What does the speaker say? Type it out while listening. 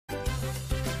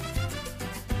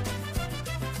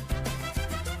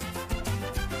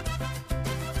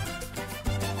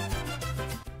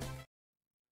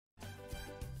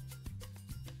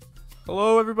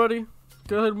Hello, everybody.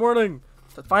 Good morning.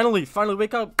 Finally,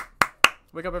 wake up.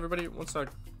 Wake up, everybody. One sec.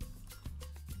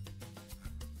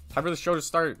 Time for the show to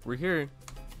start. We're here.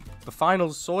 The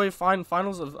finals,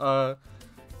 finals of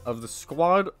the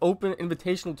Squad Open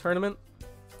Invitational Tournament.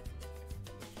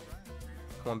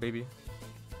 Come on, baby.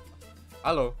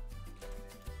 Hello.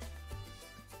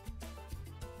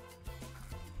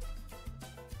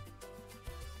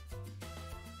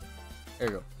 There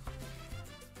you go.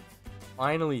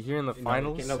 Finally, here in the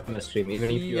finals. You can open a stream, even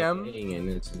if you're playing and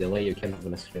it's a delay, you can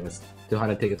open a stream. It's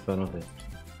 200 tickets per nothing.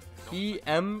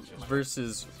 PM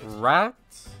versus RaT.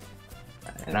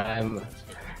 And I'm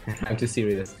too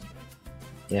serious.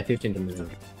 Yeah, 15 to move.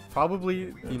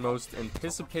 Probably the most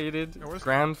anticipated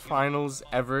grand finals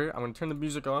ever. I'm gonna turn the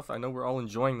music off. I know we're all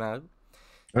enjoying that.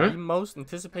 Huh? The most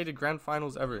anticipated grand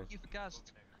finals ever.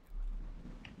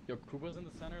 Yo, Kuba's in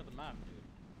the center of the map, dude.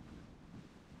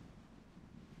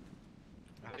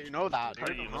 How do you know that? How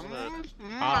do you know that?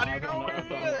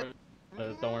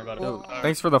 Don't worry about it. Yo,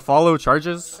 thanks for the follow,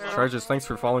 Charges. Charges, thanks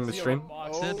for following the stream.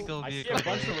 I see a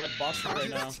bunch of red boxes right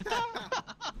now.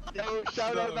 Yo,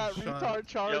 shout out that retard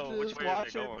Charges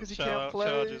watching because he can't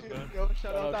play. Yo,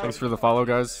 shout out that. Thanks for the follow,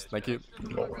 guys. Thank you.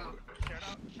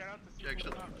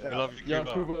 I love you, yo,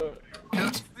 Kuba.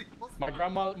 My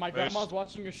grandma's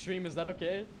watching your stream. Is that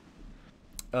okay?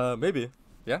 Maybe.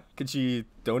 Yeah. Could she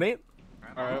donate?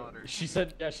 Alright. She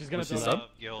said, yeah, she's gonna donate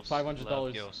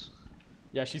 $500.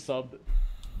 Yeah, she subbed.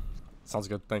 Sounds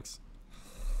good. Thanks.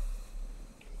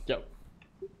 Yep.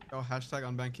 Oh, hashtag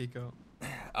unban Kiko.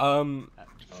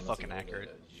 Fucking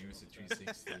accurate.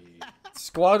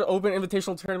 Squad Open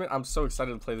Invitational Tournament. I'm so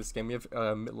excited to play this game. We have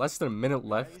less than a minute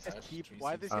left.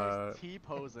 Why this guy's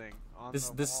T-posing on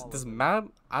This map,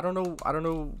 I don't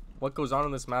know what goes on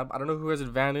this map. I don't know who has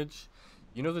advantage.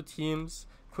 You know the teams.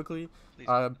 Quickly,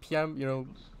 PM, you know,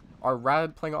 our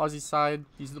RaT playing Aussie side.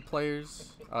 These are the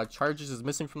players. Charges is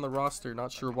missing from the roster.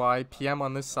 Not sure why. PM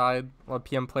on this side. A lot of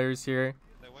PM players here.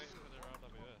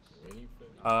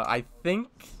 I think.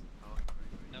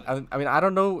 I mean, I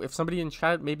don't know if somebody in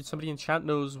chat, maybe somebody in chat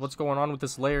knows what's going on with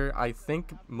this layer. I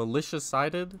think Militia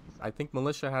sided. I think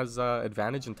Militia has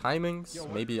advantage in timings.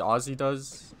 Maybe Aussie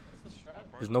does.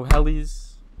 There's no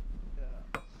helis.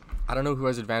 I don't know who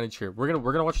has advantage here. We're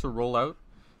gonna watch the rollout.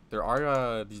 There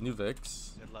are these new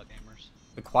Vics. Good luck, gamers.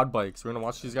 The quad bikes. We're gonna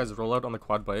watch these guys roll out on the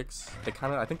quad bikes. They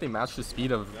I think they match the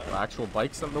speed of actual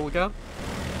bikes that they'll get.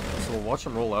 So we'll watch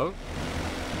them roll out.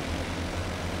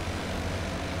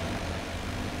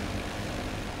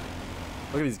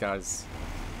 Look at these guys.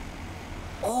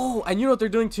 Oh, and you know what they're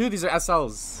doing too? These are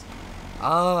SLs.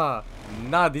 Ah,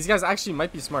 nah, these guys actually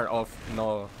might be smart. Oh,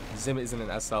 no, Zim isn't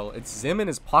an SL. It's Zim and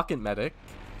his pocket medic.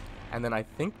 And then I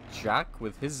think Jack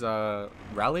with his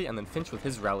rally, and then Finch with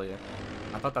his rally.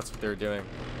 I thought that's what they were doing.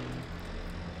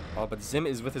 Oh, but Zim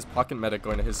is with his pocket medic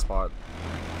going to his spot.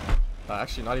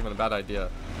 Actually, not even a bad idea.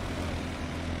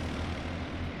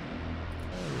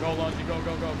 Go, Lonzy, go.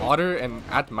 Otter and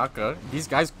Atmaka, these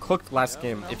guys cooked last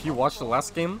game. If you watched the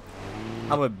last game,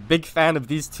 I'm a big fan of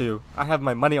these two. I have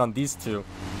my money on these two.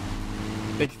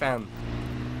 Big fan.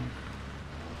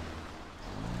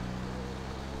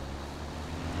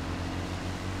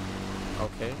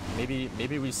 Okay,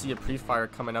 maybe we see a pre-fire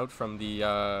coming out from the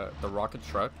rocket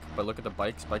truck, but look at the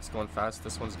bikes. Bikes going fast.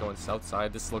 This one's going south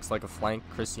side. This looks like a flank.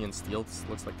 Chrissy and Steel. This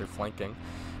looks like they're flanking.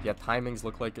 Yeah, timings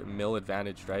look like Mill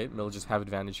advantage, right? Mill just have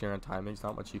advantage here on timings.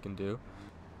 Not much you can do.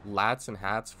 Lats and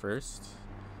hats first.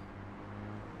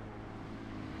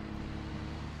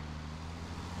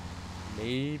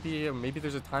 Maybe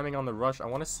there's a timing on the rush. I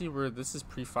want to see where this is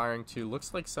pre-firing to.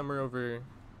 Looks like somewhere over.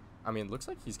 I mean, looks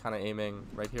like he's kind of aiming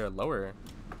right here at lower.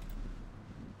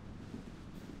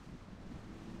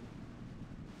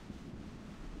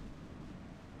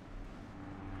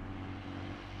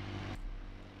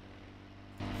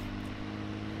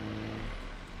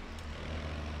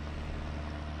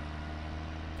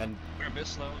 And we're a bit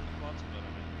slow in the quads, but I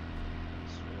mean,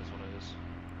 it is what it is.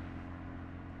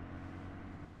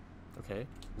 Okay,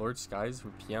 Lord Skies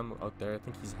from PM out there. I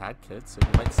think he's hat kit, so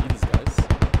you might see these guys.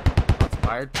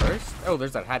 Fired first. Oh,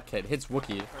 there's that hat kit. Hits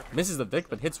Wookie. Misses the Vic,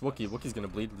 but hits Wookie. Wookie's gonna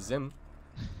bleed Zim.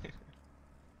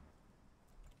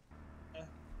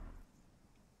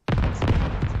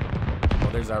 Oh,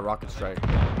 there's that rocket strike.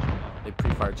 They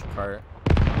pre-fired Chikar.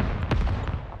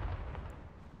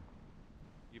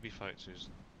 You be fight,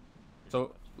 Susan.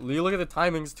 So you look at the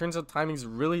timings. Turns out timings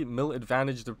really Mill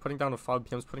advantage. They're putting down a fob.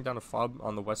 PM's putting down a fob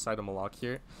on the west side of Malak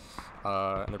here,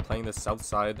 and they're playing the south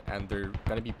side, and they're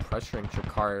gonna be pressuring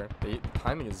Chakar. The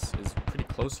timing is pretty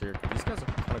close here. These guys are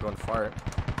kind of going far.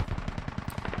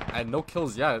 And no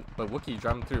kills yet, but Wookie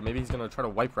driving through. Maybe he's gonna try to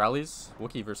wipe rallies.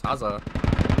 Wookie versus Haza.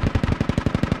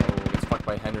 Oh, gets fucked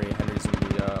by Henry. Henry's in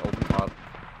the open top.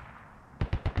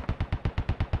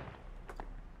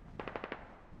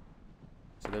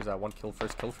 So there's that one kill,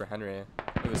 first kill for Henry.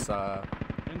 It was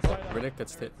Riddick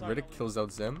that's hit. Riddick kills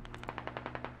out Zim.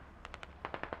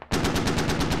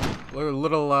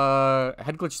 Little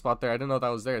head glitch spot there. I didn't know that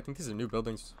was there. I think these are new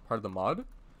buildings, part of the mod,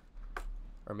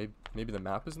 or maybe the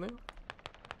map is new.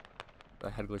 The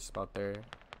head glitch spot there.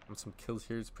 And some kills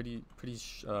here. It's pretty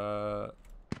They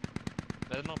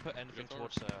did not put anything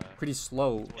towards pretty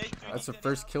slow. That's the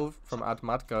first kill from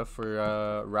Atmatka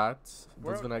for RaT.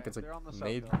 Lisbonite gets a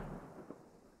nade.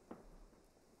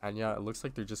 And yeah, it looks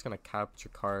like they're just gonna cap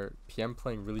Jakar. PM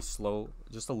playing really slow,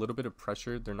 just a little bit of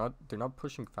pressure. They're not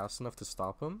pushing fast enough to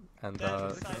stop him. And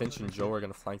Finch and Joe are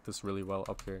gonna flank this really well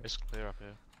up here. It's clear up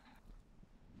here.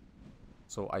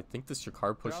 So I think this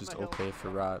Jakar push is okay for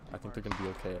RaT. I think they're gonna be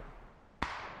okay.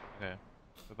 Okay,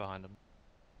 we're behind them.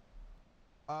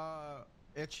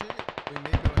 Itchy, we may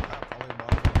go and cap probably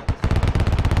bottom.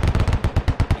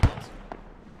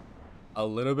 A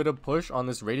little bit of push on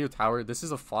this radio tower. This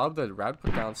is a fob that RaT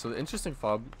put down. So the interesting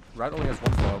fob. RaT only has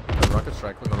one fob. The rocket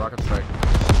strike. With the rocket strike.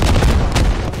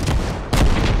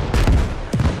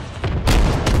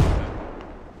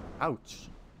 Ouch.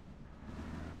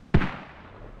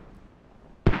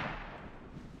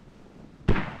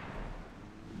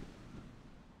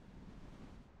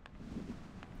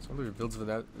 Someone who builds the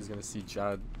net is gonna see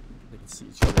Jad. They can see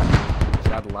each other.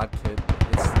 Jad Lad Kid.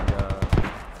 It's the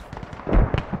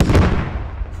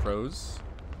Pros.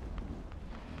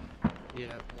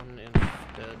 Yeah, one in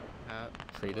dead hat.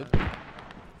 Traded.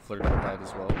 Flirted died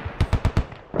as well.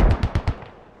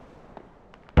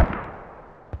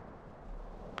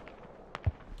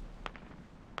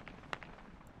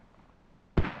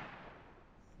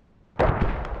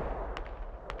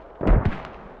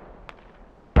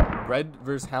 Red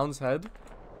versus Hound's Head.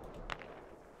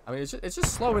 I mean, it's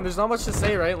just slow and there's not much to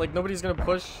say, right? Like, nobody's gonna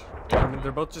push. I mean,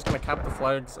 they're both just gonna cap the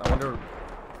flags. I wonder what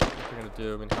they're gonna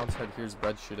do. I mean, Hound's Head here's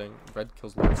Red shooting. Red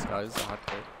kills Lower Skies. A hot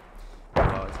hit.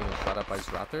 He's getting shot at by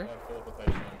his Rather.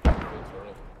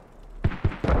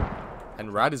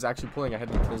 And RaT is actually pulling ahead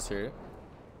in kills here.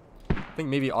 I think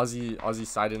maybe Aussie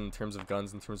sided in terms of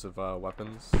guns, in terms of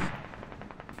weapons.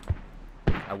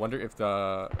 I wonder if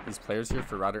these players here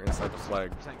for RaT are inside the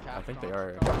flag. I think they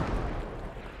are.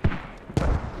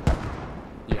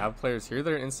 You have players here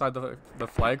that are inside the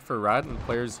flag for RaT and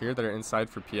players here that are inside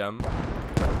for PM.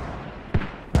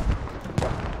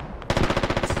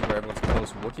 This is where everyone's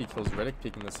close. Wookie kills Riddick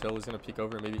peeking this hill. He's gonna peek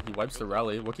over. Maybe he wipes the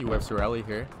rally. Wookie wipes the rally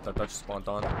here. That Dutch spawned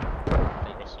on.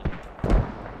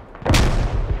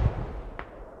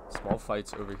 Small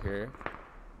fights over here.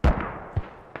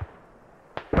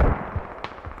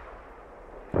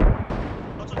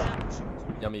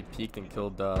 Yummy peeked and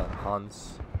killed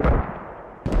Hans.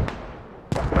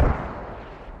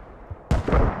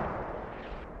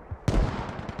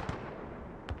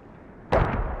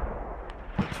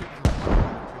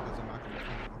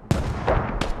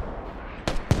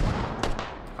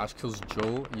 Ash kills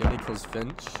Joel. Yummy kills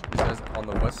Finch. These guys on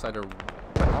the west side are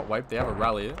not wiped. They have a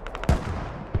rally.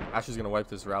 Ash is gonna wipe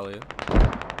this rally.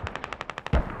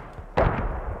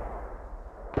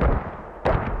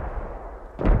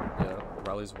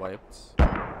 Rally's wiped.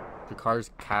 Jakar's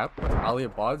capped. Ali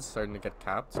Abad's starting to get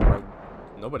capped by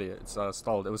nobody. It's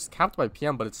stalled. It was capped by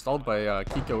PM, but it's stalled by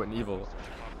Kiko and Evil.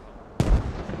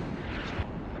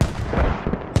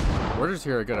 Mortars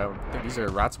here are good. I think these are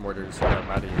RaT's mortars. Yeah,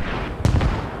 Maddie.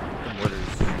 Good mortars.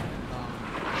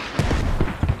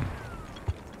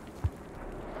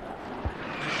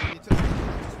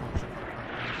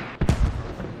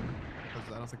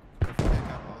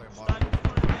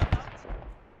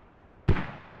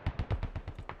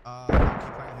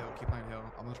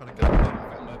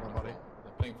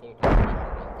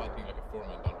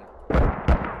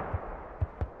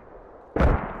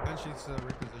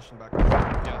 Reposition back.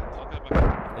 Yeah, I'll go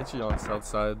back. Itchy on south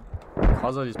side.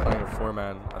 Kohat is playing a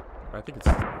 4-man. I think it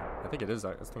is.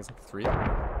 I think it's like 3. Yeah.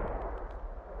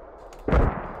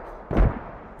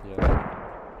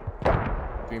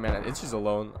 3-man. And Itchy's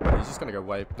alone. He's just gonna get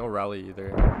wiped. No rally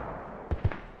either.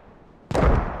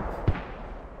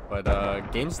 But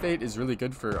game state is really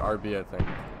good for RB, I think.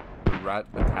 The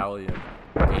RaT Battalion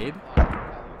Brigade.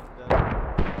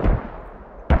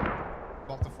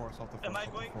 Am I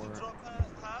going to drop a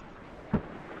tab?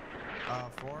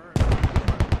 4.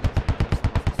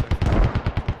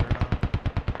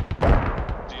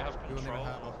 Do you have control?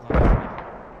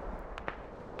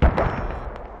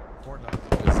 4 does.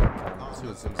 See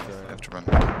what Sim's doing.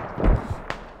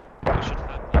 We should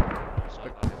have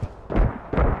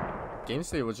game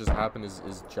state what just happened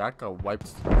is Jack got wiped.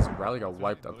 His rally got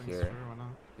wiped up here.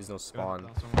 There's no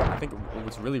spawn. I think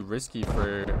what's really risky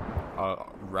for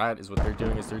RaT is what they're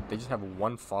doing is they just have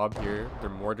one fob here. Their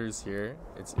mortars here.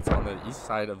 It's on the east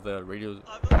side of the radio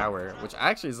tower, which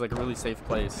actually is like a really safe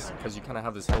place because you kind of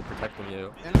have this hill protecting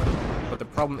you. But the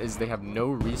problem is they have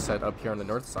no reset up here on the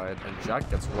north side, and Jack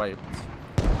gets wiped.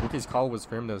 Wookie's call was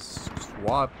for him to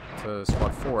swap to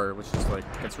squad 4, which is like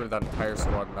gets rid of that entire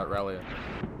squad in that rally.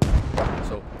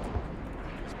 So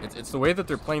it's the way that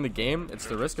they're playing the game. It's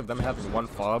the risk of them having one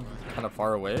fob kind of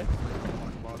far away.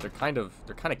 They're kind of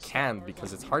canned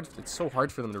because it's so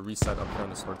hard for them to reset up here on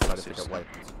the north side if they get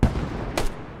wiped.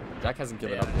 Jack hasn't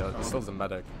given up yet. He still has a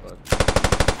medic, but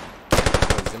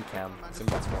Zim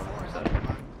gets one.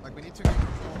 Like we need to get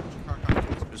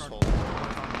control. Just hold.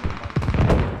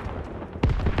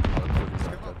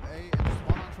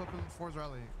 Four's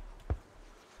rally.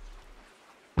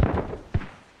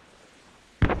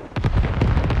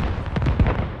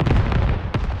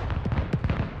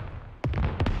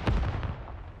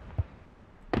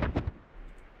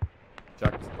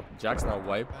 Jack's not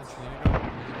wiped.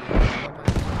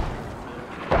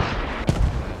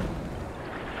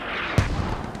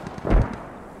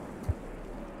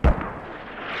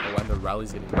 Oh, and the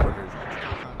rally's getting ordered.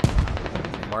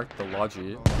 Mark the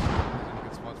logi.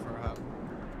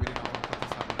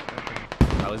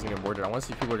 Rally's gonna get mortared. I want to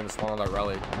see people are gonna spawn on that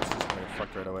rally. It's just gonna get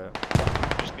fucked right away.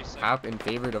 Hap in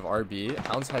favor of RB.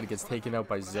 Houndshead gets taken out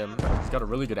by Zim. He's got a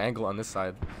really good angle on this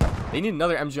side. They need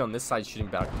another MG on this side shooting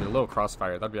back. Do a little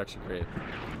crossfire. That'd be actually great.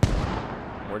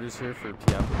 Mortars here for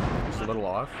PM. Just a little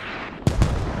off.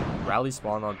 Rally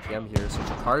spawn on PM here. So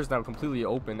Chakar is now completely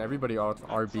open. Everybody off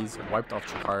RB's wiped off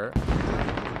Chakar.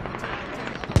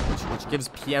 Which gives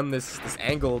PM this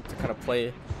angle to kind of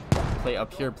play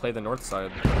up here, play the north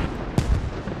side.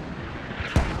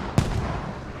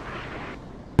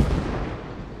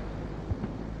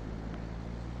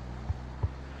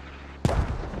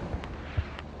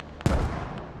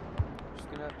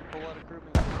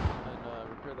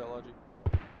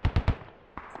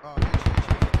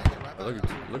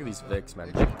 Look at these Vicks,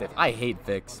 man. I hate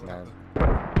Vicks, man.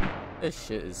 This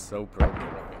shit is so broken.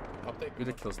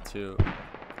 Buddha kills 2.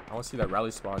 I want to see that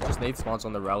rally spawn. Just Nate spawns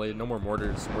on the rally. No more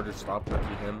mortars. Mortars stop.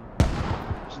 Lucky him.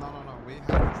 No. We have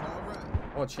control over it.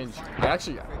 I want to change.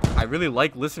 I really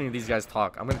like listening to these guys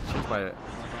talk. I'm gonna change my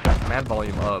command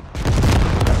volume up.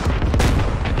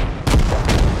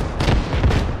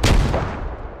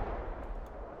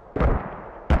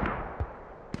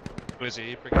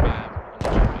 Wizzy, bring him in.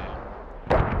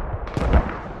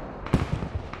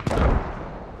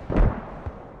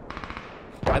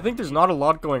 I think there's not a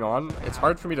lot going on. It's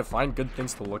hard for me to find good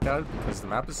things to look at because the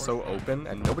map is so open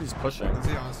and nobody's pushing.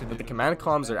 But the command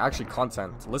comms are actually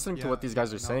content. Listening to what these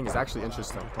guys are saying is actually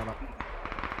interesting.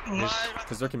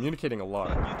 Because they're communicating a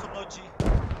lot.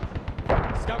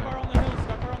 Scout car on the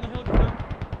hill, go down.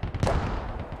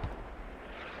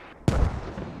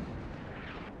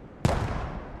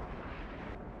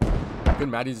 Good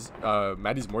Maddie's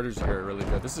mortars here are really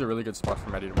good. This is a really good spot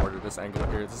for Maddie to mortar. This angle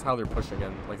here. This is how they're pushing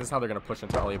in. Like this is how they're gonna push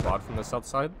into LA bot from the south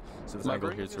side. So this angle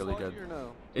here is really good.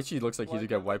 Itchy looks like he did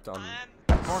get wiped on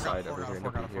this side over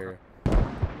here.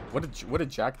 What did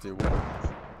Jack do?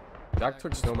 Jack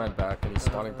took Snowman back and he's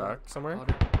spawning back somewhere.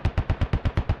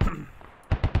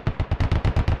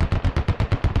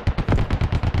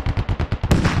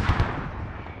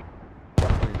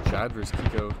 Chad versus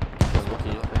Kiko.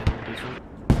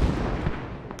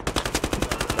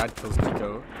 Chad kills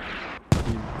Kiko.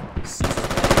 He sees him.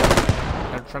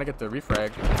 I'm trying to get the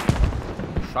refrag.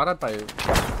 Shot at by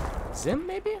Zim,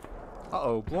 maybe?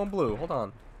 Uh-oh, blue on blue. Hold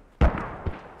on.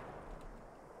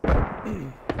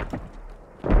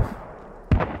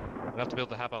 We have to build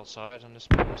the hab outside on this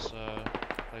place.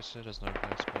 There's no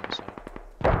place to build this out.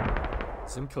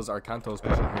 Zim kills Arcanto's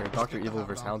pushing here. Dr. Evil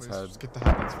versus Houndshead.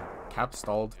 Cap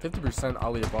stalled. 50%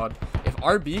 Ali Abad. If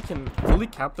RB can fully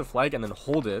cap the flag and then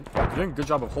hold it, they're doing a good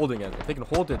job of holding it. If they can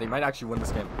hold it, they might actually win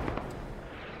this game.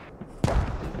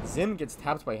 Zim gets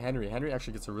tapped by Henry. Henry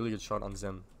actually gets a really good shot on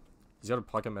Zim. He's got a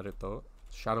pocket medic though.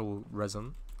 Shadow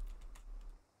resin.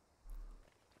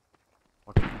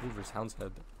 Dr. Evil versus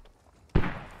Houndshead.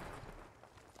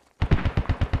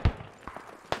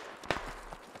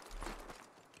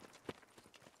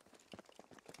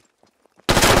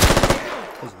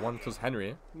 Kills one, kills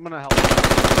Henry. I'm gonna help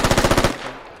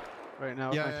right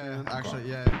now.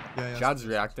 Yeah. Chad's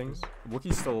reacting.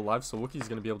 Wookie's still alive, so Wookie's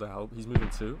gonna be able to help. He's moving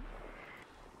too.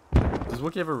 Does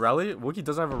Wookie have a rally? Wookie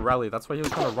doesn't have a rally. That's why he was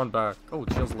trying to run back. Oh,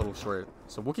 Chill's a little short.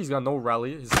 So Wookie's got no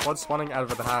rally. His squad's spawning out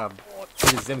of the hab.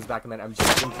 Zim's back in that MG.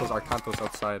 Zim kills Arcantos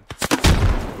outside.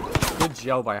 Good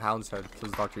gel by Hound's Head.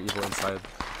 Kills Dr. Evil inside.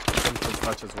 Sim kills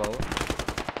Touch as well.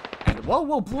 And whoa,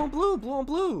 whoa, blue on blue, blue on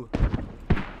blue.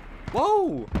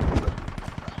 Whoa.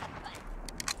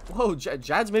 Whoa,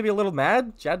 Jad's maybe a little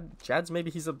mad. Jad's maybe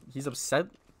he's upset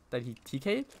that he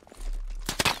TK'd.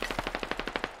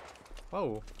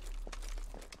 Whoa.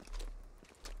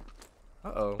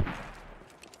 Uh-oh.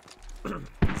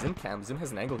 Zim cam. Zim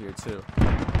has an angle here too.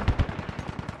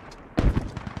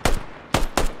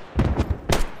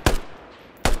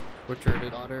 We're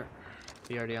turret daughter.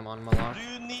 BRDM on Malak. Do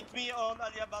you need me on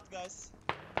Aliabat, guys?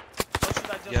 Or should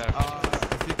I just...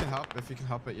 Yeah. If you can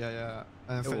help it, yeah.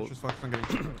 And then just focus on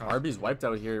getting RB's wiped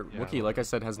out here. Yeah. Wookie, like I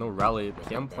said, has no rally.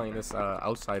 PM playing this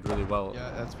outside really well.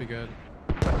 Yeah, that's be good.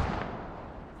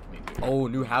 Oh,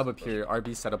 new hab up here.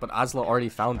 RB setup, but Asla already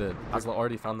found it. Asla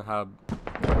already found the hab.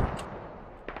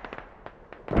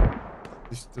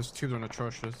 These tubes are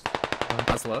atrocious.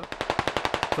 Asla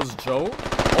kills Joe.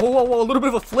 Oh, whoa, whoa, a little bit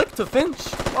of a flip to Finch.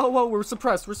 Whoa, whoa, we're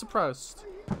suppressed. We're suppressed.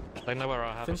 They know where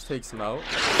I have Finch it. takes him out.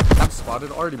 Hab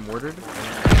spotted, already mortared.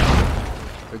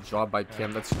 Good job by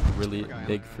PM. That's really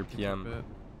big for PM.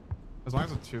 As long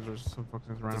as the tubes are so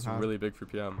focused around. That's really big for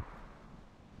PM.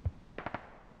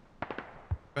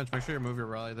 Bench, make sure you move your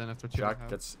rally then if they're too Jack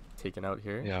gets taken out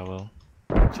here. Yeah, I will.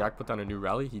 Jack put down a new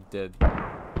rally. He did.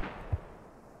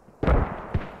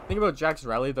 Thing about Jack's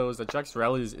rally though is that Jack's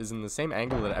rally is in the same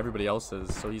angle that everybody else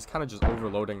is, so he's kind of just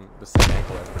overloading the same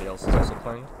angle everybody else is also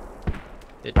playing.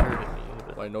 It hurted me.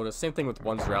 But... Well, I noticed same thing with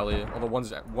one's rally, although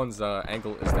one's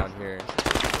angle is down here.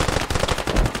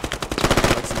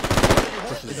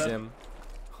 Pushes Zim.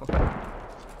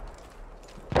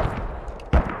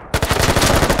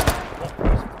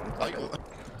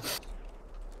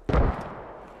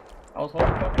 I was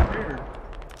holding fucking rear.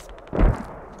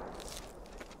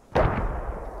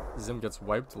 Zim gets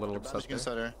wiped, a little upset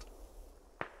there.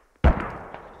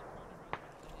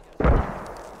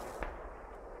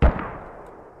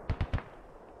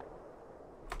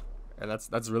 And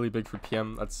that's really big for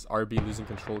PM. That's RB losing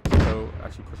control. Kiko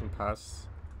actually pushing past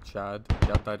Jad.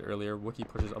 Jad died earlier. Wookie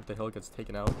pushes up the hill, gets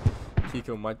taken out.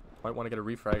 Kiko might want to get a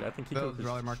refrag. I think Kiko could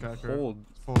hold.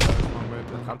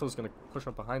 Kanto's gonna push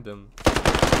up behind him.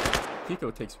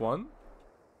 Kiko takes one.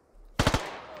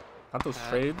 Kanto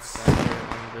trades.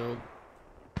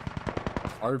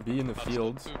 RB in the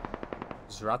field.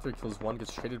 Zerathir kills one,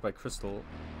 gets traded by Crystal.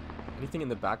 Anything in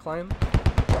the backline?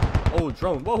 Oh,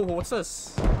 drone. Whoa, what's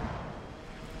this?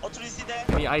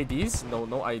 Any IDs? No,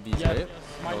 no IDs, Yes, right?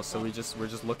 yes, No, so we're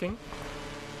just looking.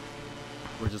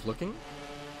 We're just looking.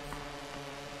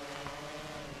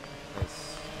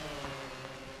 Nice.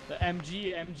 The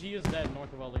MG is dead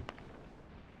north of Ollie.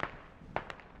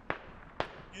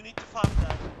 You need to farm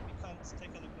that. We can't take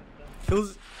a look at that. Kills.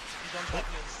 You don't have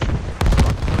news.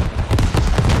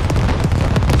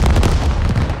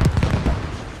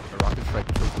 The rocket strike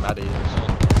kills Maddie.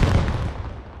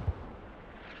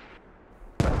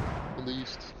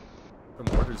 Released. The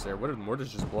mortars there. What did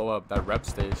mortars just blow up? That rep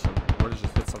station. Mortars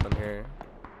just hit something here.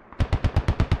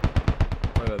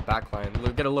 Look at the backline.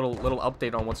 We'll get a little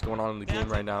update on what's going on in the game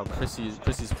right now.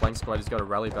 Chrissy's flank squad has got a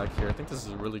rally back here. I think this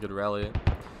is a really good rally.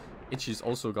 Itchy's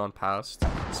also gone past.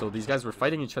 So these guys were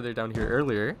fighting each other down here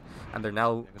earlier, and they're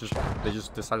now they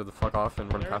just decided to fuck off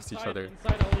and run past each other.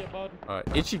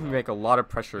 Itchy can make a lot of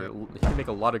pressure. He can make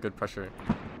a lot of good pressure.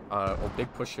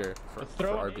 Big push here for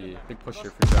RB. Big push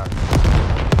here for Jack.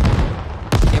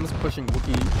 Cam's pushing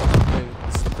Wookie.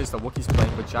 This is the place that Wookie's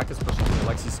playing, but Jack is pushing the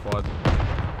Alexi squad.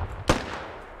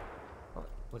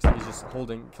 Looks like he's just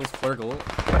holding. Kills Flurgle.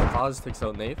 Paz takes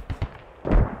out Nate.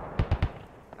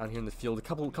 Out here in the field, a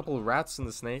couple of rats in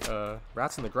the snake.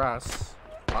 Rats in the grass.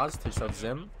 Vaz takes out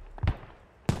Zim.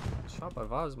 Shot by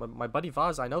Vaz. My buddy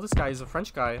Vaz. I know this guy is a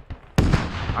French guy.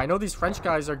 I know these French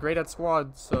guys are great at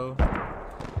squad, so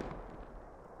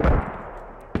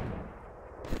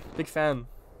big fan.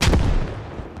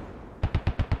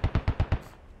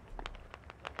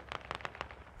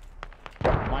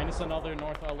 Minus another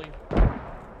North Ollie.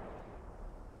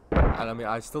 And I mean,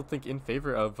 I still think in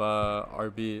favor of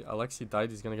RB. Alexi died.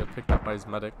 He's gonna get picked up by his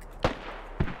medic.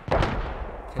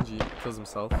 Kenji kills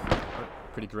himself.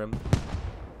 Pretty grim.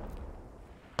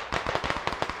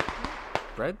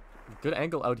 Bread, good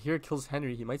angle out here. Kills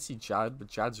Henry. He might see Jad, but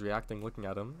Jad's reacting, looking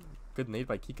at him. Good nade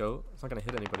by Kiko. It's not gonna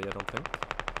hit anybody, I don't think.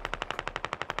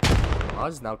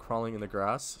 Oz now crawling in the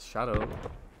grass. Shadow.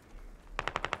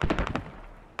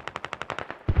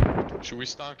 Should we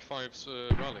stack Five's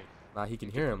rally? Nah, he can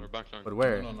hear him. Backline. But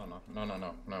where? No.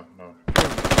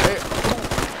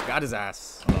 Got his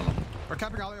ass. No. We're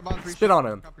capping Ollie about 3 Spit on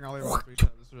him. Capping Ollie about 3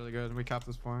 shots. This is really good. We cap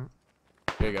this point.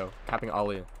 There you go. Capping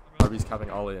Ollie. RB's capping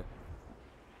Ollie.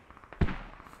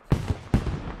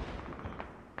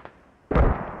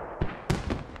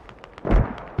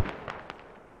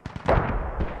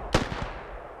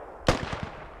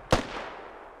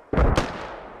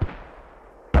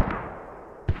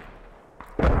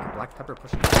 Pepper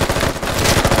pushing.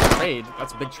 Trade.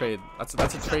 That's a big trade. That's a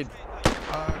trade.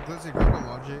 Glizzy, grab a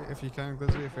Logi if you can.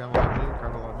 Glizzy, if you have a Logi,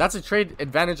 grab a Logi. That's a trade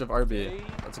advantage of RB.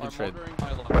 That's a good trade.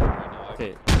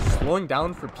 Okay, slowing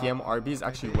down for PM. RB is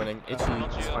actually winning. Itchy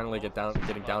is finally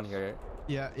getting down here.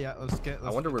 Yeah, let's get. I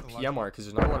wonder where PM are because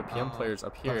there's not a lot of PM players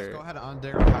up here. Let's go ahead on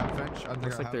dig or hab fetch.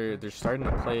 Looks like they're starting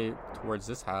to play towards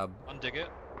this hab. Undig it.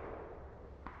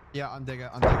 Yeah, undig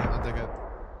it.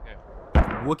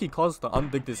 Wookie calls to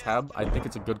undig this hab. I think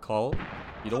it's a good call.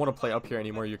 You don't want to play up here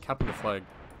anymore. You're capping the flag.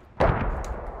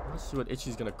 Let's see what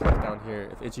Itchy's gonna click down here.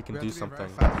 If Itchy can do something.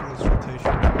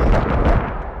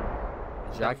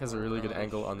 Jack has a really good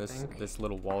angle on this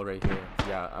little wall right here.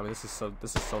 Yeah, I mean this is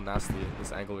so nasty.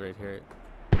 This angle right here.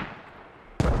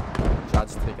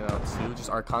 Chad's taken out too. Just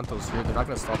Arcanto's here. They're not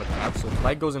gonna stall the cap. So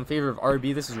flag goes in favor of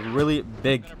RB. This is really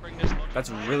big. That's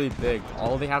really big.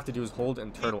 All they have to do is hold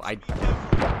and turtle.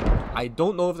 I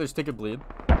don't know if there's ticket bleed.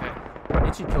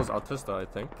 Itchy kills Autista, I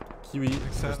think. Kiwi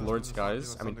kills Lord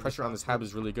Skies. I mean, pressure on this hab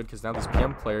is really good because now these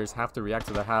PM players have to react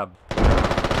to the hab.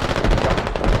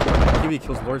 Kiwi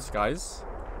kills Lord Skies.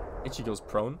 Itchy goes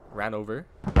prone. Ran over.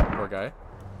 Poor guy.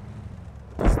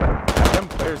 These PM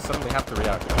players suddenly have to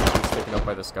react. He's taken up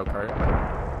by the scout car.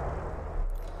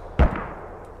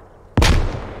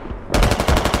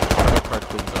 Scout car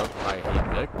cleans up. I hate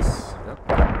Vix. Yep.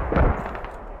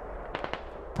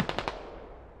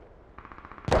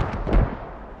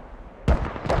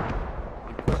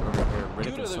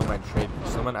 Snowman trade.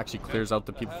 Snowman actually clears out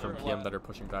the people from PM that are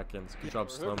pushing back in. Good job,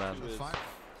 Snowman.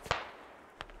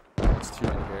 It's 2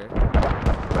 in here.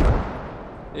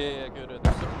 Yeah, good.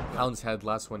 Hound's Head,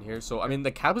 last one here. So, I mean,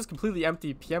 the cab is completely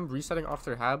empty. PM resetting off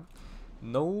their hab.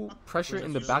 No pressure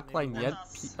in the backline yet.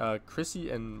 Chrissy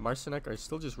and Marcinek are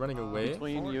still just running away.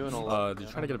 They're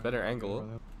trying to get a better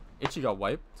angle. Itchy got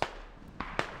wiped.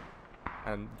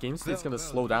 And game state's gonna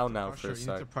slow down now for a sec.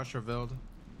 You need to pressure build.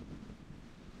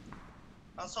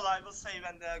 Also, I will say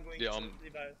when they are going to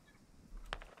rebuild.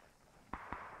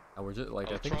 And we're just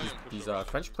like, I think these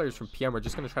French players from PM are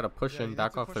just gonna try to push in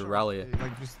back off their rally.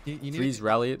 Three's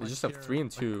rally. They just have 3 and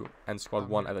 2 and squad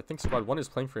 1. And I think squad 1 is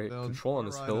playing for control on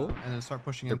this hill.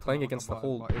 They're playing against the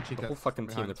whole fucking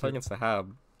team. They're playing against the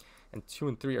hab. And 2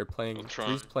 and 3 are playing.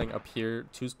 3's playing up here.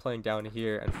 2's playing down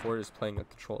here, and 4 is playing a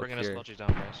control up here.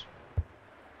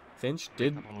 Finch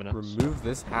did remove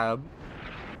this hab.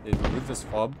 They removed this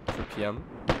fob for PM,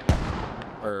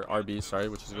 or RB, sorry,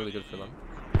 which is really good for them.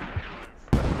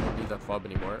 Don't need that fob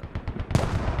anymore.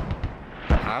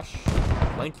 Hash,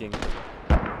 flanking,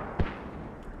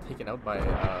 taken out by,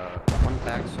 one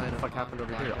backside. What the fuck happened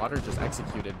over here? Otter just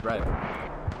executed Red.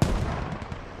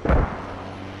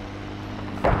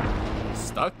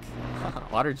 Stuck?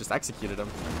 Otter just executed him.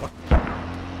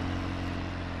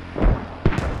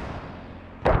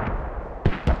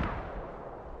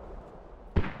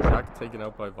 Taken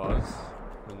out by Vaz.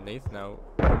 And Nath now,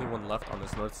 only one left on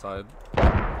this north side.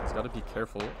 He's got to be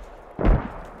careful.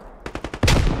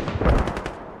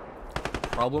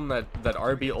 Problem that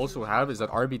RB also have is that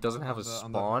RB doesn't have a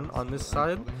spawn on this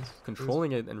side.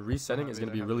 Controlling it and resetting is going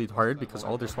to be really hard because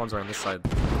all their spawns are on this side.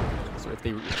 So if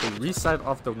they reset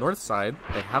off the north side,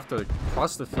 they have to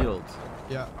cross the field.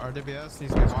 Yeah, RWS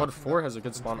needs to be Squad 4 has a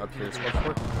good spawn up here. Squad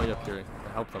 4 can play up here to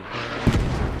help them.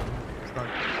 Start.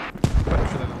 Make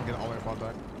sure they don't get all their ball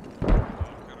back.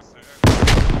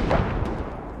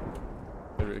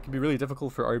 It can be really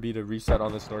difficult for RB to reset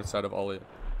on this north side of Ollie.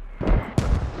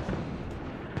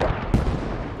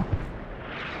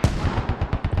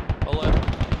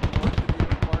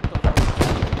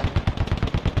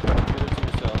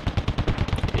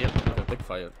 Yep, a big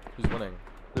fight. Who's winning?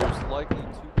 There's likely 2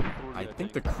 or 3. I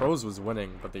think the Crows was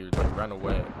winning, but they like ran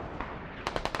away.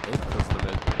 They closed the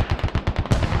mid.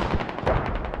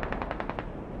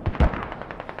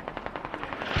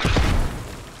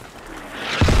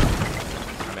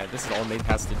 This is all Nate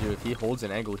has to do. If he holds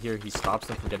an angle here, he stops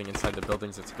them from getting inside the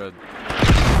buildings. It's good.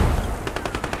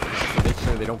 So make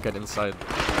sure they don't get inside.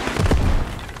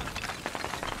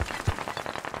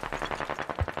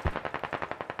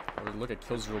 We'll look at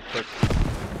kills real quick.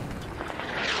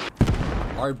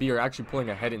 RB are actually pulling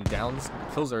ahead in downs.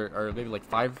 Kills are maybe like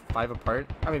 5 apart.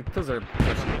 I mean, kills are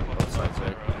potentially on both sides,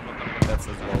 right? That's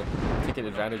as well. Ticket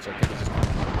advantage, I think it's just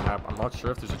cap. I'm not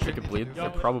sure if there's a ticket bleed. There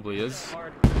probably is.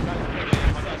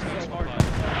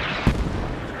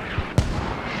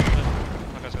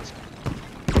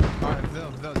 Alright,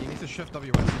 Vil, you need to shift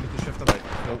WS. You need to shift WS.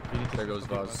 Nope, there goes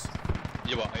Vaz.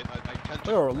 Yeah, but I can't.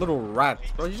 Oh, a little rat.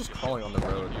 Bro, he's just crawling on the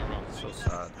road. So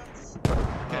sad.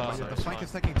 Okay, the flank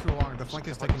is taking too long. The flank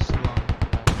is taking too long.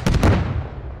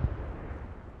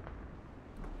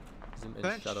 Zim in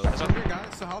Bench, shadows. send your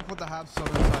guys to help with the half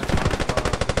southern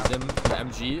side. Zim, the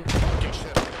MG. Fucking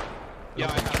shit. Yeah,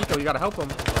 I have. Pico, you gotta help him.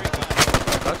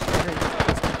 Dutch,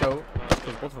 it's Pico.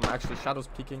 Kills both of them actually. Shadows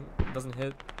peeking. Doesn't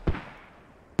hit.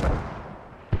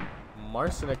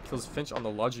 Marcinek kills Finch on the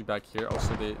Logi back here.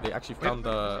 Also, they actually found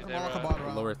the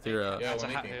lower Thera. Yeah, It's a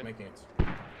we're hat making here. it, making it.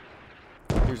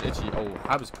 Here's Itchy. Oh,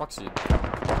 Hab is proxied.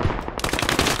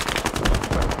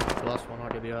 Lost one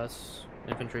RWS.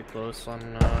 Infantry close on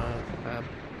Fab.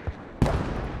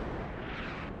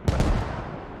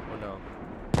 Oh no.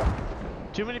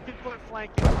 Too many people are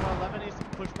flanking. Squad 11 needs to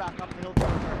push back up the hill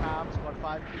towards our half. Squad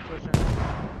 5 keep pushing.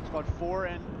 Squad 4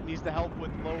 and needs to help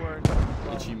with lower.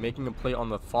 Itchy making a play on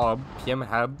the fob. PM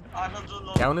Hab I will do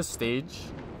low. down the stage.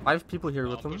 5 people here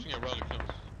with him. Pushing a rally close.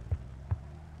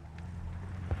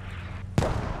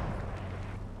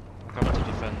 I'm coming to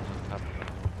defend and cap.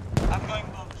 I'm going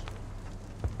bomb.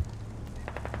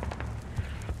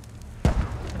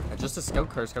 And just a scout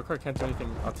car. Scout car can't do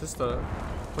anything. Autista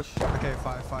push. Okay,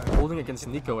 5. Holding against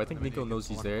Nico. I think Nico knows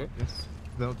he's there. Yes.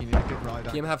 They'll need to get rallied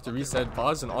up. PM have to reset.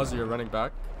 Boz and Ozzy are running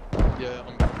back. Yeah,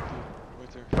 I'm going to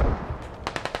wait here.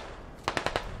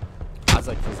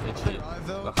 Haza kills Itchy.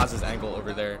 The Haza's angle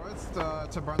over there.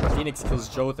 Phoenix kills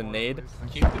Joe with a nade.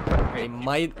 Keep it. They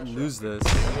might lose this.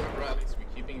 When we have rallies, we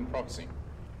keep in proxy.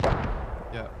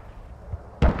 Yeah.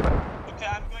 Okay,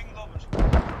 I'm going lower.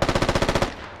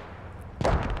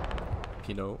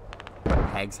 Pino.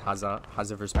 Hags Haza.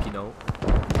 Haza versus Pino.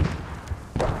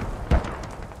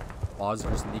 Oz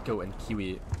versus Nico and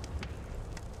Kiwi.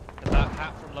 And that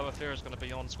hat from lower Thera is going to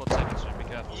be on squad 7, so be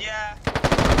careful. Yeah.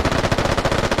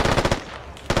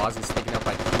 Oz is taken out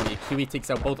by Kiwi. Kiwi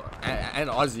takes out both and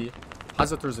Ozzy.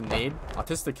 Haza throws a nade.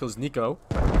 Autista kills Nico.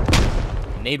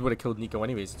 Nade would have killed Nico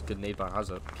anyways. It's a good nade by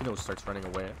Haza. Pino starts running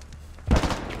away.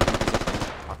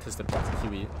 Autista beats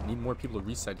Kiwi. Need more people to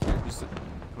reset here. Who's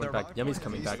coming back? Yummy's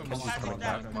coming back. Kenji's coming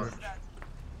back.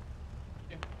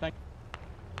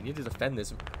 We need to defend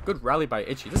this. Good rally by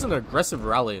Itchy. This is an aggressive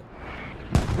rally.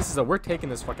 This is a we're taking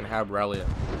this fucking Hab rally.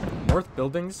 North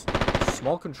buildings.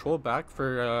 Small control back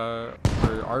for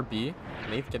RB.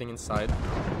 Nath getting inside.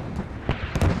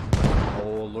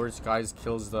 Oh, Lord Skies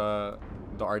kills the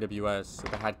RWS.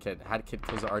 The Had Kit. Had Kit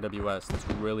kills the RWS. That's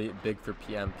really big for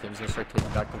PM. PM's gonna start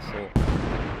taking back control.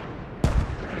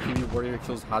 Kiwi Warrior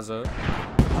kills Haza.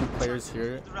 2 players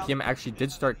here. PM actually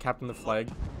did start capping the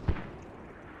flag.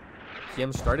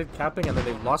 PM started capping and then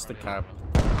they lost the cap.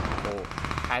 Oh,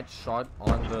 hat shot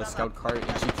on the scout car.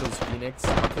 Itchy kills Phoenix.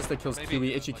 Autista kills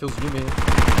Kiwi. Itchy kills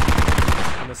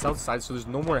Yumi on the south side. So there's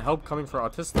no more help coming for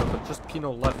Autista, but just Pino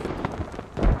left.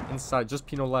 Inside, just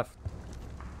Pino left.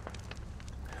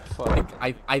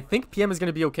 I think PM is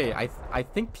gonna be okay. I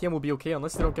think PM will be okay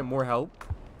unless they don't get more help.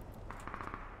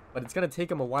 But it's gonna take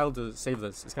them a while to save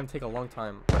this. It's gonna take a long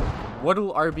time. What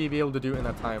will RB be able to do in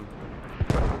that time?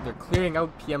 They're clearing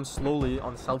out PM slowly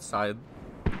on the south side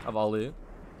of Ali.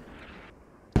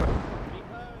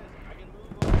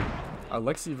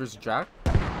 Alexi versus Jack.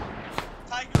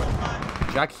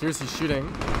 Jack hears he's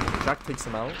shooting. Jack takes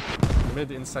him out. He made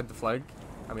it inside the flag.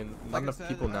 I mean, not enough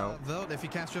people now. If you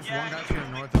can't shift one guy to your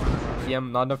north,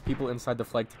 PM, not enough people inside the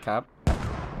flag to cap.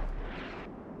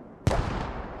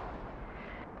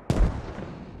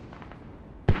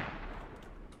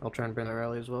 I'll try and bring the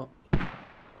rally as well.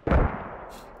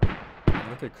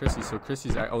 Look at Chrissy. So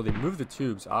Chrissy's oh, they moved the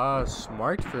tubes. Ah,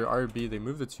 smart for RB. They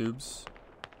moved the tubes.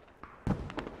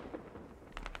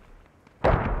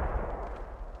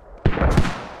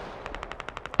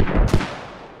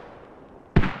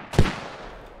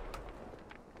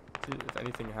 See if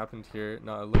anything happened here.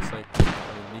 No, it looks like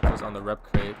Nico's on the rep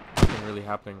crate. Nothing really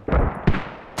happening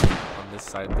on this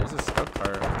side. There's a scout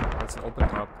car. That's an open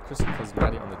top. Chrissy kills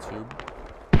Maddie on the tube.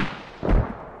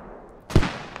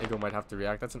 Ego might have to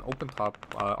react. That's an open top.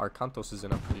 Arcantos is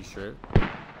in, I'm pretty sure.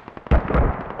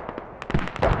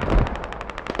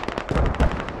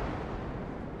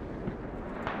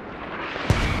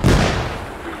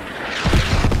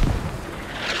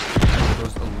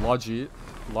 There's a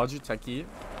Logi Techie,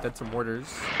 dead to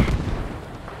mortars.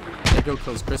 Ego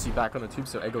kills Chrissy back on the tube,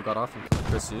 so Ego got off and killed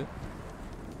Chrissy.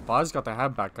 Boz got the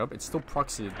Hab back up. It's still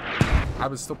proxied.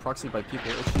 Hab is still proxied by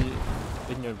people. Itchy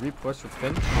making a re-push with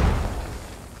Finch.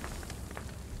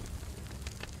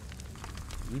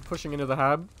 Re-pushing into the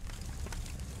Hab.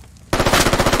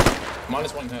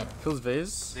 -1 Hab. Kills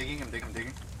Vase. Digging.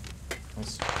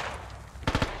 Nice.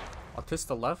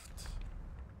 Autista left.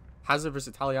 Hazard versus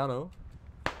Italiano.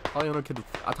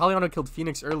 Italiano killed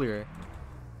Phoenix earlier.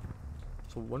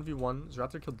 So 1v1.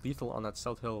 Zrater killed Lethal on that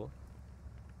south hill.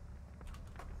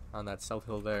 On that south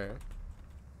hill there.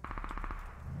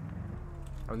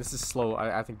 I mean, this is slow.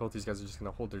 I think both these guys are just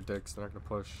gonna hold their dicks. They're not gonna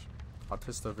push.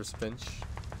 Autista versus Finch.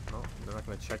 No, they're not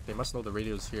gonna check. They must know the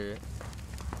radio's here.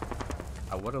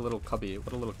 What a little cubby.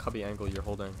 What a little cubby angle you're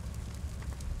holding.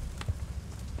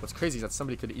 What's crazy is that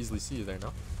somebody could easily see you there,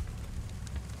 no?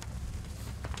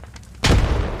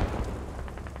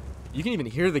 You can even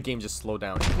hear the game just slow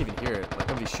down. You can even hear it. Like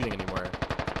nobody's shooting anymore.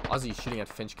 Ozzy shooting at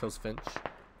Finch kills Finch.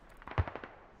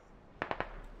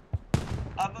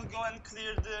 I will go and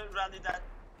clear the rally that.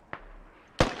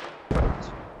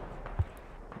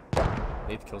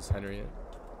 Nate kills Henry.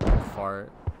 Far.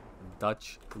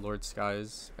 Dutch, Lord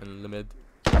Skies, and Limit.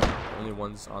 The only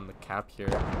ones on the cap here.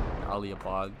 Ali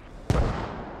Abad.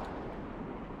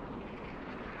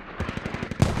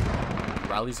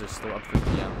 Rallies are still up for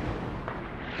PM.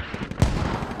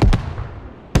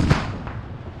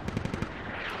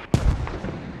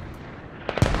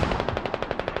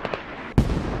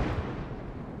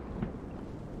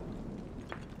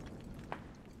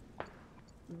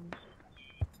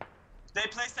 They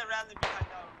placed a rally behind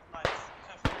our lights.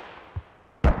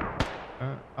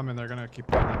 I mean, they're gonna keep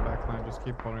playing that back line. Just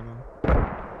keep holding them.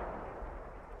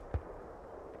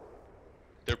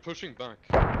 They're pushing back.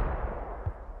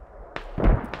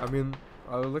 I mean,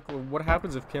 look what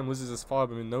happens if PM loses his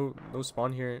fob. I mean, no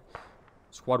spawn here.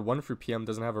 Squad 1 for PM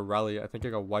doesn't have a rally. I think I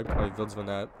got wiped by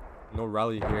Vildsvanet. No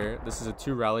rally here. This is a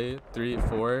 2 rally, 3,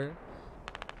 4.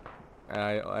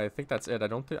 I think that's it. I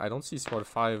don't see squad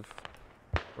 5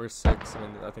 or 6. I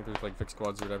mean, I think there's like Vic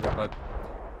squads or whatever, but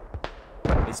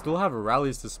they still have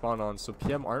rallies to spawn on, so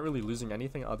PM aren't really losing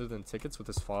anything other than tickets with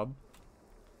this fob.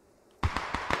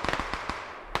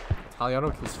 Italiano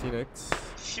kills Phoenix.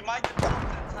 She might have done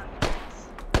that.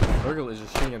 Virgil is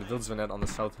just shooting at Vildsvanet on the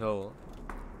south hill.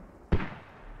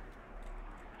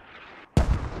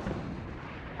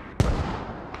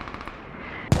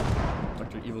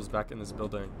 Dr. Evil's back in this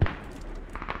building.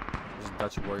 There's a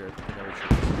Dutch warrior. I think I never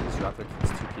checked. This rapid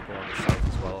kills 2 people on the south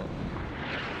as well.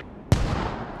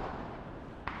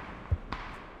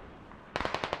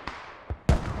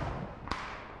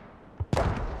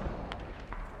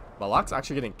 Malak's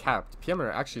actually getting capped. PM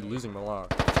are actually losing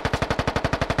Malak.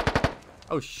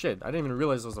 Oh shit, I didn't even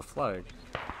realize there was a flag.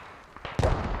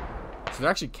 So they're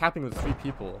actually capping with 3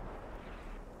 people.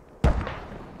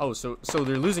 Oh, so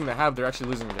they're losing the hab, they're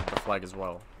actually losing the flag as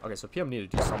well. Okay, so PM need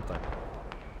to do something.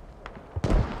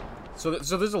 So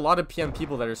there's a lot of PM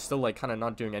people that are still like kind of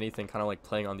not doing anything, kind of like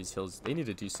playing on these hills. They need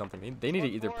to do something. They need to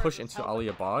either push into Ali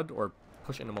Abad or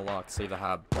push into Malak, save the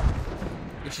hab.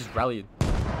 It's just rallied.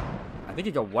 I think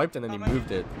he got wiped and then he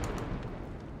moved it.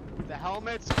 The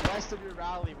helmets west of your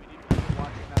rally. We need people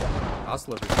watching that.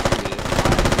 Oslo is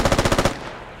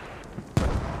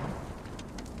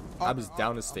Ab is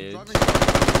down the stage.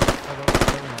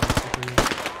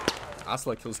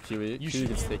 Asla kills Kiwi. Kiwi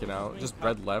gets taken out. Just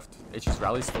Bread left. HG's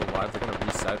rally's still alive. They're gonna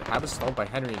reset. Hab is stalled by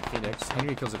Henry and Phoenix.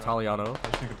 Henry kills Italiano.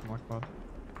 I think it's Mark Pod.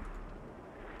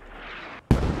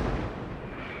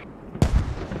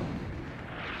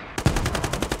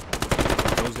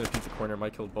 Joe's gonna peek the corner.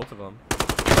 Might kill both of them.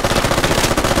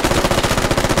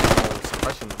 Oh,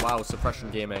 suppression. Wow,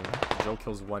 suppression gaming. Joe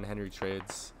kills 1. Henry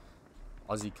trades.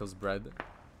 Ozzy kills Bread.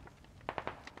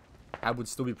 Hab would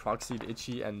still be proxied.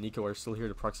 Itchy and Nico are still here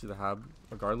to proxy the Hab,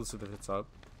 regardless of if it's up.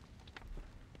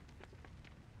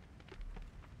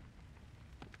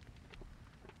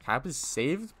 Hab is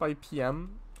saved by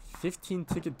PM. 15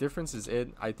 ticket difference is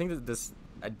it. I think that this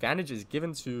advantage is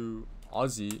given to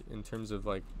Aussie in terms of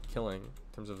like killing,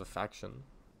 in terms of the faction.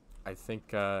 I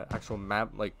think actual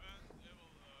map, like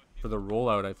for the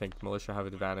rollout, I think Militia have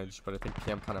an advantage, but I think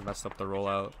PM kind of messed up the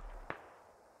rollout.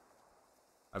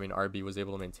 I mean, RB was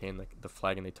able to maintain the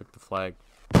flag, and they took the flag.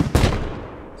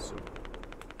 So,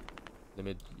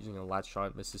 Limit using a lat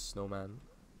shot, misses Snowman.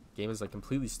 Game is like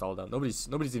completely stalled out. Nobody's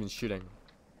even shooting.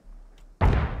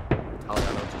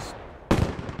 Italiano just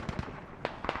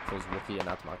kills Wookie and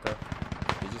Atmaka.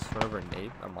 They just run over a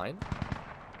nade, a mine.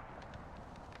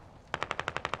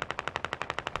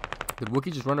 Did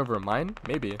Wookie just run over a mine?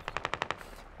 Maybe.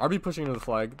 RB pushing into the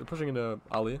flag. They're pushing into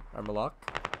Ali or Malak.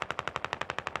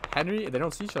 Henry, they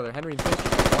don't see each other. Henry and Finch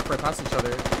walk right past each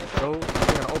other. Joe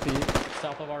shooting on OP.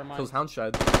 South of our mine. Kills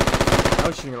Houndshed. Now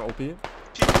he's shooting on OP.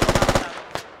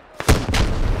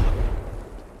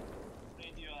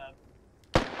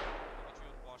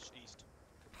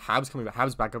 Hab's coming back.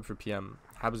 Hab's back up for PM.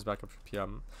 Hab is back up for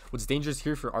PM. What's dangerous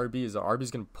here for RB is that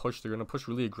RB's going to push. They're going to push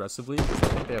really aggressively because they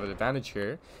think they have an advantage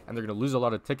here. And they're going to lose a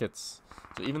lot of tickets.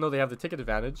 So even though they have the ticket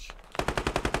advantage.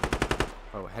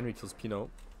 Oh, Henry kills Pino.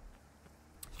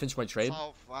 Finch might trade.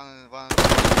 Oh,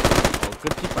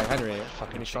 good peek by Henry.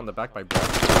 Getting shot in the back by Brett.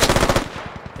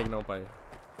 Taken out by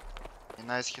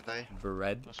Nice Hidai.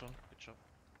 Bread. Nice one. Good job.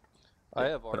 I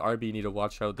have But RB need to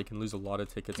watch out. They can lose a lot of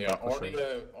tickets. Yeah, by pushing.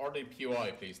 RD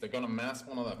POI, please. They're gonna mask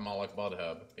one of that Malak Bud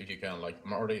hub if you can. Like,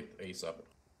 RD ASAP.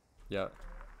 Yeah.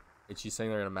 She's saying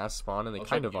they're gonna mass spawn, and they I'll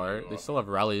kind check of you are. out. They still have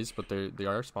rallies, but they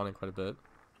are spawning quite a bit.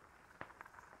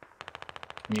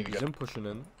 Need to get Zim pushing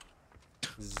in.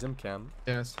 Zim cam.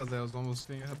 Yes, I was almost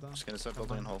seeing head down. Just get inside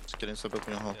building and hold. Just get inside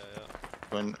building and hold. Yeah.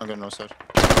 I'm going north side.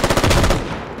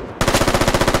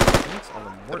 It's on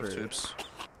the mortar. Tubes.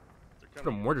 Put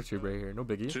a mortar tube right here. No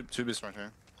biggie. Tube is right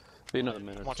here. Be another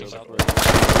minute. Watching so south.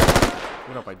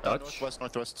 Went up by Dutch.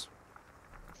 Northwest.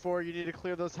 4, you need to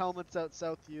clear those helmets out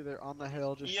south of you. They're on the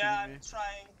hill, just Yeah, shooting I'm me.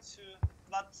 trying to,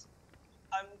 but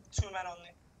I'm 2 men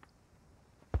only.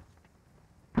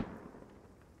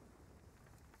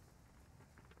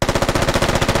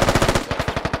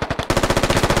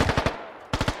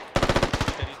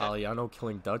 Italiano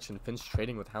killing Dutch and Finch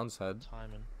trading with Hound's Head.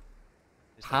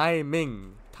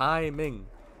 Timing. Timing.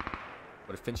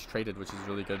 But Finch traded, which is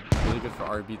really good. Really good for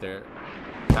RB there.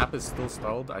 Cap is still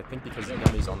stalled, I think, because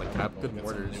Inami's on the cap. Good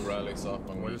mortars.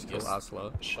 Mortars kill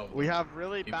Asla. We have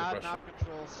really bad map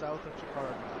control south of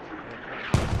Chikara.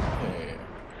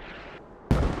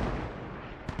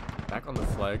 Back on the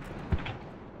flag.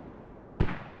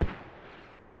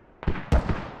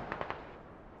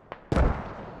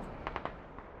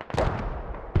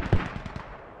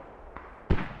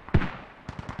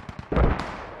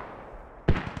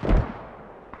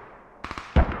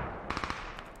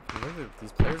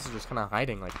 These players are just kind of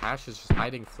hiding. Like Hash is just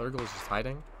hiding. Flurgle is just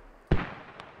hiding.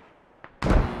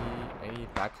 Any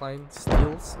backline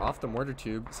steals off the mortar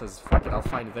tube. Says fuck it, I'll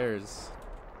find theirs.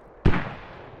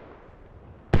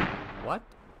 What?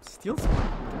 Steals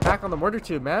back on the mortar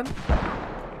tube, man.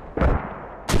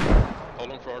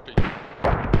 Hold on for RP.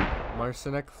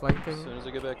 Marcinek flanking. As soon as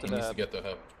I get back to He needs to that. get the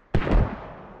hub.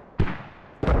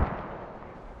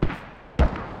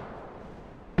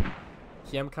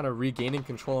 PM kind of regaining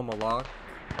control of Malak.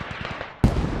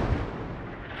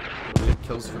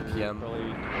 Kills for PM.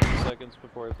 Probably 20 seconds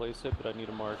before I place it, but I need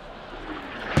a mark.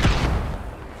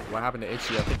 What happened to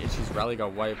Itchy? I think Itchy's rally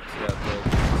got wiped. Yeah,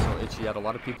 so Itchy had a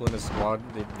lot of people in his squad.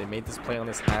 They made this play on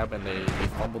this hab and they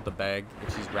fumbled the bag.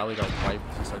 Itchy's rally got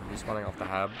wiped. He started respawning off the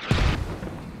hab.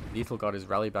 Lethal got his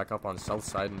rally back up on south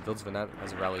side and Builds Vinet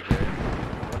has a rally here.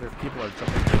 I wonder if people are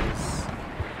jumping things.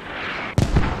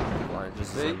 People aren't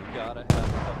just They Zim. gotta have a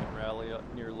fucking rally up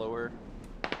near lower.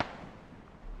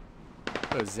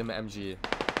 Zim MG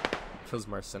kills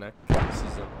Marcinek. This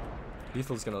is him.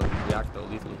 Lethal's gonna react though.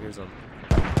 Lethal hears him.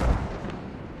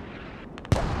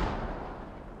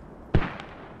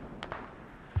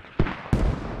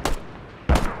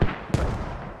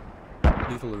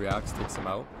 Lethal reacts, takes him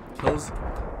out. Kills.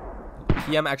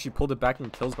 PM actually pulled it back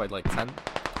and kills by like 10.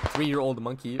 3-year-old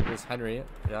monkey versus Henry.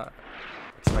 Yeah.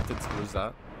 Expected to lose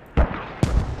that.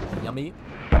 Yummy.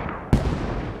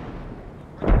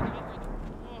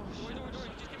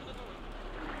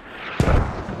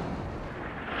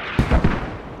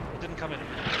 It didn't come in.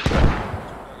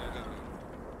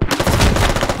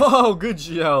 Whoa, good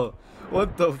GL.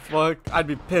 What the fuck? I'd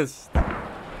be pissed.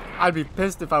 I'd be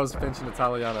pissed if I was pinching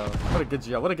Italiano. What a good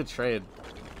GL. What a good trade.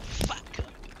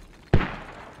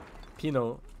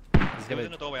 Pino is gonna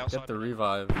get the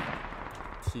revive.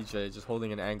 TJ just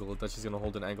holding an angle. Dutch is gonna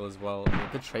hold an angle as well. I mean,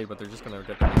 good trade, but they're just gonna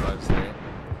get the revives there.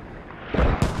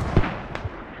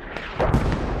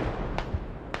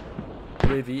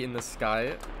 UAV in the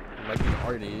sky. Might be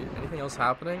Artie. Anything else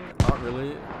happening? Not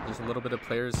really. Just a little bit of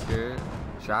players here.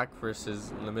 Jack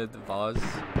versus Limit Vaz.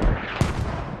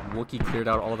 Wookie cleared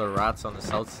out all the rats on the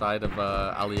south side of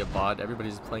Ali Abad.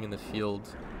 Everybody's playing in the field.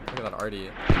 Look at that Artie.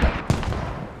 A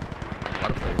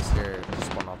lot of players here.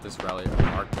 Just spawn off this rally.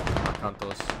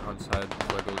 Arcantos, onside,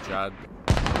 Fuego, Jad.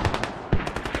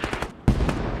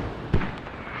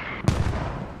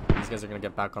 These guys are gonna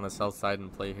get back on the south side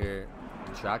and play here.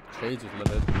 Jack trades with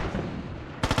Limit.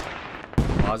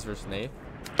 Oz versus Nath.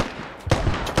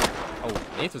 Oh,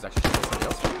 Nath was actually killing somebody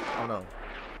else. Oh no.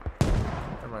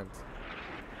 Never mind.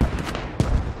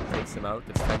 Takes him out,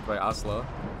 gets tagged by Asla.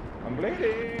 I'm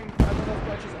bleeding! I don't have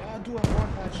patches. Ah, do have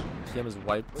one patch. PM is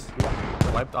wiped.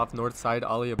 Wiped off north side,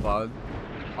 Ali Abad.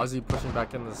 Ozzy pushing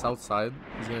back in the south side.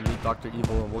 He's gonna meet Dr.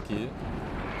 Evil and Wookie.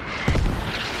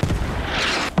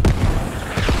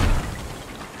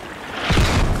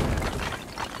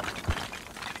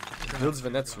 Builds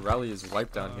Vinet's rally is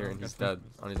wiped down here and he's dead.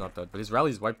 Oh, he's not dead, but his rally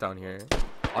is wiped down here.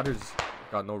 Otter's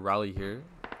got no rally here.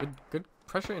 Good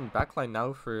pressure in backline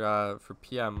now for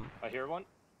PM. I hear one.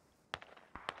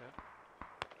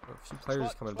 A few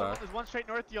players coming back. There's one straight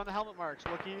north of you on the helmet marks,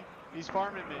 Wookie. He's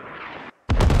farming me.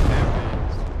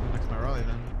 my rally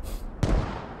then.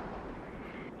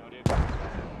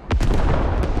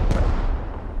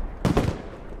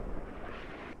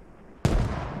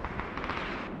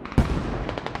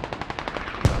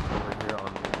 Over here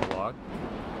on the block.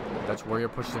 Dutch warrior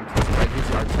pushes in close. Right here's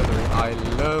the artillery. I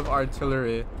love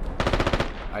artillery.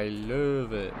 I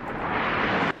love it.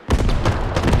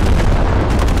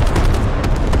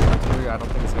 Artillery, I don't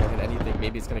think it's gonna hit anything.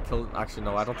 Maybe it's gonna kill. Actually,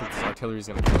 no, I don't think this artillery is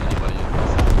gonna kill anybody.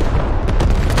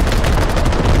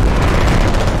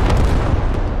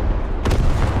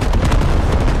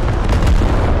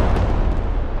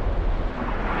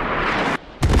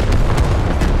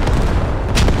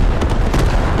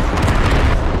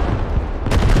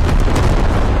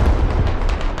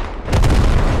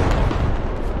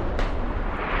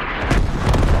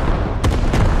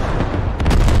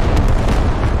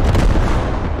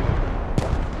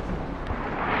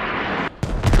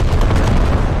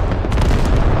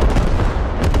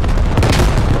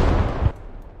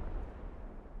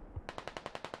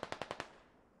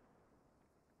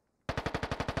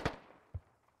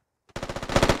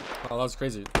 Oh, that was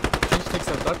crazy. Change takes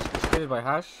a Dutch, it's created by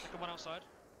Hash. One outside.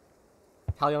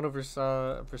 Italiano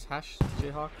versus Hash,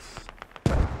 Jayhawks.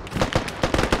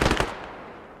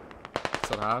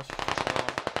 Still Hash.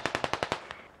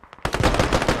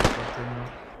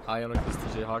 Italiano kills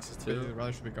TJ is The too.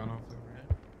 rally should be gone off.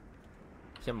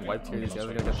 Him wiped here, these guys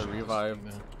are gonna get the revive.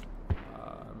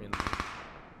 I mean,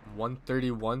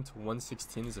 131 to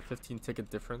 116 is a 15 ticket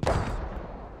difference.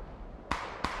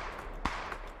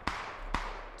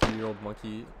 3-year-old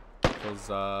monkey kills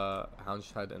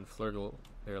Houndshad and Flurgle.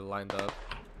 They're lined up.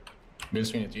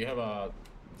 Bisween, do you have a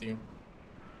team?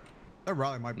 That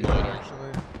rally might be dead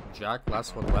actually. Jack,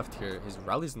 last one left here. His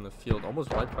rally's in the field,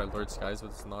 almost wiped by Lord Skies, but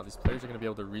it's not. These players are gonna be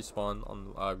able to respawn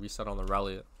on reset on the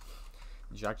rally.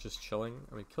 Jack just chilling.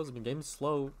 I mean, kills him. The game's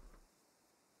slow.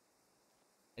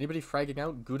 Anybody fragging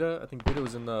out? Gouda? I think Gouda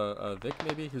was in the Vic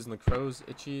maybe. He was in the Crows.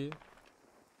 Itchy.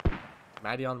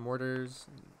 Maddie on Mortars.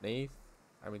 Nath.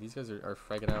 I mean, these guys are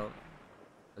fragging out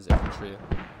as infantry.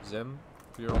 Zim.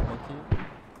 3-year-old monkey.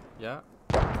 Yeah.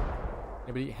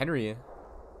 Anybody? Henry.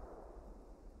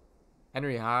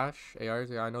 Henry Hash. ARs.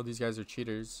 Yeah, I know these guys are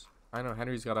cheaters. I know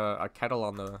Henry's got a kettle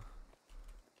on the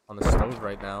stove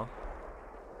right now.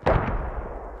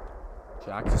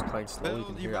 Jack is playing slow. You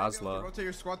can hear Asla. Rotate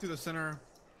your squad to the center.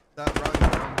 That rally.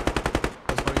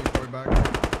 That's why you going back.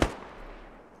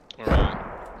 Alright.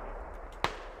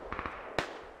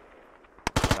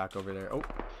 Jack over there. Oh.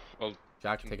 Well,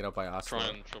 Jack taken out by Asla. try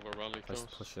and shove a rally Nice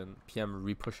close. pushing. PM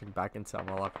re-pushing back into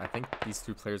Amalak. I think these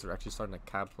three players are actually starting to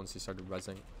cap once they started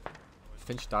rezzing.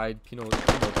 Finch died. Pino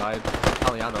died.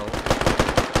 Italiano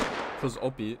kills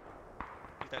Opie.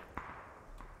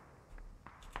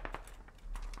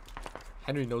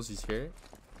 Henry knows he's here.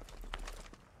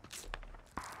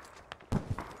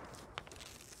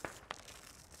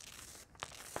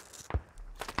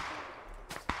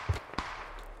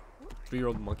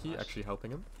 Three-year-old monkey actually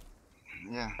helping him.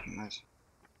 Yeah, nice.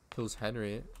 Kills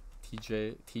Henry.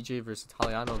 TJ versus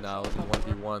Italiano now in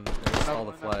 1v1. There's all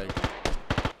the flag.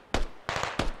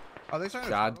 Are they starting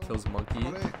Jad kills monkey.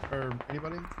 Or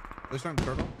anybody? They're starting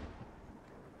turtle?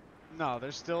 No,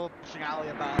 they're still pushing alley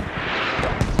about.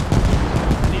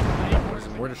 There's a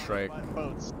mortar strike.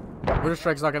 Boats. Mortar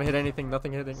strike's not gonna hit anything.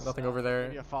 Nothing hitting. Nothing over there.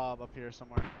 Maybe a fob up here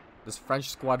somewhere. This French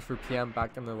squad for PM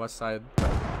back on the west side.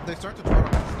 They start to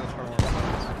turtle.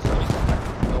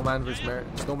 Snowman versus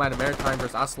Snowman and Maritime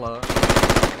versus Asla.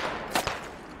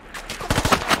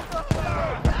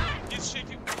 He's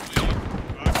shaking.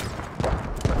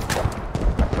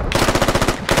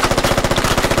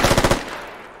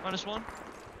 -1.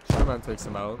 Snowman takes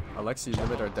him out. Alexi and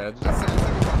Limit are dead.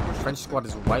 French squad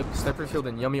is wiped. Stepperfield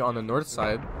and Yummy on the north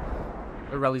side.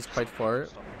 Their rally's quite far.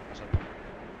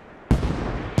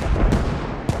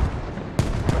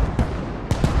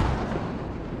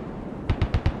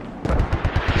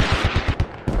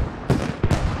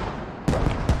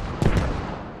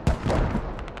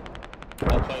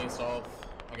 I'll play south.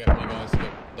 I'll get my guys to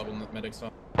get double medics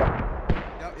up.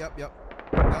 Yep.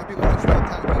 That would be one that's really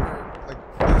time better, like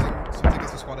losing some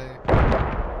tickets to squad A.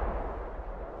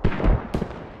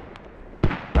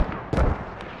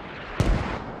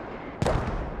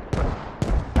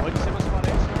 What'd you say about squad A?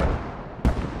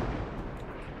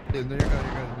 Yeah, no, you're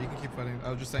good. You can keep fighting. I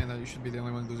was just saying that you should be the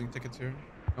only one losing tickets here.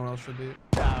 No one else should be.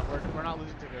 Yeah, we're not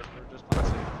losing tickets. We're just playing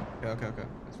safe. Okay.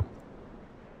 That's fine.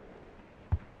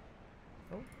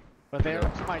 But they're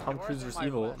to my Tom north Cruise and versus my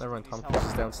Evil. west, Never mind. these Tom help Cruise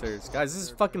is downstairs. Guys, this is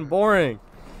fucking boring.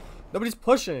 Nobody's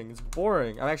pushing. It's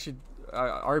boring. I'm actually.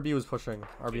 RB was pushing.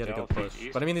 RB had a good push.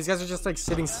 But I mean, these guys are just like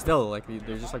sitting still. Like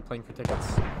they're just like playing for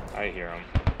tickets. I hear him.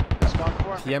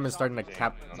 PM is starting to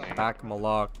cap back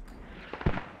Malak.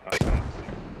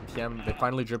 PM, they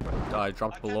finally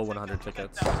dropped below 100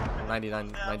 tickets.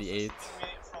 99, 98.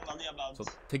 So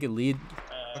ticket lead,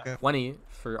 20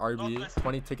 for RB.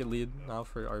 20 ticket lead now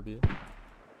for RB.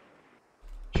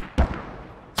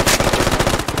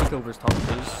 Takeover's Tom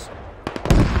Cruise.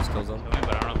 Just kills him.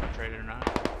 But I don't know if I traded or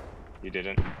not. You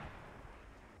didn't.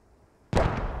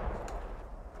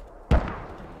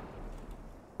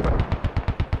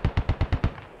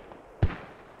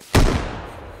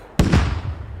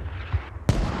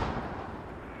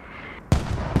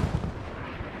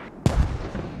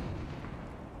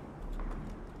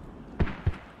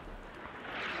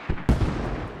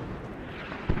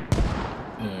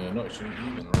 No, it shouldn't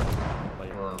even,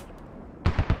 right? Or...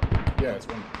 Yeah, it's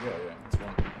one. Yeah, it's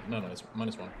one. No, it's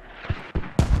 -1.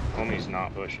 Homie's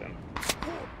not pushing.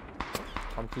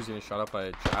 Tom Cruise getting shot up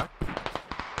by Jack.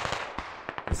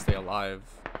 Let's stay alive.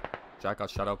 Jack got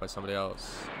shot out by somebody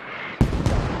else.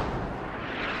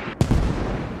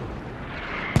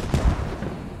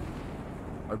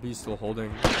 RB still holding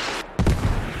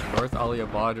North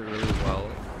Aliabad really well.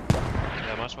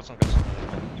 Yeah, my spot's on good.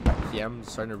 PM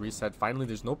starting to reset. Finally,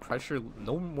 there's no pressure,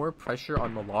 no more pressure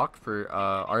on Malak for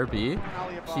RB.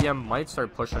 PM might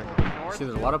start pushing. See,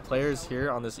 there's a lot of players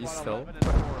here on this east hill.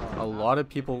 A lot of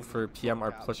people for PM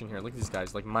are pushing here. Look at these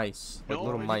guys, like mice, like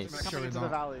little mice. Coming into the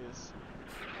valleys.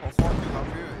 All four can help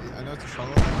you. I know it's a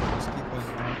struggle, but just keep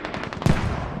pushing on.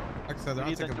 Like I said, they're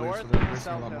not taking bleeds, so they're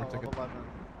wasting a lot more tickets.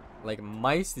 Like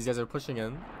mice, these guys are pushing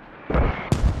in.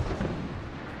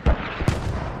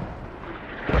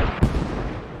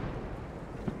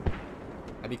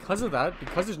 And because of that,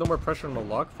 because there's no more pressure on the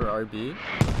lock for RB,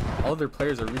 all of their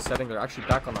players are resetting. They're actually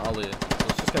back on Ali. So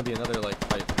it's just gonna be another like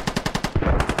fight.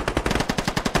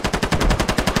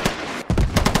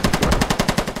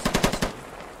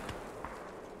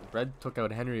 Red took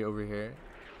out Henry over here.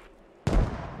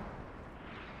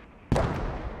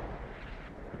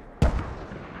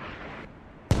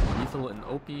 Lethal and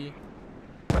Opie.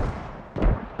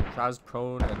 Chaz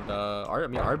prone and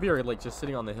RB are like just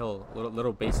sitting on the hill.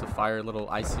 Little base of fire, little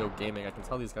ICO gaming. I can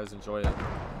tell these guys enjoy it.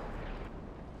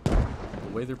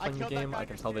 The way they're playing the game, I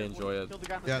can tell they enjoy it.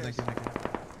 Yeah, thank you.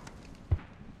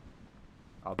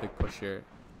 Oh, big push here.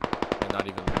 And not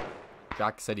even.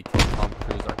 Jack said he killed Tom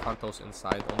Cruise. Arcantos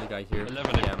inside. Only guy here.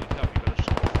 11 PM.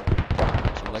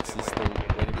 Alexis still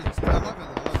waiting for his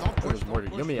There's mortar.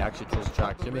 Yumi actually kills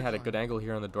Jack. Yumi had a good angle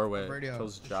here on the doorway.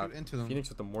 Kills Jack. Phoenix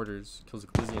with the mortars. Kills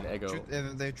Glizzy and Ego.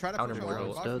 They try to counter push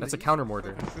mortar. out. That's a counter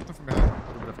mortar. Shoot them from A behind.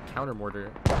 little bit of a counter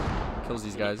mortar. Kills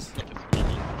these guys.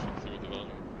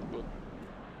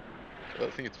 I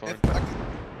think it's fine.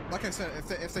 Like I said,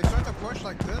 if they start to push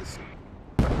like this,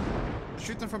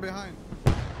 shoot them from behind.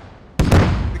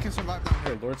 We can survive down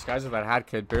here. Lord Skies with that hat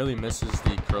kid barely misses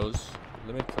the crows.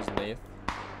 Limit kills Nath.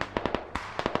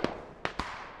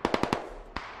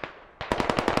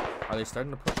 Are they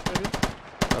starting to push, maybe?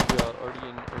 Already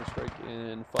in airstrike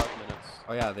in 5 minutes.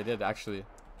 Oh yeah, they did actually.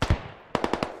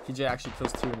 TJ actually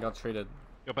kills 2 and got traded.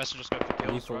 Your best to just go for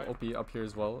kills, Lethal right? OP up here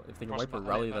as well. If they can Cross wipe a my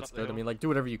rally, head, that's up good. I the mean, like, do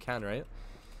whatever you can, right?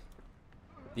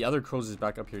 The other crows is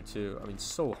back up here too. I mean,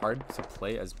 so hard to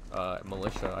play as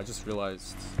militia. I just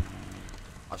realized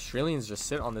Australians just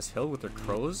sit on this hill with their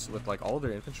crows, with like all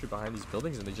their infantry behind these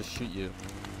buildings, and they just shoot you.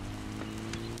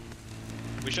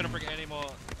 We shouldn't bring any more.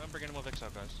 Don't bring any more Vix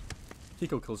out, guys.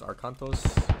 Pico kills Arcantos.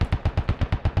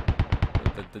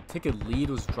 The ticket lead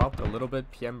was dropped a little bit.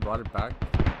 PM brought it back.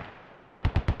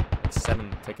 Like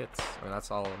 7 tickets. I mean,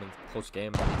 that's all. I mean, close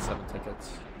game. I need 7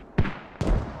 tickets.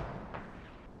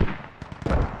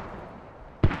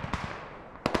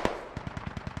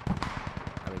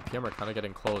 I mean, PM are kind of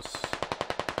getting close.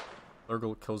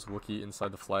 Lurgle kills Wookiee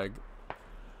inside the flag.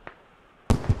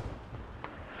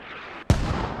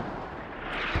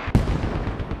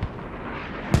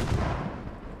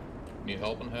 Need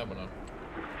help in heaven, huh?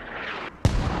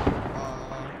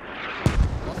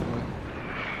 Possibly.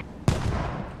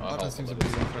 That seems to be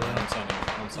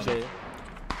TJ.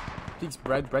 Peaks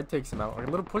bread takes him out. Like a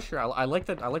little pusher. I like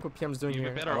that. I like what PM's doing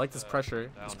here. I like this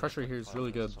pressure. This pressure here is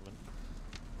really good.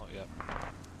 Not yet.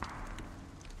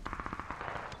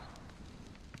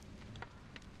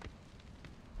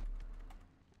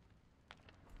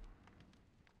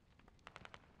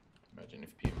 Imagine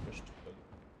if PM pushed.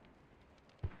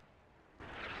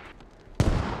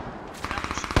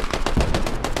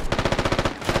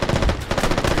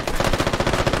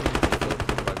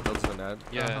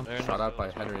 Yeah, shot out by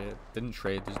Henry. Didn't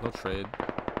trade. There's no trade.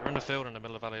 We're in the field in the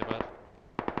middle of Aliabad.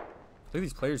 Look at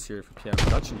these players here for PM.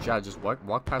 Dutch and Jad just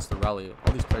walk past the rally.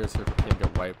 All these players here for PM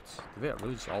get wiped. Do they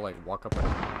really just all like walk up and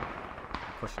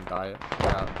push and die.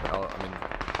 Yeah, but I mean,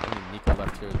 only Nico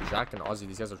left here. Jack and Ozzy,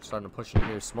 these guys are starting to push in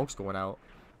here. Smoke's going out.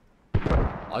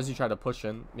 Ozzy tried to push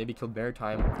in. Maybe killed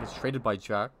Maritime. Gets traded by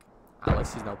Jack.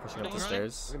 Alex, he's now pushing up the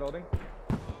stairs. Reloading.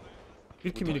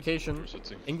 Good communication.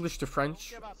 English to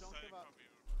French.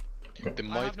 There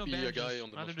might be a guy on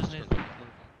the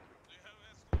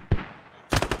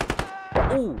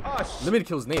Oh! Limit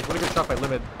kills Nate. What a good shot by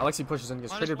Limit. Alexi pushes in,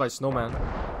 gets traded by Snowman.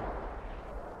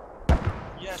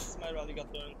 Yes, my rally got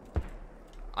burned.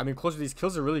 I mean, closer, these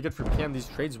kills are really good for PM. These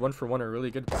trades 1-for-1 are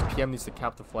really good because PM needs to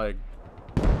cap the flag.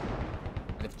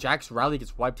 And if Jack's rally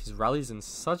gets wiped, his rally's in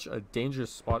such a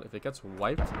dangerous spot. If it gets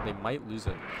wiped, they might lose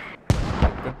it.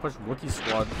 Good push, Wookiee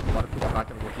squad. A lot of people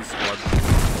back in the Wookiee squad.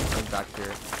 Going back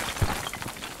here.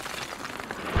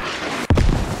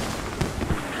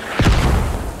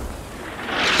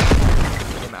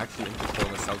 I'm actually in control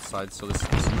on the south side, so this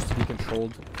used to be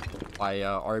controlled by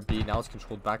RB. Now it's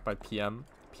controlled back by PM.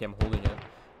 PM holding it.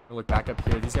 We'll look back up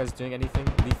here. These guys doing anything?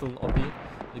 Lethal and OP.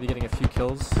 Maybe getting a few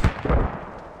kills.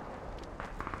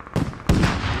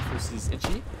 Versus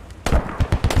Itchy.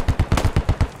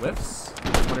 Whiffs.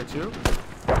 1 or 2.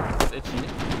 It's Itchy.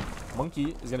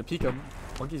 Monkey is gonna peek him.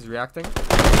 Monkey's reacting.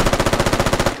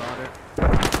 Got it.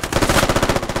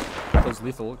 Close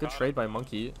lethal. Good trade by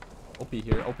Monkey. OP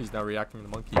here. OP's now reacting to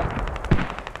Monkey.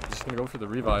 He's just gonna go for the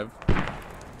revive.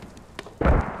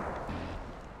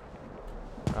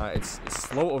 It's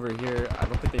slow over here. I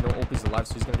don't think they know OP's alive,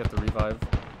 so he's gonna get the revive.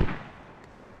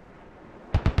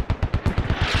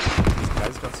 These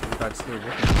guys got some revives here.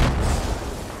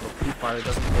 Pre-fire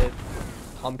doesn't hit.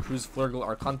 Tom Cruise, Flurgle,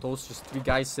 Arcantos. Just 3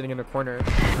 guys sitting in a corner.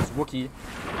 There's Wookiee.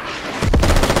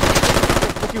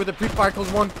 Wookiee with the pre-fire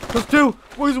kills 1. Kills 2.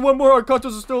 Wookiee's 1 more.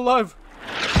 Arcantos is still alive.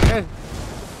 Okay.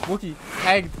 Wookiee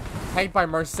tagged by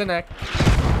Marcinek.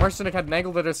 Marcinek had an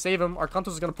angle there to save him. Arcantos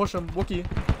is gonna push him. Wookiee.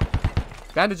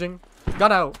 Bandaging.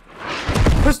 Gun out.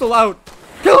 Pistol out.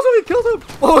 Kills him. He killed him.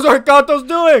 What was Arcantos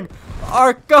doing?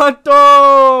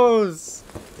 Arcantos!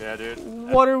 Yeah, dude.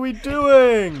 What are we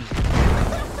doing?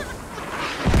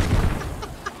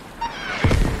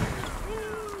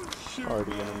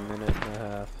 Already in a minute and a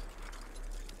half.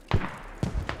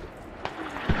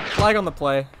 Flag on the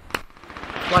play.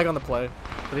 Flag on the play.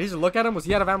 Did he just look at him? Was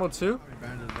he out of ammo too?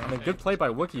 I mean, good play by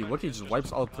Wookiee. Wookiee just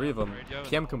wipes all 3 of them.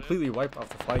 PM completely wiped off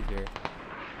the flag here.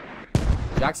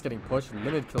 Jack's getting pushed.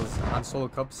 Limited kills on solo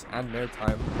cups and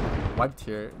Maritime. Wiped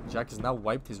here. Jack is now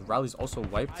wiped. His rally's also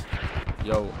wiped.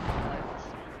 Yo.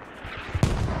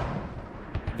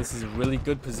 This is a really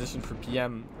good position for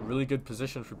PM. Really good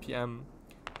position for PM.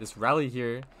 This rally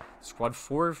here. Squad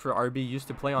 4 for RB used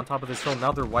to play on top of this hill.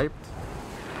 Now they're wiped.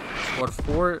 Squad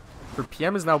 4 for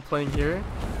PM is now playing here.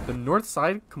 The north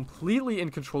side completely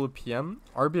in control of PM.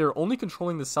 RB are only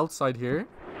controlling the south side here.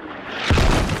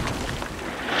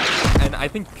 And I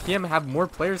think PM have more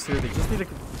players here. They just need to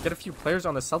get a few players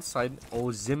on the south side.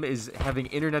 Oh, Zim is having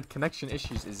internet connection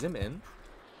issues. Is Zim in?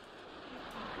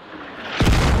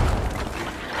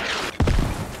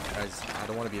 Guys, I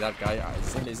don't want to be that guy.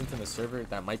 Zim isn't in the server.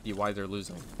 That might be why they're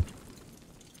losing.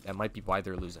 That might be why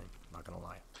they're losing. I'm not gonna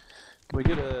lie. Can we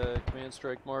get a command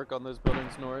strike mark on those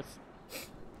buildings north?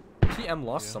 PM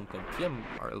lost something. PM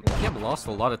lost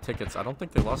a lot of tickets. I don't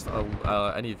think they lost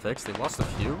any Vicks. They lost a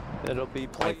few. It'll be.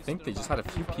 I think they just had a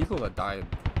few people that died.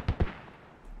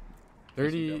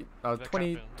 30,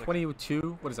 20,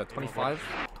 22. What is that? 25?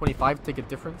 25 ticket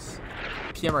difference.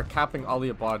 PM are capping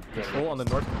Aliabad. Control on the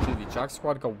north completely. Jack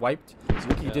squad got wiped.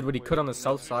 Wookiee did what he could on the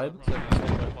south side.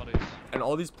 And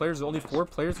all these players, only 4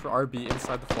 players for RB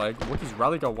inside the flag. Wookiee's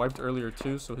rally got wiped earlier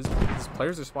too, so his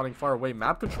players are spawning far away.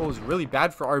 Map control is really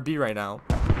bad for RB right now.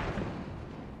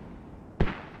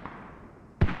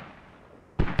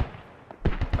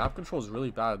 Map control is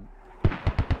really bad.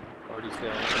 RB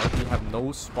have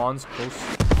no spawns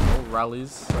close, no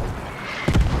rallies.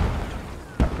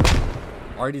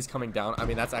 RD's coming down. I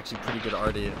mean, that's actually pretty good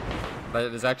RD.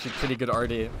 That is actually pretty good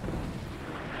RD.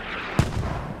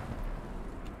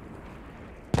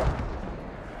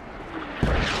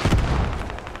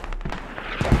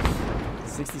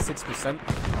 66%.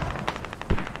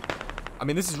 I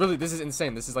mean, this is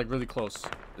insane. This is like really close.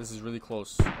 This is really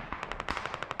close.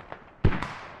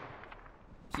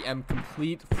 PM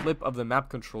complete flip of the map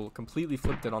control. Completely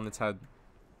flipped it on its head.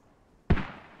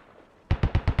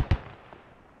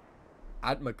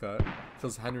 Atmaka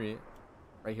kills Henry.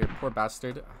 Right here. Poor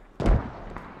bastard.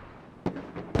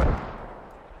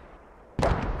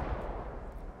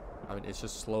 I mean, it's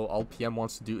just slow. All PM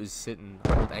wants to do is sit and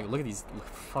hold angle. Look at these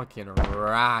fucking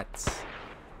rats.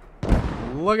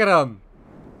 Look at them.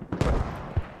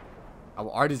 Oh,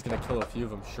 Artie's gonna kill a few of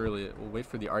them, surely. We'll wait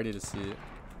for the Artie to see it.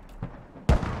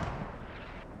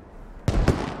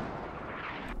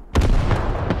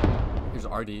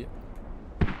 Here's RD.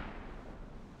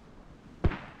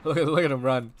 Look at him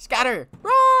run. Scatter!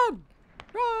 Run!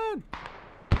 Run!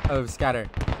 Oh, scatter.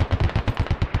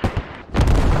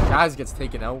 Jazz gets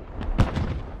taken out.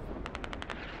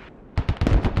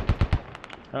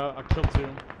 I killed 2.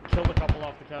 Killed a couple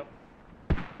off the cap.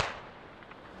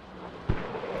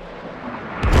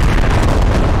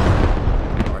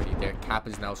 RD there. Cap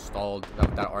is now stalled.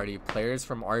 That RD. Players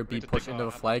from RB push into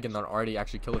the flag and then RD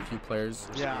actually kill a few players.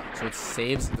 Yeah. So it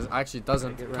saves. This actually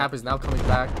doesn't. Cap is now coming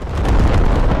back.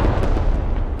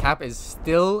 Cap is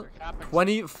still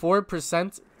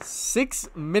 24%. 6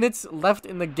 minutes left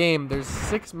in the game. There's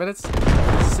 6 minutes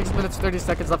 30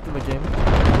 seconds left in the game.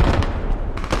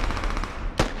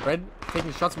 Red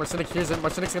taking shots. Marcinic hears it.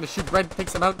 Marcinic's gonna shoot Red.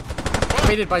 Takes him out.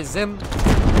 Traded by Zim.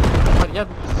 But yeah,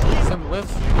 Zim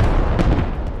lives.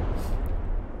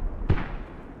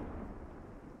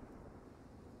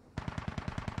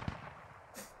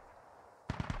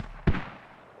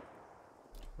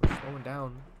 We're slowing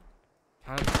down.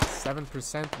 Cat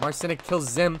 7%. Marcinic kills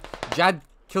Zim. Jad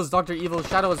kills Dr. Evil.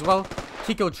 Shadow as well.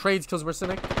 Kiko trades, kills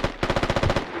Marcinic.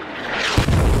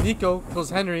 Nico kills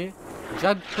Henry.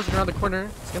 Jad pushing around the corner.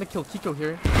 He's gonna kill Kiko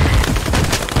here.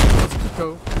 Kills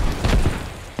Kiko.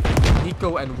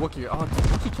 Nico and Wookiee. Oh, did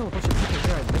Wookiee kill a bunch of people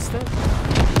here? I missed it.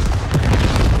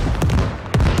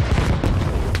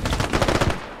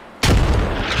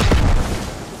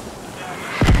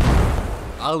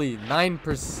 Ali,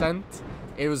 9%.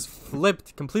 It was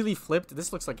flipped, completely flipped.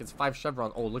 This looks like it's 5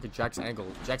 chevron. Oh, look at Jack's angle.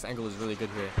 Jack's angle is really good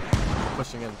here.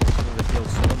 Pushing in the field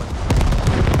so much.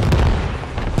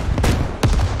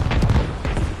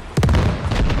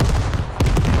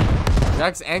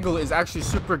 Jack's angle is actually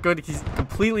super good. He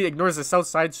completely ignores the south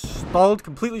side. Stalled,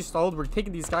 completely stalled. We're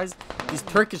taking these guys, these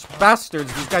Turkish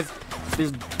bastards. These guys,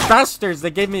 these bastards.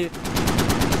 They gave me a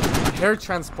hair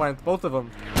transplant, both of them.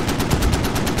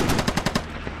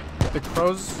 The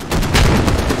Crows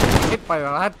hit by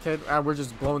that kid, and we're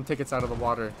just blowing tickets out of the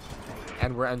water.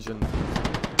 And we're engined.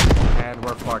 And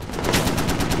we're fucked.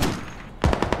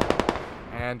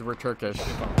 And we're Turkish.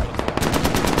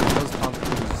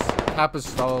 Cap is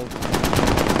stalled.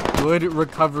 Good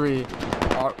recovery.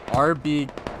 RB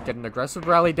get an aggressive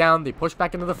rally down. They push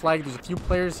back into the flag. There's a few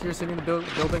players here sitting in the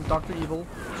building. Dr. Evil.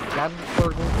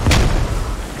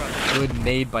 Good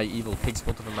nade by Evil. Takes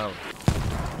both of them out.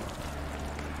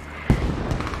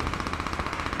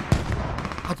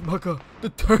 Atmaka, the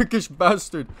Turkish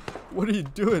bastard. What are you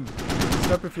doing?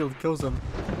 Stepperfield kills him.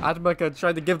 Atmaka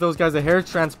tried to give those guys a hair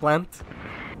transplant.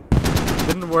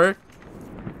 Didn't work.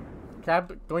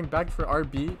 Cab going back for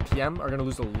RB. PM are going to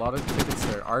lose a lot of tickets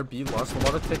there. RB lost a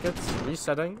lot of tickets.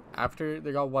 Resetting after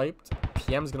they got wiped.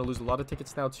 PM's going to lose a lot of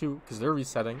tickets now too because they're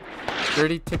resetting.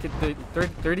 30 ticket lead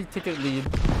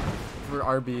for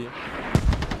RB.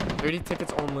 30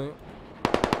 tickets only.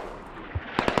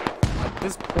 At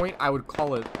this point, I would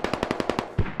call it.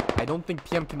 I don't think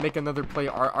PM can make another play.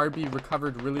 RB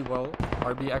recovered really well.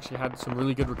 RB actually had some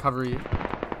really good recovery.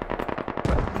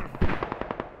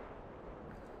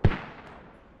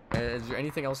 Is there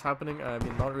anything else happening? I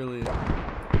mean, not really.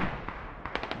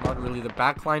 Not really. The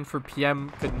backline for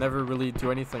PM could never really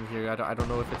do anything here. I don't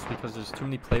know if it's because there's too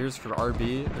many players for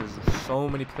RB. There's so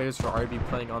many players for RB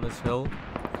playing on this hill.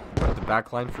 But the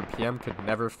backline for PM could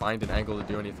never find an angle to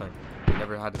do anything. They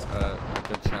never had a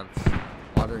good chance.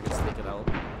 Water gets taken out.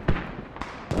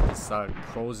 This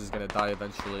Crows is gonna die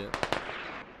eventually.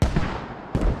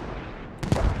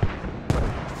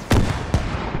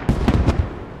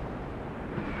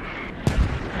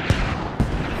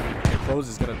 Crows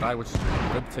is gonna die, which is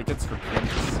good tickets for PM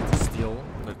to steal.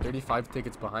 They're 35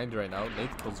 tickets behind right now.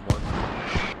 Nate kills one.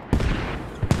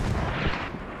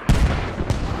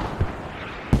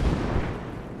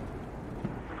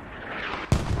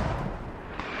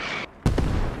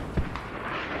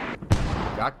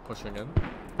 Jack pushing in.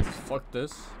 Fuck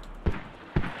this.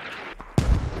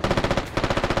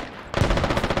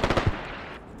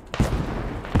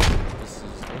 This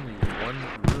is only one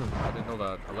room. I didn't know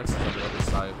that. Alexa's on the other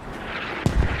side.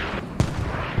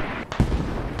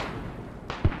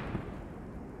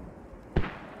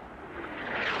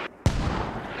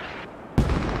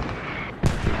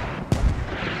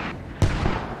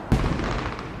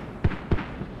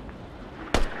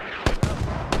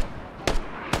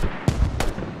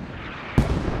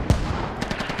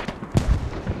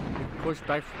 Push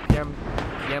back for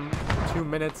PM 2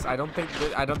 minutes. I don't think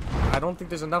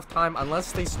there's enough time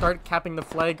unless they start capping the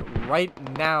flag right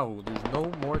now. There's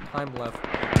no more time left.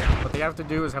 What they have to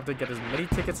do is have to get as many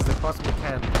tickets as they possibly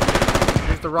can.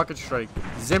 Here's the rocket strike.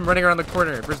 Zim running around the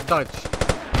corner versus Dutch.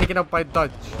 Taken out by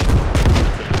Dutch.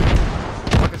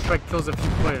 Rocket strike kills a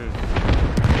few players.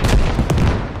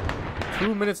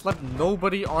 2 minutes left.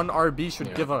 Nobody on RB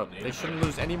should give up. They shouldn't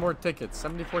lose any more tickets.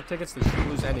 74 tickets, they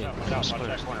shouldn't lose any.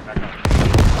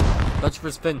 Dutch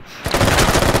versus Finch.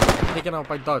 Taken out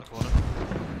by Dutch.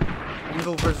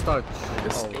 Evil versus Dutch.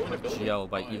 Oh, GL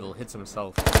by Evil hits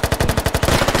himself.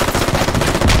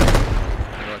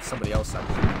 No, it's somebody else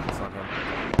actually. It's not him.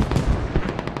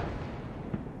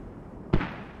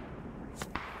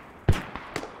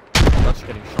 Dutch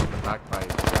getting shot in the back by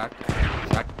Jack.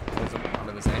 Jack pulls him out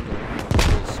of this angle.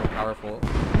 It's so powerful.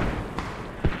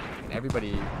 And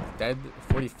everybody dead.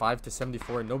 45 to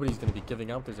 74. Nobody's going to be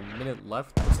giving up. There's a minute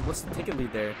left. What's the ticket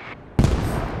lead there?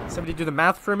 Somebody do the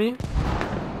math for me.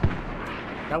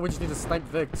 Now we just need to snipe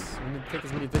Vicks. We need to take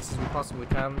as many Vicks as we possibly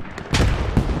can.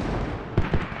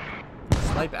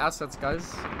 Snipe assets,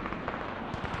 guys.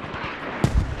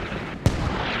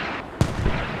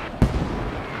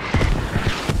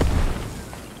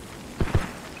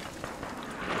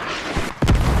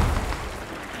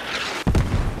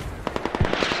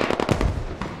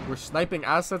 We're sniping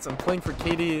assets and playing for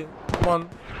KD. Come on.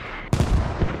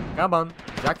 Come on.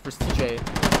 Jack versus TJ.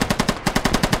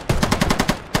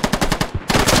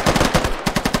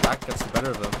 Jack gets the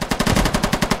better of them.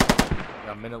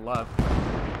 Got a minute left.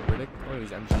 Riddick. Oh,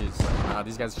 these MGs.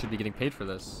 These guys should be getting paid for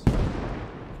this.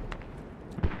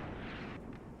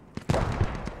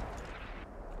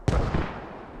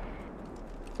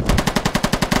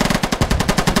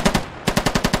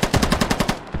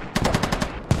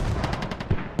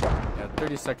 Yeah,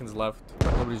 30 seconds left.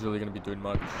 Nobody's really going to be doing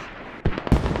much.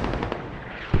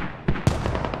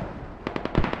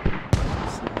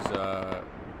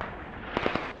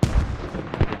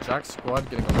 Jack's squad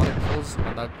getting a lot of kills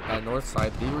on that north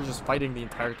side. They were just fighting the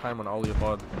entire time on Ali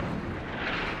Abad.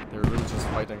 They were really just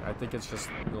fighting. I think it's just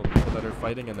people that are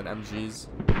fighting and then MGs.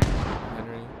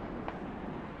 Henry.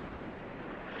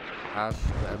 Ash,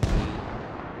 the MG.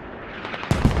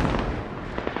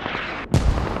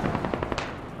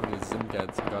 How many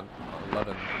Zimgads? We got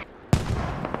 11.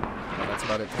 Yeah, that's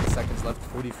about it. 10 seconds left.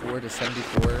 44 to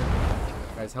 74.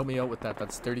 Guys, help me out with that.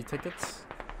 That's 30 tickets.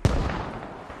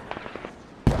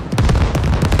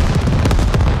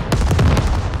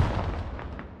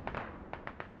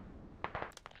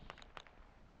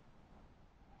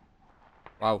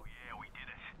 Wow. Yeah, we did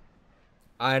it.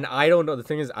 And I don't know. The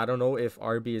thing is, I don't know if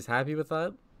RB is happy with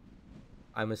that.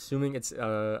 I'm assuming it's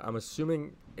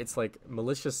like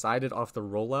Militia sided off the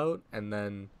rollout and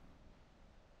then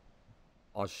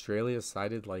Australia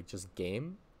sided like just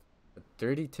game. A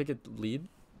 30 ticket lead.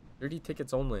 30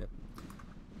 tickets only.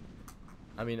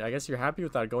 I mean, I guess you're happy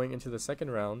with that going into the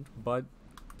second round, but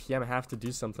PM have to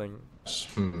do something.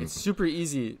 It's super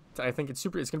easy. I think it's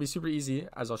gonna be super easy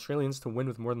as Australians to win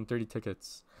with more than 30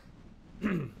 tickets.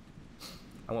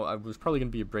 Well, I was probably gonna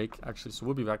be a break actually, so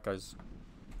we'll be back, guys.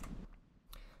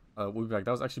 We'll be back.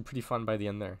 That was actually pretty fun by the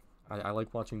end there. I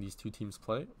like watching these two teams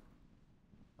play.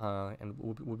 And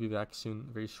we'll be back soon,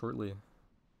 very shortly.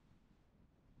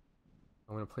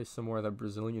 I'm gonna play some more of that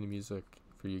Brazilian music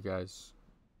for you guys.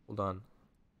 Hold on.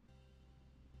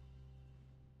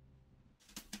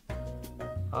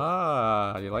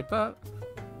 You like that?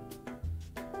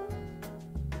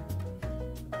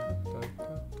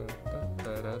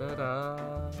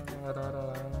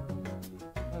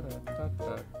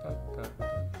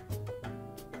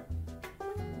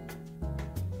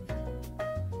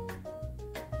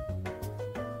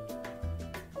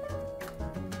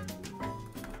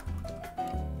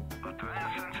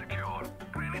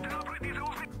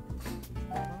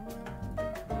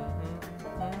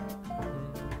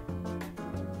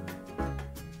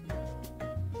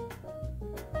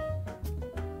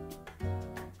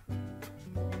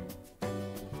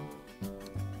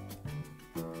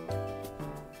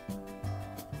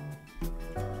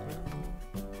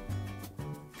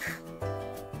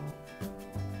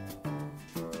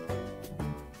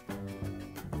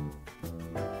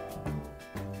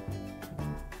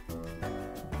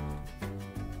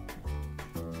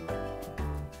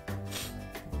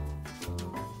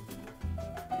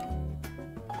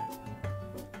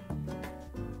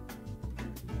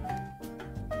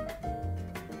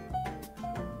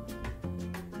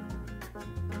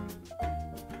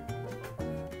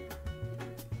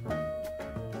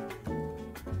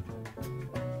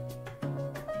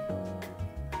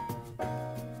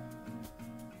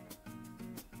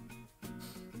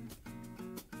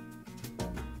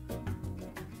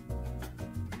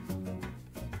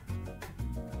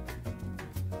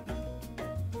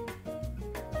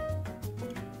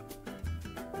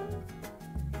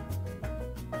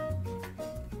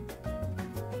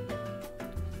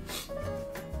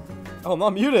 Oh, I'm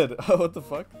not muted. Oh, what the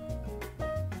fuck?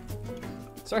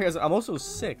 Sorry guys, I'm also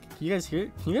sick. Can you guys hear?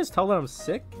 Can you guys tell that I'm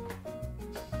sick?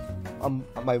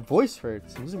 My voice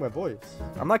hurts. I'm losing my voice.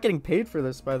 I'm not getting paid for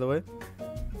this, by the way.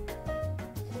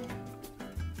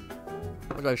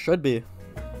 Like I should be. You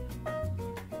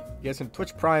guys can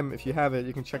Twitch Prime if you have it.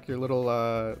 You can check your little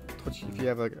Twitch if you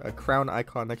have a crown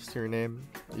icon next to your name.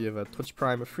 You have a Twitch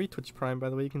Prime, a free Twitch Prime, by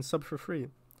the way. You can sub for free.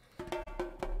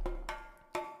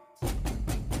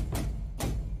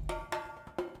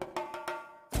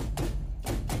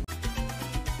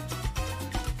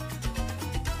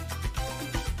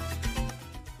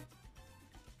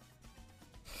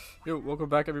 Yo, welcome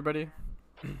back, everybody.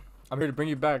 I'm here to bring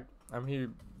you back. I'm here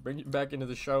to bring you back into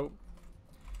the show.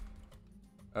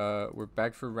 We're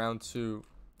back for round 2.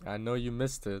 I know you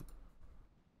missed it.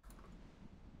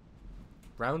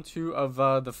 Round 2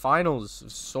 of the finals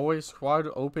of Soy Squad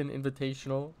Open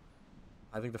Invitational.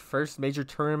 I think the first major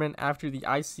tournament after the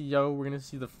ICO. We're gonna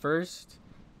see the first.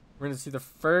 We're gonna see the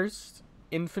first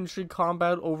infantry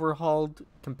combat overhauled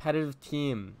competitive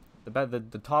team.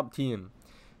 The top team.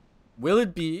 Will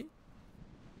it be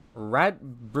RaT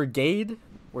Brigade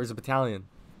or is it Battalion?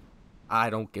 I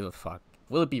don't give a fuck.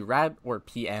 Will it be RaT or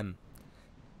PM?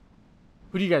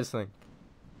 Who do you guys think?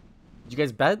 Did you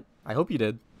guys bet? I hope you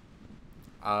did.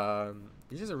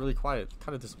 These guys are really quiet.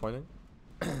 Kind of disappointing.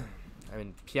 I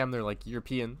mean, PM, they're like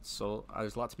European, so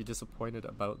there's a lot to be disappointed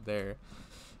about there.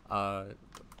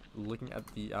 Looking at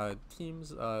the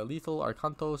teams, Lethal,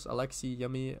 Arcantos, Alexi,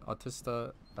 Yummy,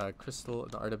 Autista, Crystal,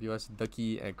 the RWS,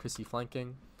 Ducky, and Chrissy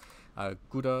flanking.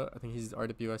 Gouda, I think he's the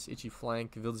RWS, Itchy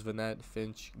flank, Vils Vanet,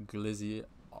 Finch, Glizzy,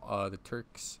 the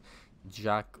Turks,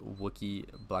 Jack, Wookie,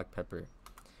 Black Pepper.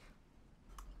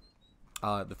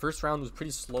 The first round was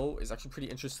pretty slow. It's actually pretty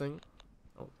interesting.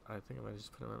 Oh, I think I might have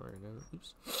just put it on right now.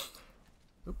 Oops.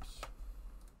 Oops.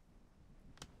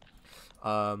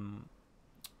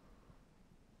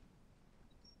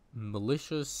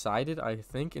 Militia sided, I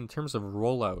think, in terms of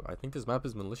rollout. I think this map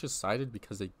is militia sided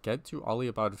because they get to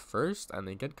Aliabad first and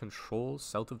they get control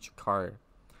south of Chakar.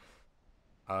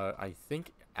 I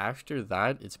think after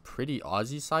that it's pretty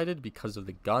Aussie sided because of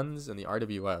the guns and the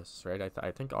RWS, right?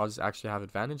 I think Aussies actually have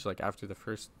advantage. Like after the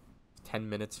first 10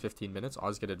 minutes, 15 minutes,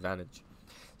 Aussies get advantage.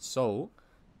 So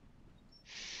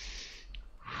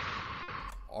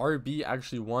RB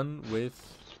actually won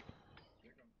with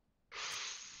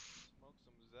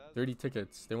 30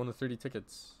 tickets. They won with 30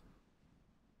 tickets.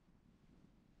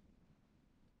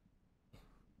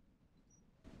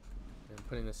 I'm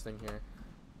putting this thing here.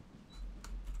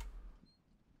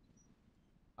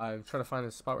 I'm trying to find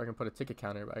a spot where I can put a ticket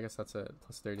counter, but I guess that's it.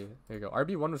 Plus 30. There you go.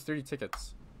 RB won with 30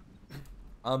 tickets.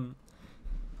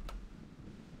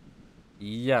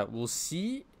 Yeah, we'll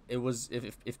see. It was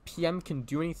if PM can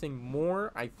do anything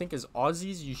more, I think as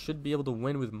Aussies you should be able to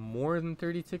win with more than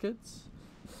 30 tickets.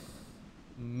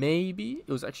 Maybe.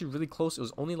 It was actually really close. It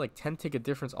was only like 10 ticket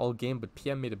difference all game, but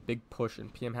PM made a big push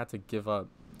and PM had to give up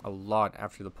a lot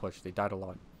after the push. They died a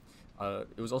lot.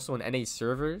 It was also an NA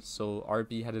server, so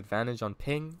RB had advantage on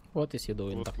ping. What is he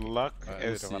doing? Good luck,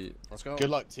 We'll see. Let's go. Good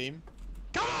luck, team.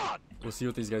 Come on! We'll see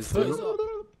what these guys do.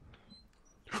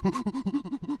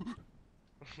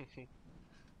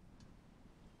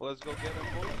 Let's go get him,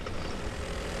 boys.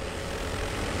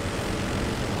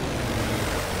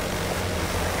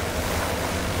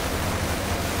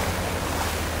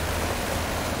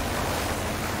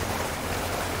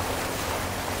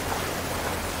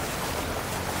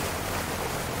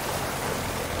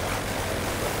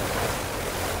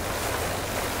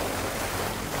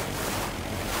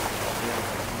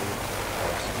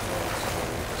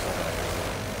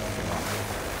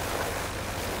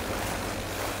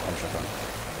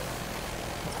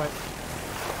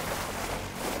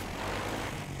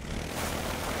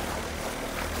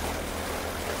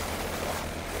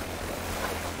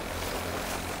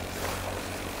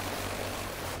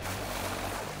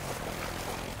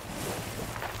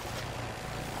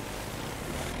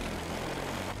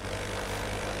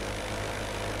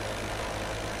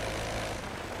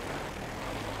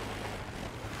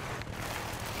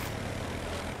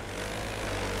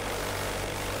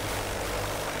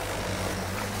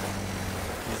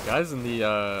 Guys in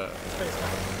the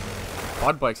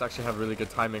quad bikes actually have really good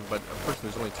timing, but unfortunately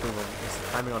there's only 2 of them. It's the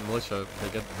timing on militia.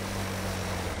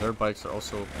 Their bikes are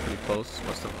also pretty close.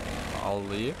 Most of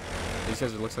Ali. These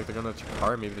guys, it looks like they're gonna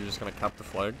Chakar. Maybe they're just gonna cap the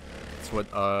flag. That's what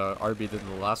RB did in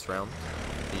the last round.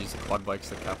 They used the quad bikes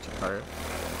to cap Chakar.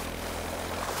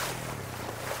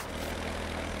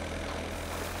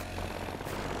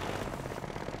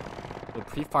 We'll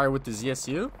pre-fire with the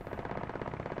ZSU.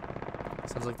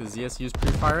 Sounds like the ZSU is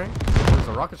pre-firing. There's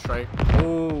a rocket strike.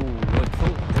 Oh, really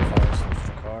cool.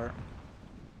 Car.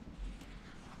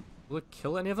 Will it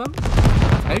kill any of them?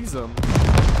 Tags them.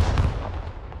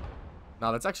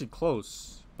 Nah, that's actually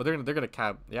close. But they're gonna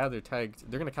cap. Yeah, they're tagged.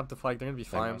 They're gonna cap the flag. They're gonna be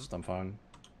fine. I'm fine.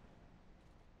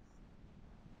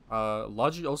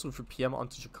 Logi also for PM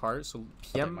onto Shakar. So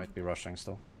PM They might be rushing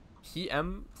still.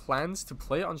 PM plans to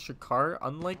play on Shakar.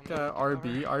 Unlike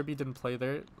RB, RB didn't play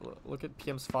there. Look at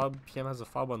PM's fob. PM has a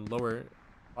fob on lower,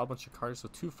 fob on Shakar. So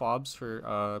 2 fobs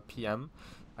for PM.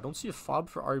 I don't see a fob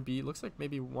for RB. Looks like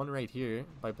maybe one right here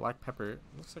by Black Pepper.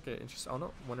 Looks like an interesting. Oh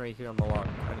no, one right here on the log.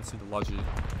 I didn't see the Logi.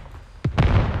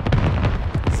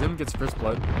 Zim gets first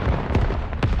blood.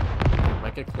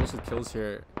 Might get close with kills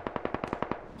here.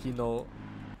 Pino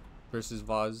versus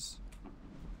Vaz.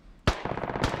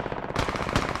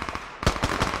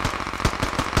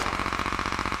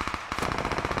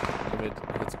 Limit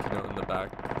hits Pino in the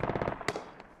back.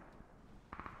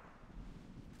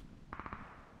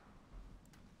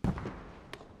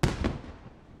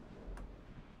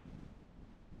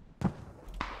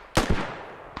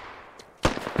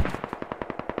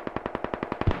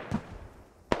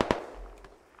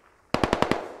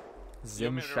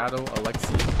 Zim, Shadow,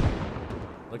 Alexi.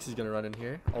 Alexi's gonna run in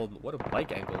here. Oh, what a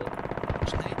bike angle.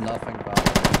 Nothing bad.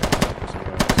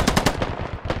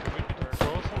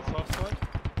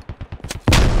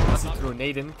 Alexi threw a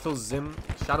nade in, kills Zim.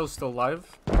 Shadow's still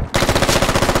alive.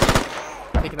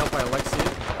 Taken out by Alexi.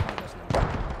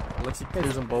 Alexi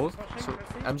clears them both. So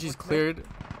MG's cleared.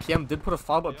 PM did put a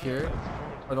fob up here.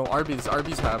 Oh no, RB. This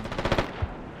RB's have.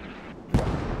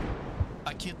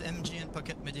 I killed MG and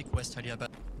Pocket Medic West Hyderabad.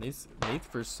 Nath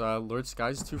versus Lord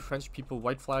Skies. 2 French people.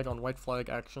 White flag on white flag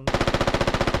action. Nath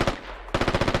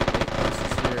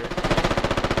versus here.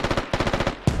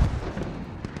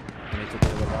 I need to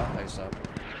deal with that ASAP.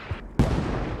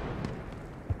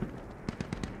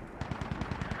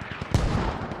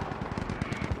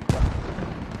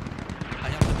 I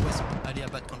have the West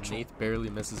Hyderabad control. Nath barely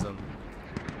misses him.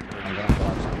 I'm gonna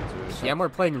collapse him too. PM are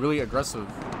playing really aggressive.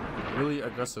 Really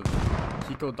aggressive.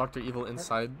 Kiko, Dr. Evil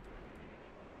inside.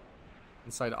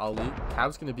 Inside Ali.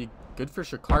 Cab's gonna be good for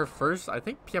Shakar first. I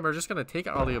think PM are just gonna take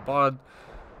Ali Abad.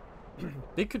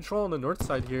 Big control on the north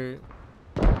side here.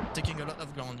 Taking a lot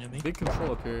of ground, you mean? Big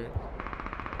control up here.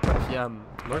 PM.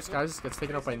 North Skies gets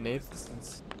taken out by Nath.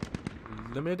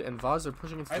 Limit and Vaz are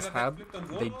pushing into this hab.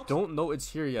 They don't know it's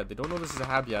here yet. They don't know this is a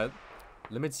hab yet.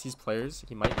 Limit sees players.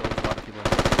 He might know a lot of people.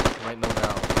 He might know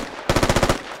now.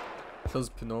 Kills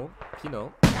Pino.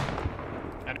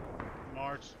 And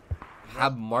March.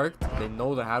 Hab marked. They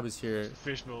know the hab is here.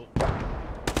 Fishbowl.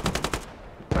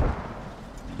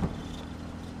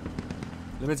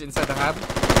 Limit's inside the hab.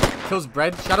 Kills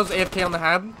Bread. Shadow's AFK on the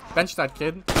hab. Bench that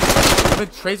kid.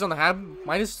 Limit trades on the hab.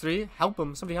 -3. Help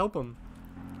him. Somebody help him.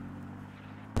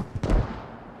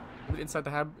 Limit inside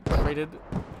the hab. Traded.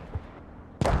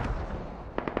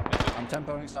 I'm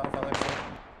tempoing south, Alexa.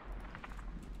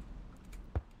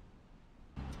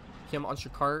 PM on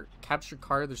Shakar. Capture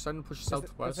car. They're starting to push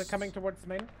southwest. Is it coming towards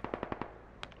main?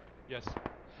 Yes.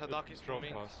 Doc is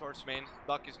moving towards main.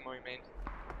 Doc is moving main.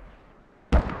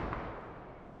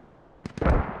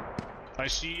 I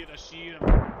see it.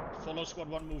 Follow squad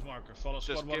 1 move marker. Follow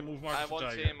squad 1 move marker. I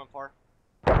won't see him on far.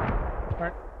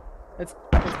 Alright. It's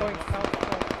going south.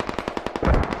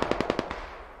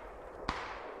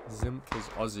 Zim kills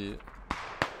Ozzy.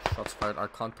 Shots fired.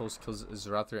 Arkantos kills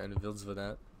Zrather and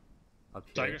Vildsvanet. Up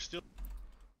here. Tiger still.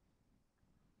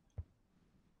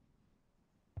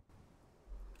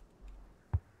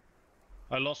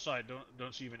 I lost sight.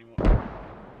 Don't see him anymore.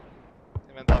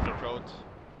 He went up the road.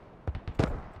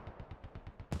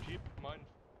 Keep mine.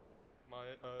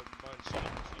 Mine Seen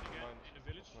again in the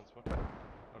village. That's what.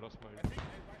 I lost my. I think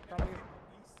probably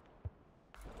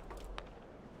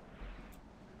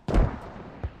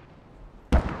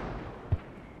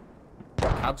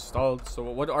Cap stalled. So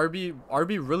what RB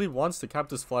really wants to cap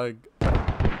this flag.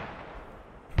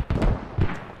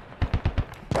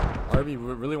 RB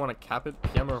really want to cap it.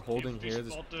 PM are holding here.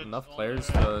 There's enough players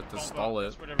to stall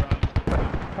it.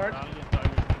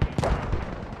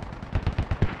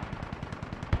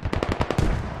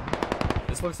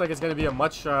 This looks like it's going to be a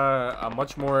much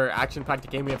more action-packed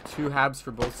game. We have 2 habs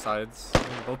for both sides.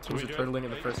 Both teams are turtling in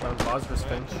the first round. Boz versus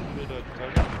Finch.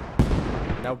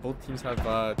 Now both teams have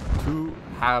 2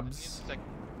 habs.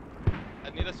 I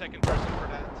need a second person for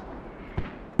that.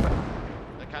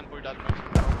 I can't pull that much.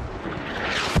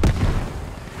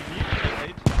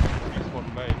 One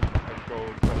main and go.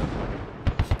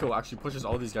 Kiko actually pushes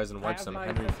all these guys and wipes them.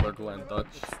 Henry, Flurgle, and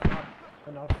Dutch.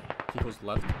 Kiko's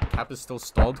left. Cap is still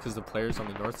stalled because the players on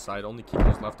the north side. Only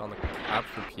Kiko's left on the cap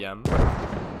for PM.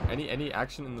 Any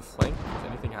action in the flank? Is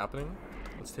anything happening?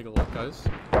 Let's take a look, guys.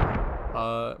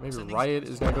 Maybe Riot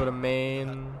is gonna go to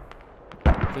main.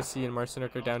 Chrissy and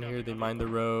Marcinek are down here. They mine the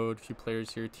road. A few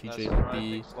players here. TJ will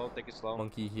be.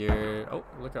 Monkey here. Oh,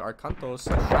 look at Arcantos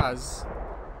and Shaz.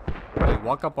 They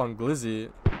walk up on Glizzy.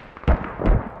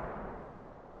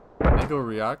 Ego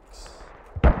reacts.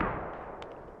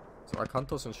 So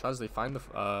Arcantos and Shaz, they find the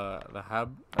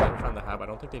hab. I don't find the hab. I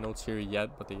don't think they know it's here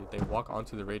yet, but they walk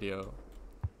onto the radio.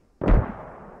 And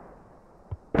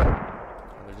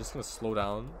they're just gonna slow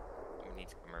down. We need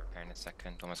to come repair in a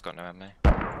second. Almost got no ammo.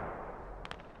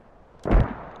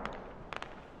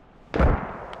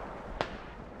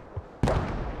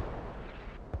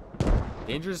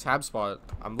 Dangerous hab spot.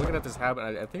 I'm looking at this hab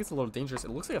and I think it's a little dangerous.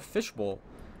 It looks like a fishbowl.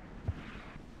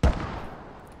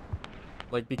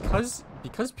 Like because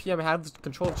PM has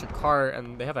control of Chikar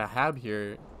and they have a hab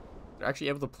here, they're actually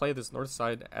able to play this north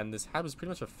side, and this hab is pretty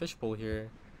much a fishbowl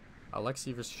here.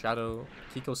 Alexi versus Shadow.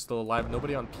 Kiko's still alive.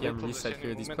 Nobody on PM reset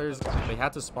here. These players, they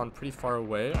had to spawn pretty far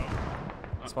away.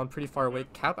 Spawn pretty far away.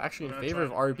 Cap actually in favor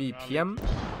of RB. PM.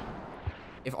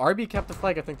 If RB kept the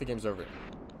flag, I think the game's over.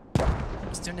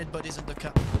 Still need bodies in the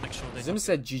cap. Make sure they Zim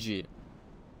said GG.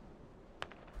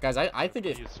 Guys, I think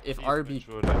if RB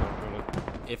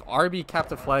capped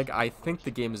the flag, I think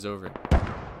the game is over.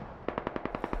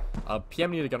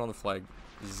 PM need to get on the flag.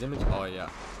 Zim, oh yeah.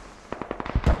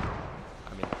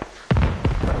 I mean,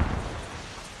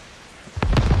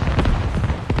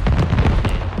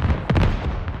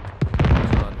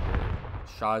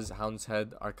 Shaz, Hound's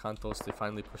Head, Arcantos, they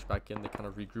finally push back in. They kind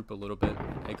of regroup a little bit.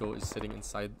 Ego is sitting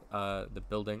inside the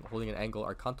building, holding an angle.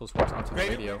 Arcantos walks onto the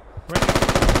radio.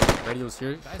 Radio's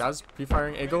here. Shaz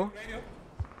pre-firing Ego.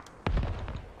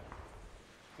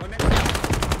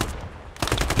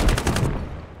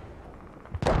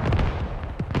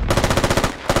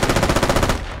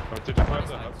 Did you find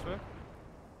the house there?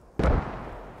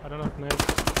 I don't know. Nice.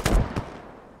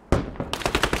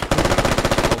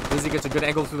 Lizzie gets a good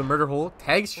angle through the murder hole.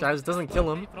 Tags Shaz, doesn't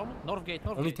kill him.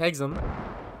 Only tags him.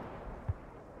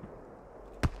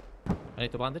 I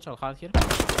need to bandage, I'll hide here.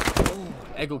 Oh,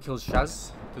 Ego kills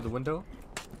Shaz through the window.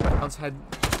 Hunt's head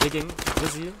digging.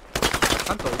 Lizzie.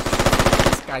 Santos.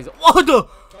 This guy's. What the?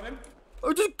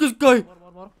 Oh, this guy.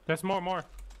 There's more.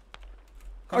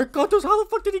 Arcantos, how the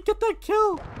fuck did he get that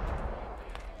kill?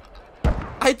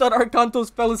 I thought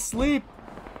Arcantos fell asleep.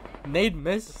 Nade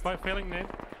missed. Failing nade.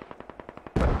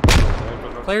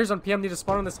 Players on PM need to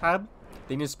spawn on this hab.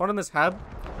 They need to spawn on this hab.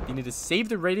 They need to save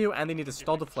the radio and they need to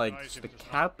stall the flag. So the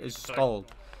cap is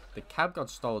stalled. The cap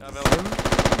got stalled. Zim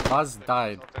and Baz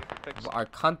died.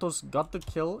 Arcantos got the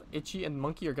kill. Itchy and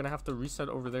Monkey are gonna have to reset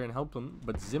over there and help them.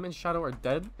 But Zim and Shadow are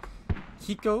dead.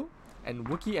 Kiko and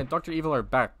Wookie and Dr. Evil are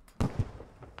back.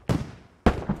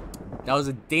 That was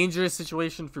a dangerous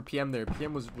situation for PM there.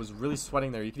 PM was really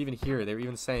sweating there. You could even hear it. They were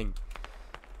even saying.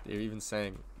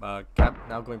 Cap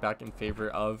now going back in favor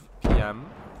of PM.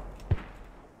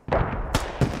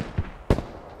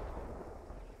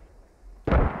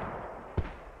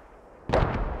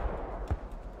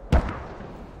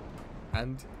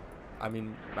 And, I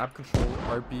mean, map control,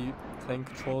 RB playing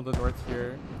control of the north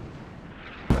here.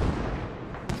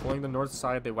 Controlling the north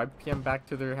side. They wipe PM back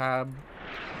to their hab.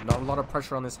 Not a lot of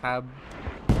pressure on this hab.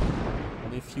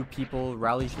 Only a few people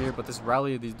rally here, but this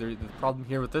rally, the problem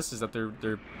here with this is that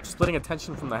they're splitting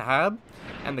attention from the hab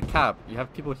and the cap. You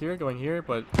have people here going here,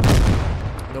 but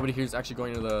nobody here is actually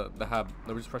going to the hab.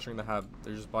 Nobody's pressuring the hab.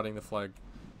 They're just botting the flag,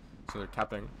 so they're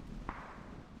capping.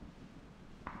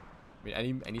 I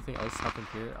mean, anything else happened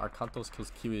here? Arcantos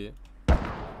kills Kiwi.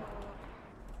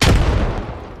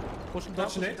 Push him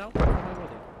down.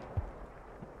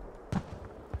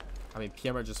 I mean,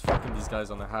 PM are just fucking these guys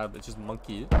on the hab. It's just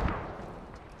Monkey.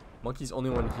 Monkey's only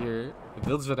one here.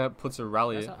 Vildsvedet puts a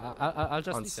rally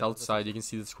on south side. You can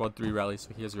see the squad 3 rally,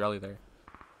 so he has rally there.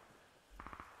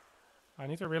 I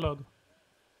need to reload.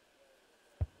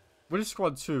 What is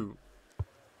squad 2?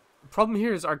 The problem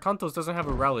here is Arcantos doesn't have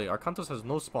a rally. Arcantos has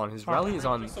no spawn. His rally is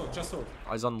on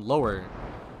lower.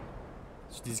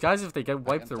 So these guys, if they get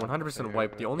wiped, they're 100%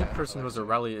 wiped. The only person who has a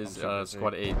rally is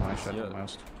squad 8.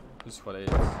 Who's squad 8?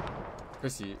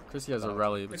 Chrissy has a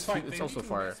rally, but it's also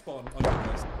far.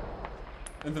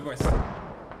 In the west.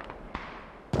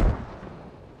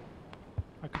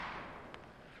 I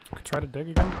could try to dig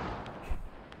again.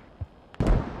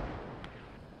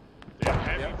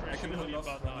 Heavy pressure,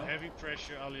 Alibad now. Heavy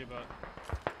pressure, Alibad.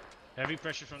 Heavy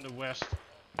pressure from the west.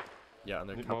 Yeah, and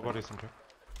they're more bodies in here.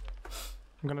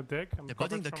 I'm gonna dig. They're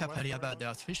building the cap Alibad. There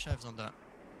are 3 chefs on that.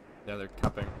 Yeah, they're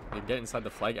capping. They get inside the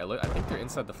flag. I think they're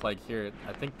inside the flag here.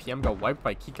 I think PM got wiped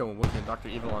by Kiko and Wookie and Dr.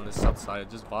 Evil on the south side.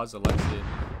 Just Vaz, Alexi.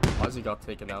 Ozzy got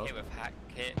taken out. With hack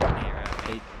kit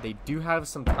near, They do have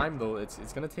some time though.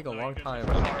 It's gonna take a long time.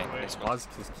 Oz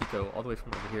kills Kiko all the way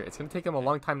from over here. It's gonna take him a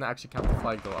long time to actually count the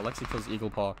flag though. Alexi kills Eagle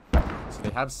Paw, so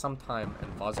they have some time.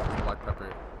 And Vaz kills Black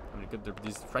Pepper. I mean, good.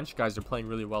 These French guys are playing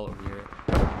really well over here.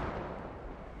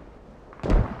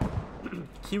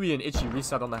 Kiwi and Itchy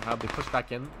reset on the hab. They push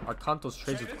back in. Arcantos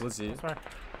trades with Glizzy.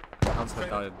 Hounds have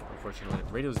died, unfortunately.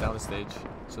 Radio's down the stage,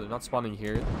 so they're not spawning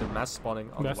here. They're mass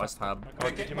spawning on the west hab.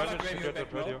 Did you manage to get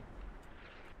that radio?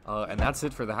 And that's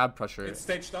it for the hab pressure. It's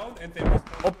stage down and they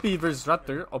Oppi versus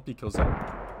Raptor. Oppi kills him.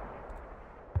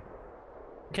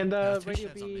 Can the radio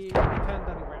be depend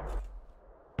on the ground?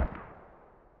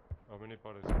 Oh, we need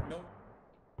bodies. No.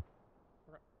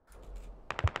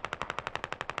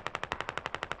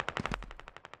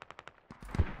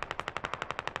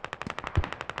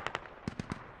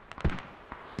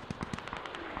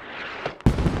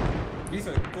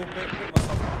 Lisa, go back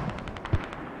myself.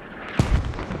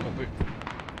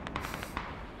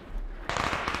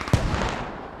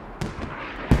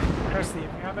 Kirsty, if you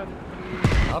haven't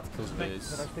Not kills base.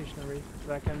 that are stationary,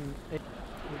 so I can.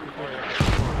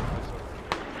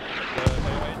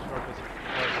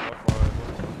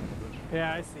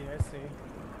 Yeah, I see.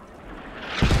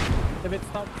 If it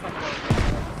stops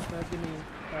somewhere, give me.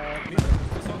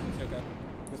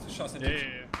 With the shots in Yeah.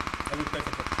 I will play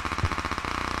for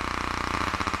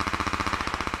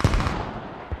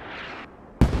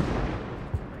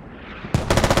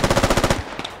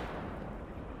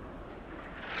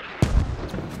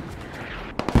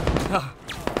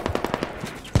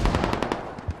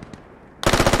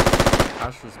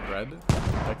Asher's bread.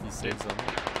 Becky saves him.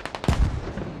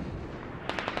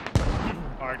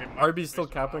 RB's still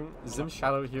capping. Zim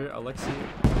Shadow here. Alexi.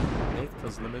 Nate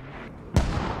kills Limit.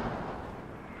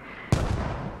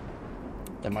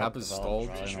 Cap is stalled.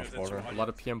 A lot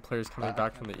of PM players coming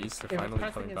back from the east. They're finally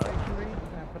coming back.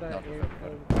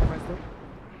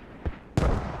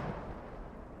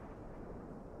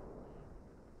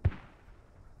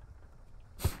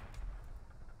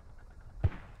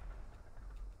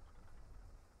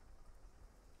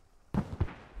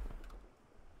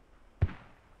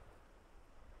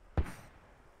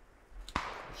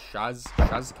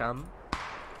 Shazcam.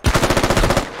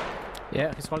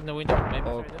 Yeah, he's holding the window. Maybe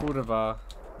Oh, traded. kurwa.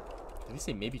 Did he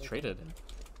say maybe traded?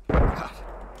 God.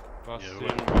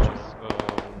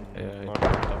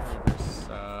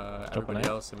 Everybody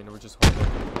else, I mean, we're just holding.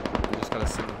 We just gotta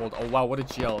sit and hold. Oh wow, what a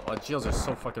GL. GLs are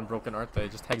so fucking broken, aren't they?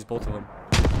 It just tags both of them.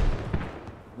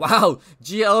 Wow,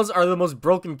 GLs are the most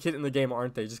broken kit in the game,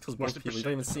 aren't they? Just kills both people. You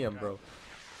don't even see them, bro.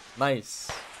 Nice.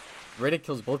 Riddick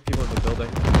kills both people in the building.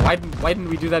 Why didn't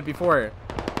we do that before?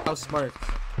 How smart.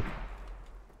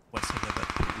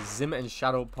 Zim and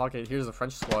Shadow Pocket. Here's the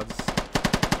French squads.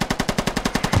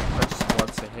 French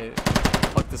squads say, hey,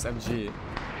 fuck this MG.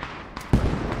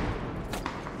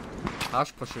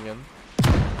 Hash pushing in.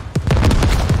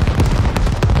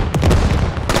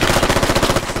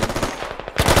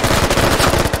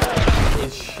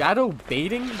 Is Shadow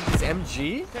baiting his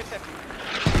MG?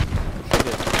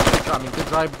 I mean, good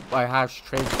drive by Hash.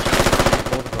 Trade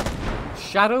both of them.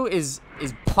 Shadow is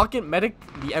pocket medic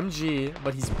the MG,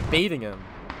 but he's baiting him.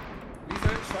 Lisa,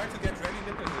 try to get ready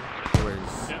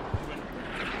Where's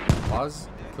Oz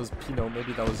kills Pino?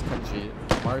 Maybe that was Kenji.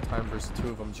 Maritime versus two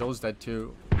of them. Joe's dead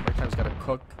too. Maritime's got to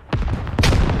cook.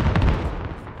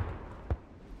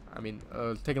 I mean,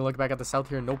 taking a look back at the south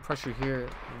here. No pressure here.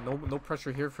 No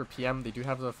pressure here for PM. They do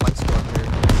have the flank squad here.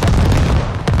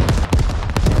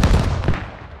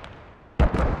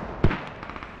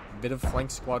 Bit of flank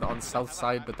squad on south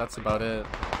side, but that's about it.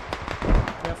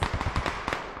 Yes.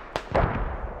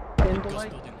 In the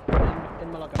light,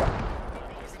 in Malaga.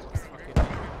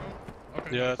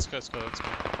 Okay. Yeah, let's go.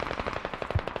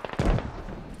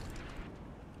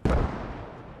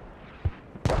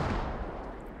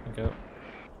 Go.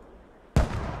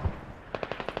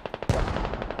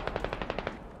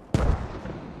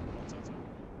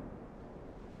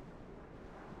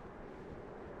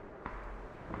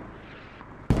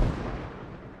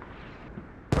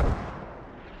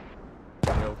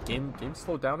 Game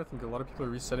slowed down. I think a lot of people are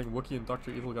resetting. Wookie and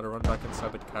Dr. Evil got to run back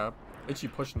inside the cap. Itchy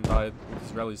pushed and died with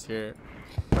his rallies here.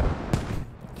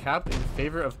 Cap in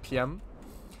favor of PM.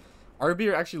 RB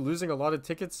are actually losing a lot of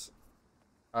tickets.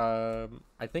 I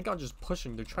think on just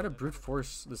pushing. They're trying to brute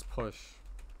force this push.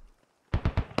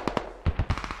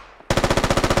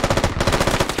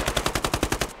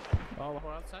 Oh,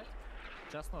 we're outside?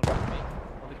 Just not on me.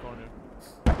 On the corner.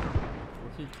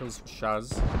 Wookie kills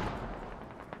Shaz.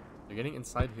 They're getting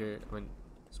inside here. I mean,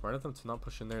 smart of them to not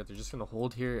push in there. They're just gonna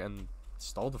hold here and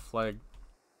stall the flag.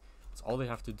 That's all they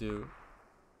have to do.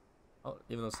 Oh,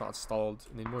 even though it's not stalled.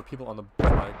 I need more people on the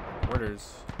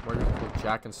mortars. Mortars with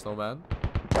Jack and Snowman.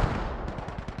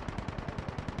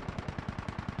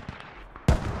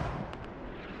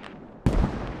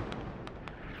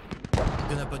 I'm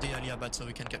gonna body Aliabad so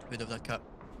we can get rid of that cap.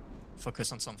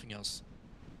 Focus on something else.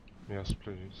 Yes,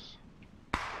 please.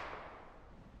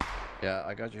 Yeah,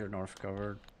 I got your north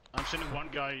covered. I'm sending one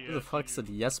guy. Who the fuck said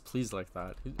yes please like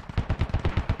that?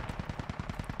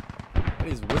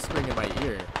 He's whispering in my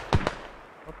ear.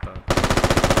 What the?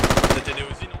 C'était Néo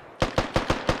aussi, non?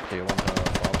 Do you want to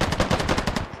fall?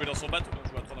 Je vais dans son bat ou on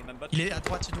joue à 3 dans le même bat? Il est à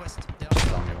droite sud-ouest.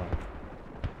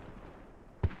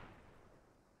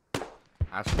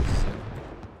 Ashley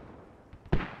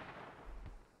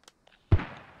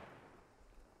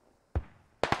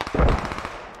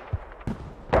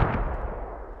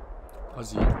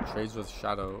Ozzy trades with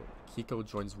Shadow. Kiko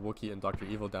joins Wookie and Dr.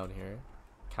 Evil down here.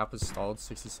 Cap is stalled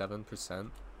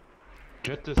 67%.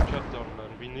 Get this cut down,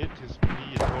 man. We need his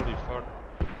bleed. Holy fuck.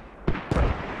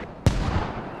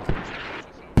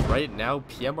 Right now,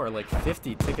 PM are like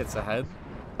 50 tickets ahead.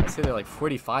 I say they're like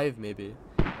 45 maybe.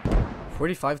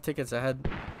 45 tickets ahead.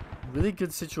 Really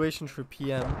good situation for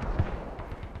PM.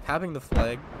 Having the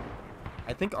flag.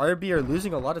 I think RB are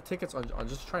losing a lot of tickets on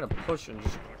just trying to push and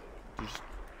just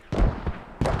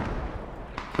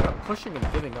kind of pushing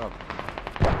and giving up.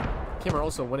 PM are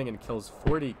also winning in kills,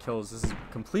 40 kills. This is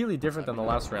completely different than the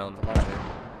last round.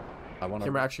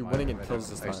 PM are actually winning in kills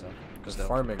this time. Just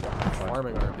farming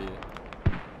RB.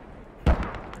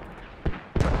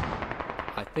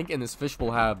 I think in this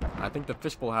fishbowl hab, I think the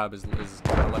fishbowl hab is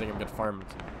kind of letting him get farmed.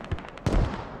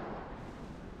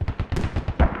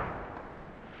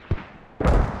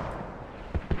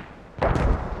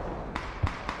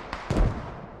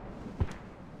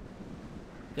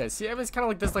 Yeah, see, everyone's kind of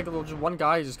like this, like a little, just one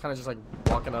guy just kind of just like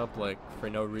walking up like for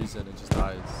no reason and just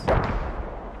dies.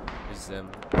 There's Zim.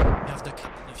 You have the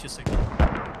cap in a few seconds.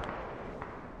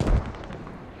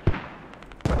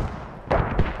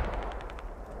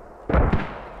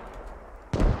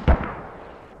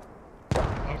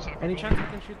 Any chance I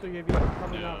can shoot the UAV?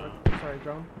 Probably not, but sorry,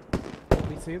 drone.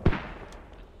 Please see it.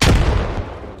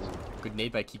 Good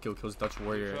nade by Kiko kills Dutch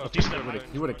Warrior.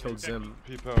 He would have killed Zim.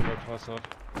 People are pass off.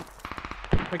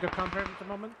 Make a counter at the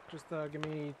moment. Just give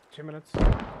me 2 minutes.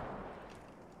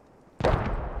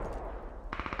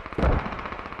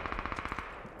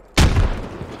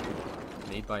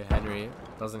 Nade by Henry.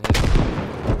 Doesn't hit.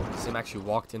 Zim actually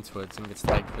walked into it. Zim gets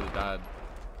tagged really bad.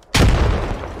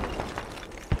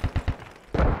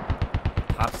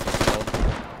 Pops the skull.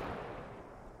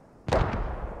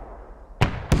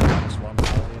 One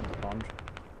alley in the pond.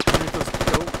 Henry goes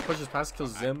kill, pushes past,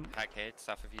 kills Zim. Hack hit,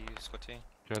 south of you, Scotty.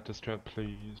 Get this trap,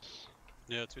 please.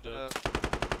 Yeah, 2 dead.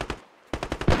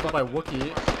 Killed by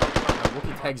Wookie.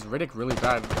 Wookie tags Riddick really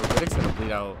bad. Riddick's gonna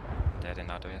bleed out. Dead in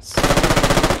AWS.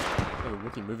 Look at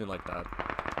Wookie moving like that.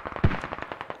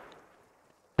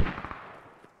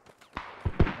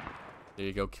 There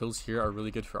you go. Kills here are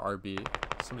really good for RB.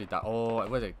 Somebody died. Oh,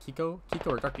 what is it? Kiko?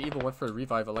 Kiko or Dr. Evil went for a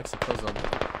revive. Alexa kills him.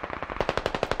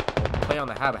 Play on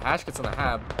the hab. Hash gets on the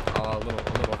hab. A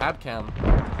little hab cam.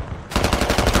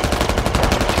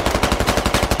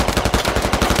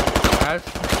 Hash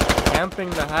camping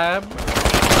the hab.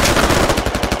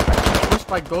 Pushed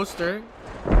by Ghoster.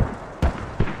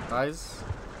 Guys.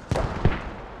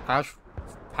 Hash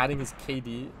padding his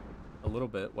KD a little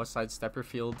bit. Westside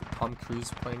Stepperfield. Tom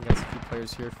Cruise playing against a few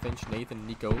players here. Finch, Nathan,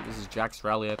 Nico. This is Jack's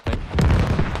rally, I think.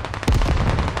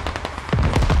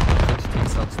 Finch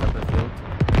takes out Stepperfield.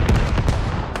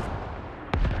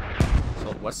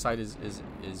 Westside is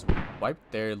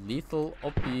wiped there. Lethal,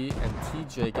 Opie, and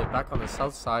TJ get back on the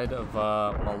south side of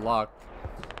Malak.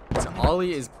 When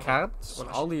Ollie is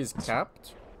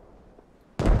capped,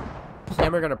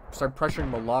 PM are gonna start pressuring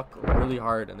Malak really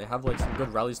hard, and they have like some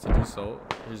good rallies to do so.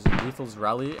 There's Lethal's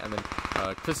rally and then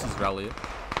Chrissy's rally.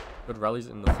 Good rallies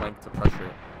in the flank to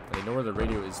pressure. And they know where the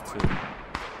radio is too.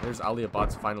 There's Ali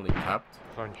Abad's finally capped.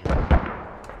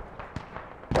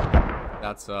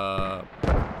 That's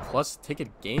plus ticket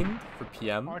gained for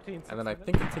PM, and then I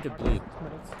think the ticket bleed.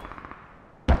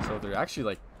 So they're actually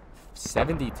like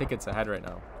 70 tickets ahead right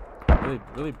now.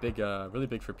 Really big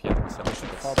for PM. 70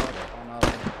 tickets.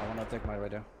 I wanna take my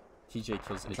radio. TJ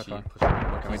kills Itchy, pushing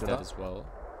Can we he's do dead that? as well.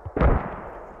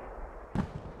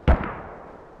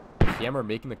 PM are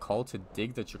making the call to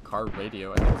dig the Jakar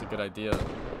radio. I think it's a good idea.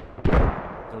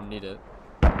 Don't need it.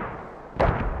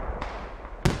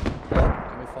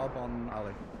 Can we fob on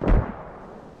alley?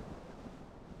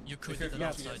 You could hit the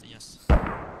outside, yes.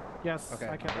 Yes, Okay,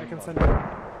 I can I'm send you.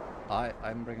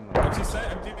 I'm bringing them. What you say?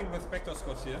 I'm dealing with Spectre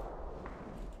Scott here.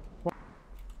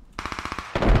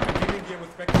 I'm dealing aiming here with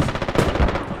practice.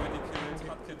 Already killed,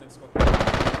 hard killed and squad.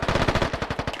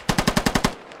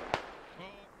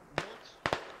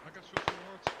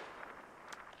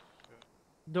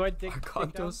 Do I dig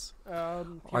Arcantos?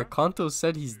 Kieran? Arcantos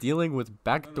said he's dealing with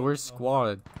backdoor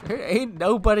squad. There ain't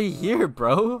nobody here,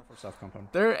 bro.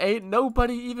 There ain't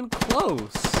nobody even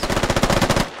close.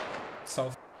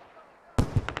 South.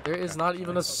 There is not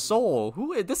even a soul.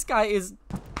 Who? This guy is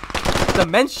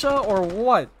dementia or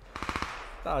what?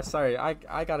 Oh, sorry.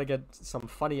 I gotta get some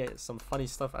funny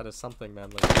stuff out of something, man.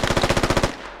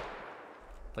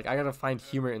 Like I gotta find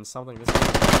humor in something. This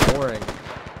is boring.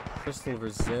 Crystal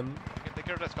versus Zim.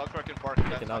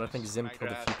 Okay, now I think Zim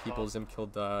killed a few people. Zim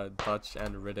killed Dutch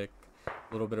and Riddick. A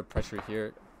little bit of pressure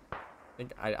here.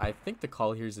 I think the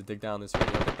call here is to dig down this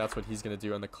radio. I think that's what he's gonna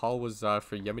do. And the call was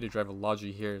for Yummy to drive a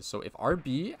Logi here. So if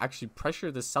RB actually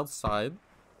pressure the south side.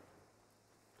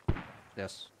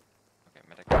 Yes. Okay,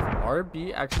 medic. If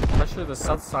RB actually pressure the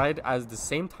south side as the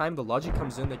same time the Logi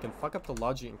comes in, they can fuck up the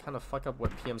Logi and kind of fuck up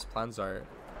what PM's plans are.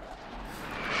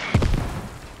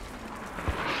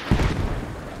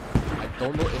 I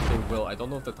don't know if they will. I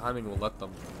don't know if the timing will let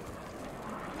them.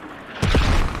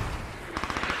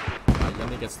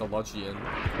 Yummy gets the Logi in.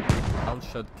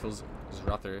 Houndshed kills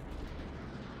Zrather.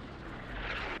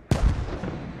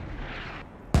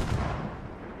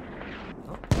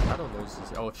 Oh, Shadow knows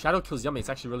he's... Oh, if Shadow kills Yummy, it's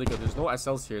actually really good. There's no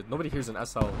SLs here. Nobody here's an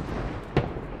SL.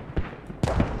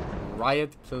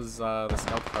 Riot kills the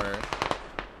scout car.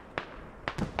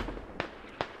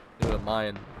 Into the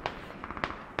mine.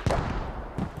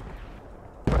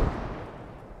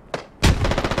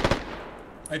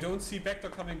 I don't see Vector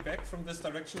coming back from this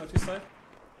direction at his side.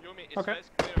 Yumi, it's Okay.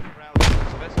 less clear from rally.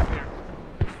 It's less clear.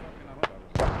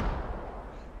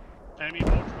 Enemy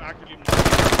boat actively.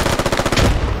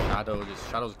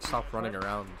 Shadow stop running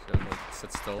around. He's gonna, like,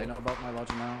 sit still. They know about my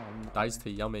Logi now. Dies to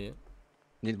Yummy.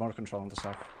 Need more control on the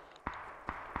south.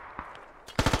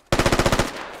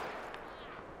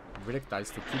 Riddick dies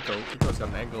to Kiko. Kiko's got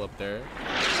an angle up there.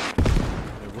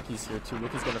 And Wookiee's here too.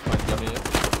 Wookiee's gonna find Yummy.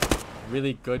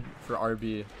 Really good for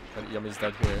RB that Yummy's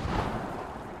dead here.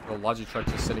 The Logi truck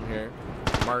just sitting here.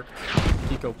 Mark.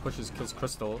 Kiko pushes, kills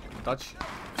Crystal. Dutch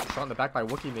shot in the back by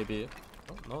Wookiee maybe.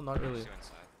 Oh, no, not really.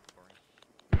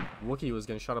 Wookiee was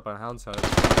getting shot up by Hound's head.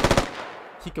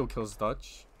 Kiko kills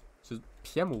Dutch. So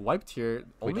PM wiped here.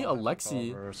 Only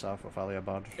Alexi.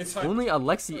 Only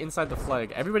Alexi inside the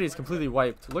flag. Everybody's completely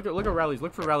wiped. Look at rallies.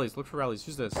 Look for rallies. Look for rallies.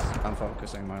 Who's this? I'm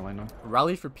focusing my lane now.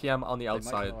 Rally for PM on the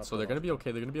outside. So they're gonna be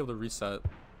okay. They're gonna be able to reset.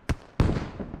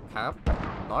 Cap.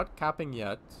 Not capping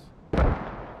yet.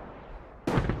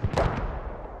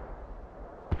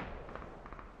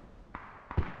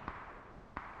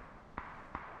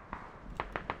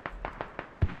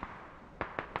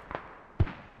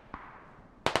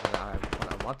 I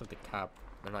want them to cap.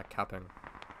 They're not capping.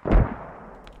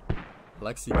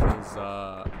 Lexi kills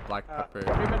Black Pepper.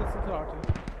 3 minutes into RT.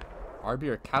 RB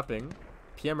are capping.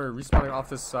 PM are respawning off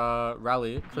this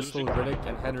rally. Crystal, Riddick,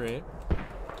 and Henry.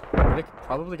 Riddick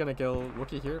probably gonna kill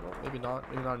Wookiee here. Well, maybe not.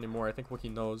 Maybe not anymore. I think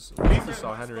Wookiee knows. Wookiee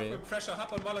saw Henry. Oh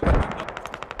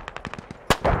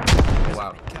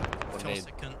wow. One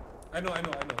nade. I know.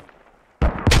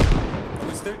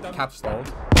 We're still done. Cap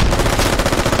stalled.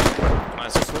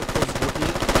 Nice. This one kills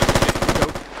Wookiee. Kiko.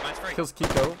 Kills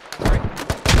Kiko. You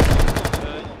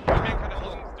can kind of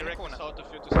hold direct south of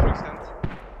you to some extent.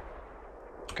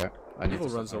 Okay. I need Evil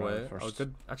to runs away. Oh,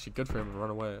 good. Actually, good for him to run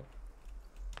away.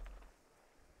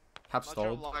 Cap Not sure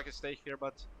stalled. how long I can stay here,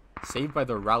 but Saved by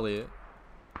the rally.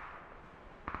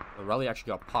 The rally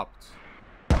actually got popped.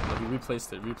 But we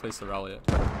replaced it. Replaced the rally.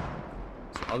 So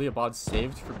Aliabad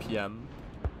saved for PM.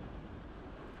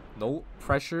 No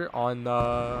pressure on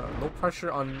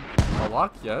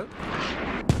Malak yet.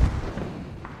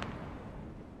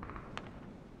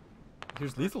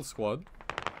 Here's Lethal Squad.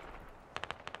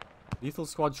 Lethal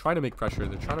Squad trying to make pressure.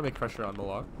 They're trying to make pressure on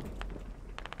Malak.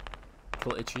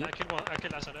 Kill Itchy. I killed one. I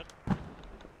killed Asanet.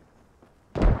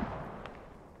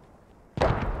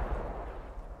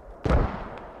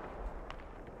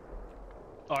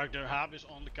 Alright, their hab is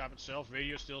on the cap itself.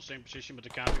 Radio still same position, but the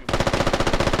camping.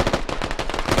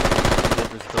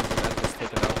 Is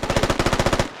taken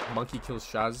out. Monkey kills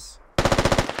Shaz.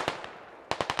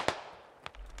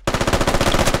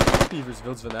 Beavers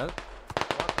builds Vanette.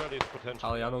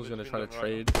 Aliano's gonna try to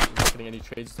trade. He's not getting any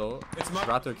trades though.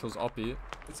 Raptor kills Oppie.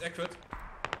 It's accurate.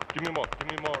 Give me more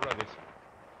rallies.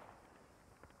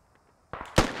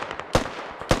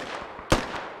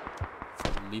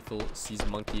 Lethal sees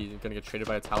Monkey, gonna get traded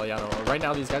by Italiano. Right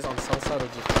now these guys on cell side are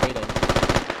just trading.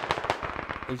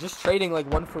 They're just trading like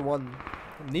 1 for 1.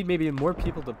 Need maybe more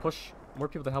people to push more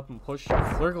people to help him push.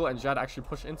 Flurgle and Jad actually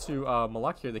push into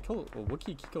Malak here. They kill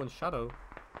Wookie, Kiko, and Shadow.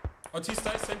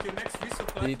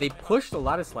 They push the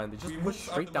lattice line. They just push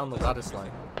straight down the lattice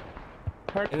line.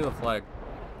 Into the flag.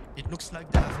 It looks like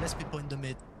they have less people in the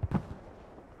mid.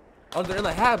 Oh, they're in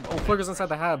the hab. Oh, Flurgle's inside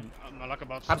the hab.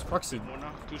 Hab's proxied.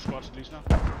 2 squads at least now.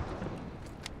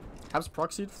 Hab's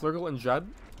proxied. Flurgle and Jad.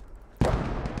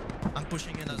 I'm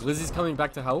pushing in as Glizzy's coming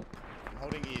back to help. I'm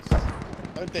holding east.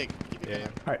 Don't dig. Keep it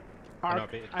down. Alright.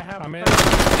 I have I'm in.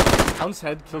 Hound's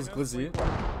head kills Glizzy.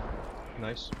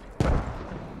 Nice.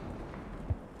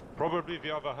 Probably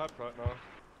the other hab right now.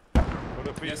 But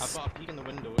if we I've got a peek in the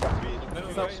window.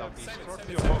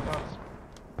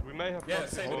 we may have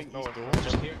Holding no east door.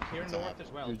 Just here north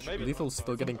as well. Huge. Lethal's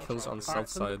still getting kills on south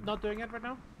side. Not doing it right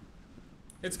now?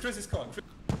 It's Chris's call.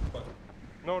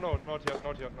 No, not yet.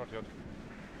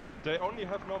 They only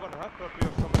have northern hab, but we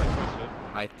have some hab.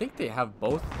 I think they have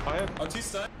both. I have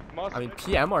I mean,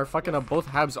 PM are fucking up both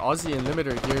Habs, Aussie and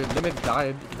Limiter here. Limit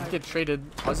died. He get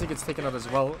traded. Aussie gets taken out as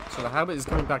well. So the Hab is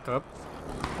coming back up.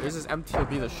 There's this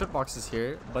MTLB. The shitbox is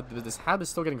here. But this Hab is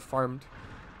still getting farmed.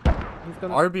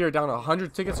 RB are down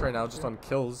 100 tickets right now just on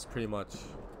kills, pretty much.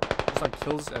 Just on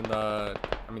kills and, I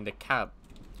mean, the cap.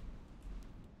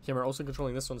 Kim are also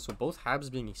controlling this one. So both Habs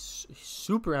being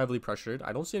super heavily pressured.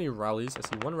 I don't see any rallies. I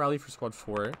see one rally for Squad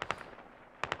 4.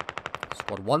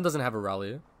 Squad 1 doesn't have a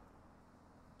rally.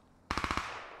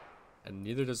 And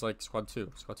neither does like Squad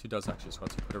 2. Squad 2 does actually. Squad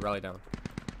 2 put a rally down.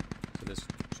 So this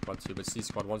Squad 2. But see,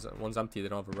 Squad 1's empty. They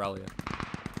don't have a rally.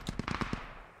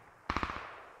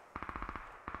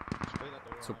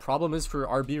 So problem is for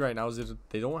RB right now is that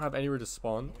they don't have anywhere to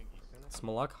spawn. It's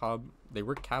Malak Hub. They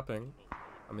were capping.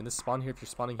 I mean, this spawn here, if you're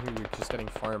spawning here, you're just getting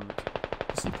farmed.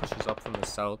 You see pushes up from the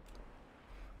south.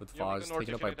 With Vaz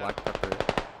taken up by Black Pepper.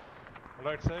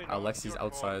 Alexi's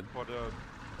outside.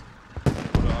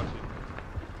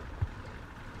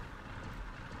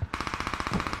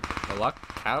 Malak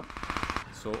cap.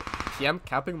 So PM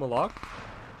capping Malak.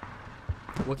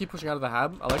 Wookie pushing out of the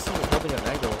hab. Alexi was holding an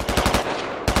angle.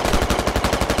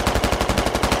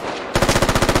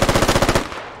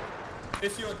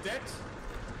 If you're dead,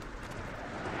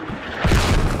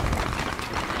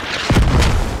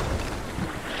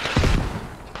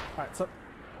 Alright, so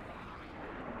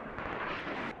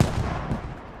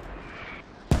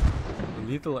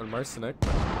Lethal and Marcinek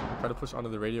try to push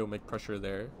onto the radio, make pressure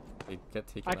there. They get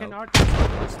taken out. I can arc.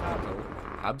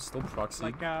 Hab's still proxied.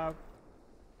 Like,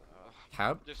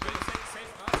 Hab? We'll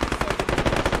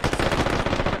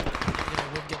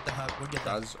get the hub. We'll get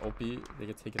that. Daz, OP, they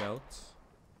get taken out.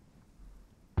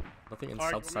 Nothing in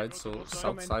south side, so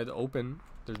south side open.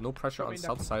 There's no pressure on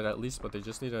south side at least, but they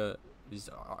just need to. These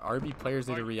RB players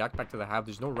need to react back to the Hab.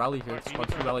 There's no rally here. Squad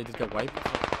 2 rally did get wiped.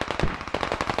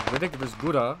 Riddick versus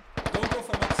Gura. don't go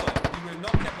for what side. We will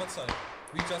not get what side.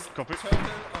 We just turtle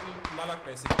on Malak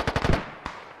basically.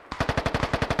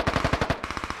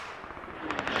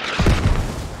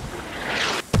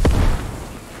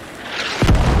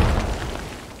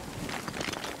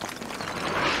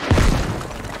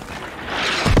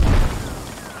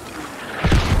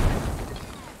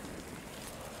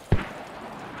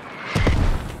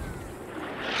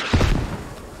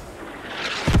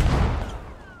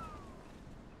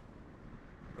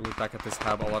 Back at this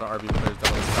Hab, a lot of RB players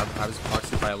down on this Hab. Hab is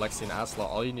proxied by Alexi and Asla.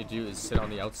 All you need to do is sit on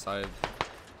the outside.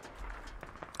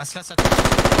 Asla, ça.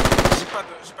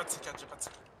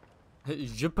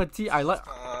 Je petit, I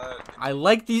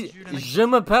like these. Je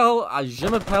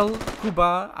m'appelle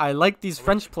Cuba. I like these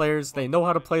French players. They know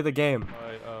how to play the game.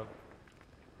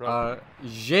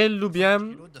 Je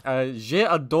l'aime.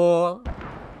 J'adore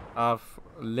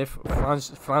les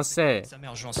Français.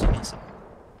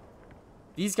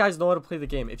 These guys know how to play the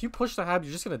game. If you push the Hab,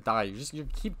 you're just gonna die. You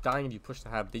keep dying if you push the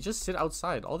Hab. They just sit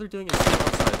outside. All they're doing is sit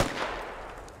outside.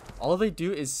 All they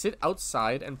do is sit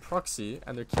outside and proxy,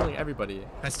 and they're killing everybody.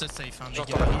 Reste safe, hein, les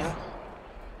gars.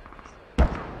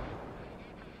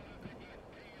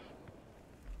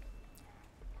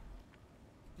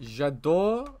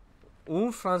 J'adore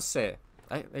un français.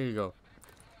 There you go.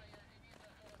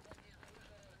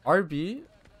 RB.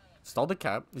 Stall the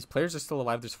cap. These players are still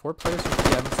alive. There's 4 players from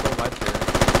PM still alive here.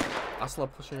 Asla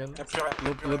pushing in. A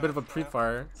little bit of a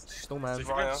pre-fire. Snowman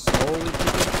slowly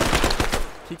peeking.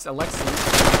 Peeks Alexi.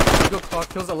 Eagle Claw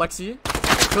kills Alexi.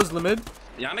 Kills Limid.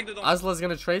 Asla's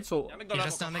gonna trade, so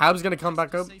Hab's gonna come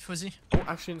back up. Oh,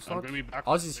 actually, it's not.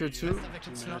 Aussie's here too.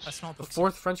 The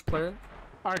 4th French player.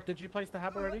 Ark, did you place the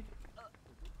Hab already?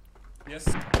 Yes.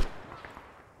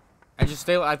 And just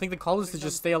stay. I think the call is to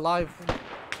just stay alive.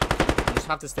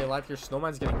 Have to stay alive here.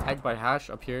 Snowman's getting tagged by Hash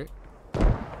up here.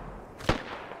 Yeah,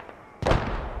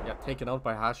 taken out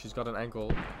by Hash. He's got an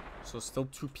angle. So still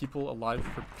 2 people alive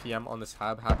for PM on this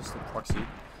Hab. Hab is still proxied.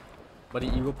 Buddy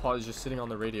Eagle Paw is just sitting on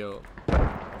the radio.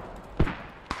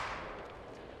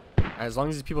 As long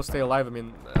as these people stay alive, I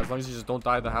mean, as long as you just don't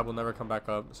die, the Hab will never come back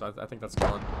up. So I think that's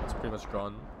gone. It's pretty much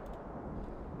gone.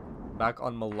 Back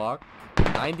on Malak.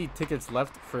 90 tickets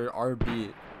left for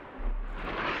RB.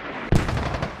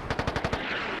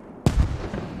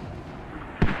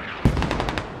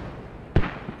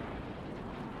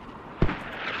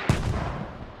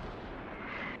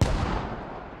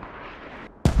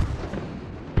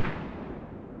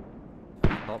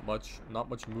 Not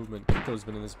much movement. Kiko's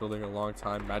been in this building a long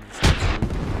time. Madden's too.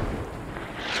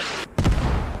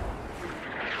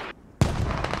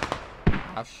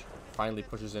 Ash finally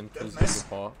pushes in, kills the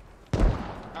ball.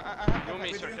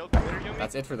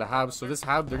 That's it for the Hab. So this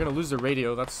Hab, they're gonna lose their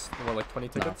radio. That's what, like 20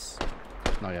 tickets?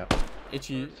 No. Not yet.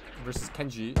 Ichi versus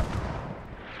Kenji.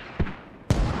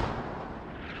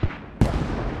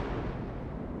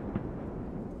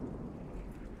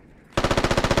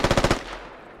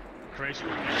 Crazy.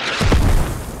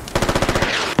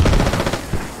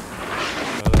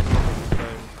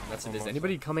 That's it. Is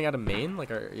anybody coming out of main? Like,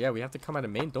 yeah, we have to come out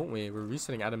of main, don't we? We're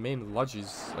resetting out of main with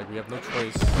Lodgies. Like, we have no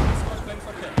choice.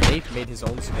 Nate made his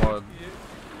own squad.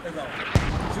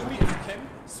 Yumi, if you can,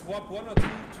 swap 1 or 2 to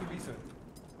lethal.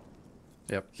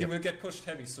 Yep. He will get pushed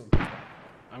heavy soon.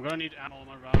 I'm gonna need ammo on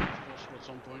my route at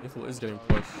some point. Lethal is getting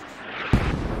pushed.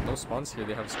 No spawns here.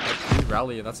 They have squad 3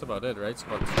 rally. That's about it, right?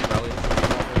 Squad 2 rally.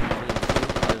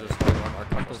 Our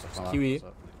couples Kiwi.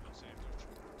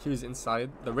 Kiwi's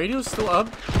inside. The radio's still up.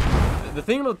 The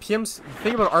thing about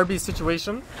RB's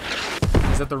situation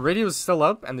is that the radio is still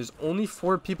up and there's only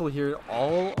 4 people here.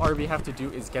 All RB have to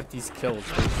do is get these kills.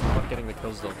 They're just not getting the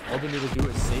kills though. All they need to do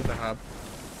is save the Hab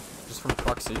just from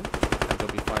proxy and they'll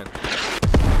be fine.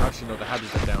 Actually no, the Hab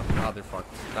is dead down. Nah, they're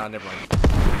fucked. Nah, never mind.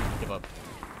 Give up.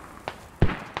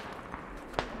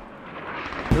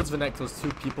 Fields Vanek kills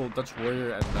 2 people, Dutch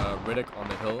Warrior and Riddick on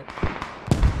the hill.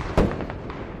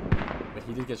 But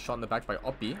he did get shot in the back by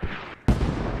Oppi.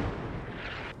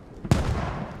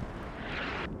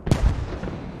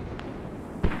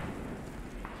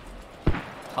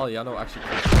 Italiano actually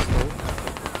killed Pistol.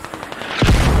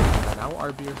 And now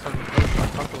RB are starting to play.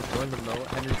 Marcanto joined them though.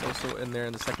 Henry's also in there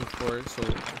in the second floor, so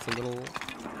it's a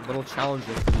little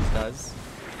challenging for these guys.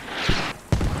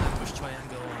 Push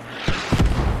triangle.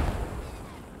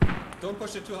 Don't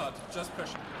push it too hard, just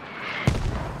pressure.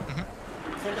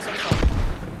 Focus on top.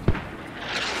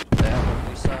 They have one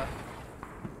reset.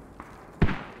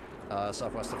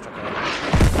 Southwest of Jakarta.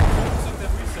 Focus on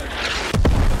that reset.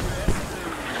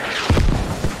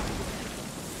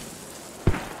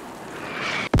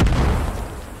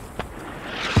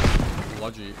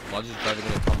 Logi's driving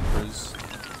in a Tom Cruise.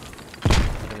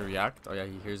 He's gonna react? Oh yeah,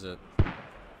 he hears it.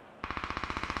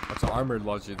 That's an armored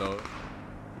Logi though.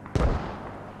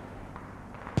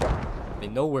 They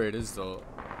know where it is though.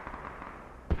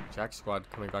 Jack squad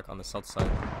coming back on the south side,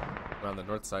 around the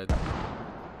north side.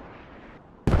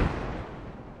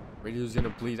 Radio's gonna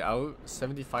bleed out.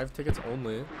 75 tickets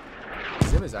only.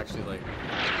 Zim is actually like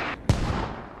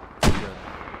good.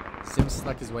 Zim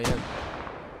snuck his way in.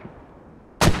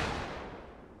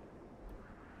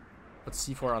 But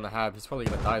C4 on the Hab. He's probably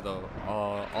gonna die though.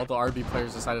 All the RB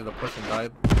players decided to push and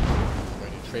died.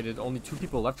 Traded. Only 2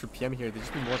 people left for PM here. There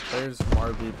just need more players from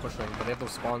RB pushing, but they have no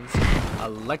spawns.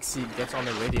 Alexi gets on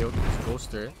the radio because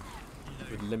Ghoster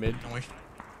with Limit.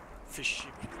 Fish.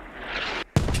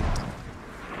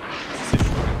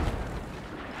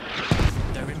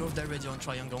 They removed their radio on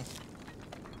triangle.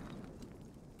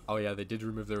 Oh yeah, they did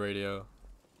remove the radio.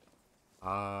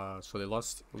 So they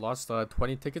lost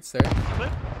 20 tickets there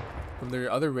from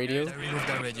their other radio. They removed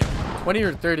their radio. 20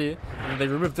 or 30, and they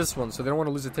removed this one, so they don't want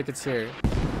to lose the tickets here.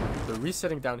 They're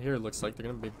resetting down here. Looks like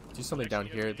they're gonna do something down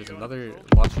here. There's another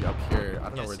Watchy up here. I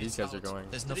don't know where these guys are going.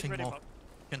 There's nothing more. You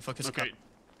can focus. Okay.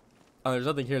 There's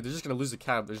nothing here. They're just gonna lose the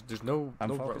cab. There's no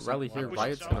rally here.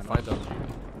 Riot's gonna find them.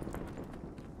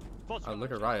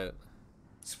 Look at Riot.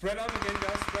 Spread out again,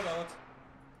 guys. Spread out.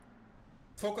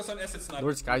 Focus on asset sniper.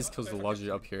 Lord Skies kills the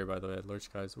Logi up here, by the way. Lord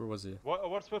Skies, where was he?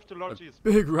 What's with the Logis?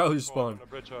 Big rally spawn.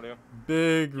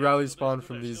 Big rally spawn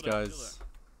from these guys.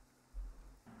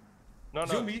 No.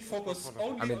 Yumi, focus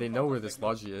only. I mean, they know where this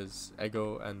Logi is.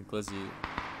 Ego and Glizzy.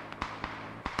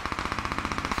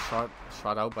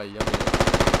 Shot out by Yummy.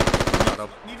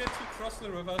 Needed to cross the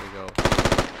river. There you go.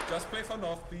 Just play for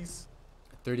north, please.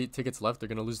 30 tickets left. They're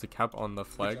gonna lose the cap on the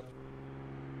flag.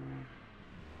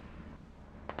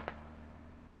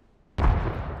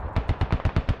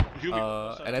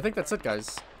 And I think that's it,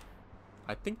 guys.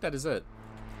 I think that is it.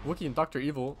 Wookie and Dr.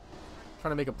 Evil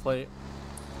trying to make a play.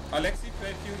 Alexi,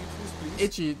 play QE2, please.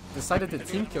 Itchy decided to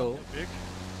team kill.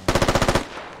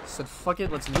 Said, fuck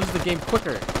it, let's lose the game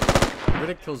quicker.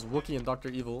 Riddick kills Wookie and Dr.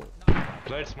 Evil.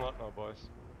 Play smart now, boys.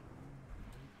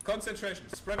 Concentration,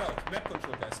 spread out. Map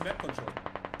control, guys. Map control.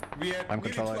 We have I'm nearly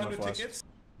controlling 200 Northwest. tickets.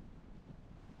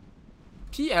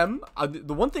 PM,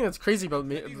 the one thing that's crazy about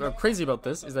me, crazy about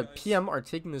this is that PM are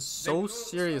taking this so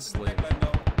seriously.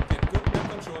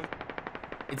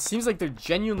 It seems like they're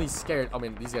genuinely scared. I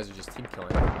mean, these guys are just team killing.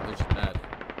 They're just mad.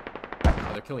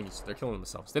 Oh, they're killing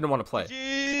themselves. They didn't want to play.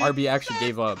 RB actually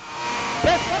gave up.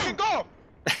 Let's fucking go!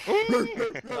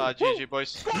 GG,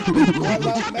 boys.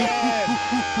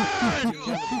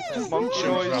 Monk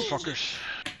choice. Fuckers.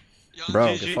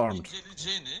 Bro, get farmed.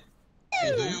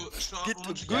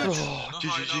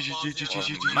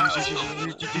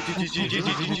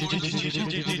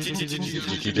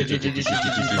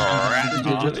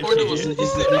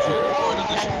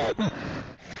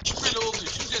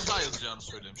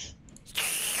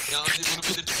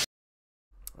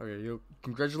 Okay, yo,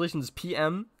 congratulations,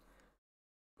 PM.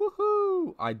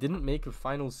 Woohoo! I didn't make a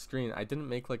final screen. I didn't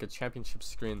make like a championship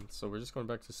screen, so we're just going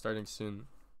back to starting soon.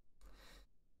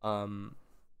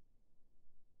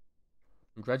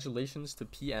 Congratulations to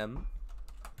PM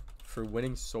for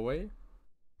winning Soy.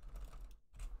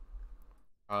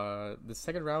 The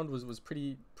second round was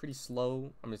pretty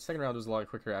slow. I mean, the second round was a lot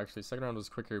quicker actually. Second round was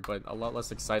quicker, but a lot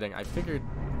less exciting. I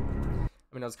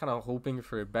was kind of hoping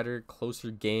for a better,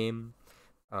 closer game.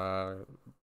 But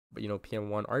you know, PM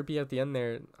won. RB at the end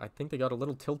there, I think they got a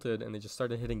little tilted and they just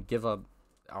started hitting give up.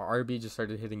 Our RB just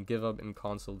started hitting give up in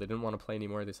console. They didn't want to play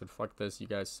anymore. They said, fuck this, you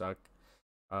guys suck.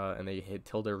 And they hit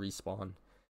tilde respawn.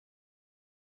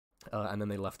 And then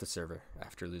they left the server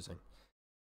after losing.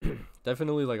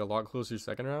 Definitely like a lot closer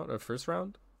second round or first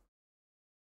round.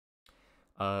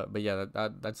 But yeah,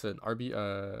 that's it.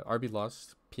 RB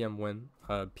lost, PM win.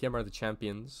 PM are the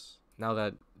champions. Now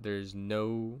that there's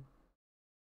no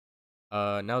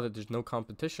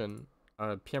competition,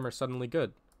 PM are suddenly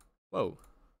good. Whoa.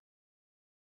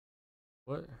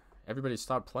 What? Everybody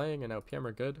stopped playing and now PM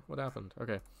are good? What happened?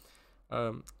 Okay.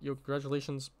 Yo,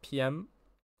 congratulations, PM.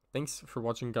 Thanks for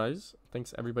watching, guys.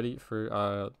 Thanks everybody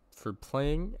for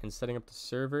playing and setting up the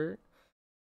server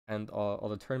and all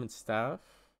the tournament staff.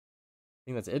 I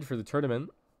think that's it for the tournament.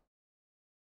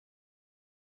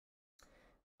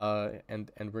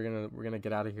 And we're gonna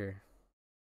get out of here.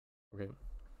 Okay.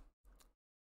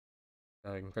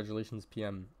 Congratulations,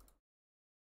 PM.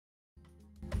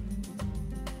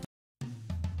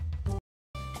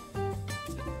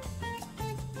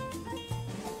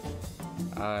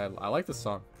 I like this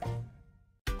song.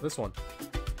 This one.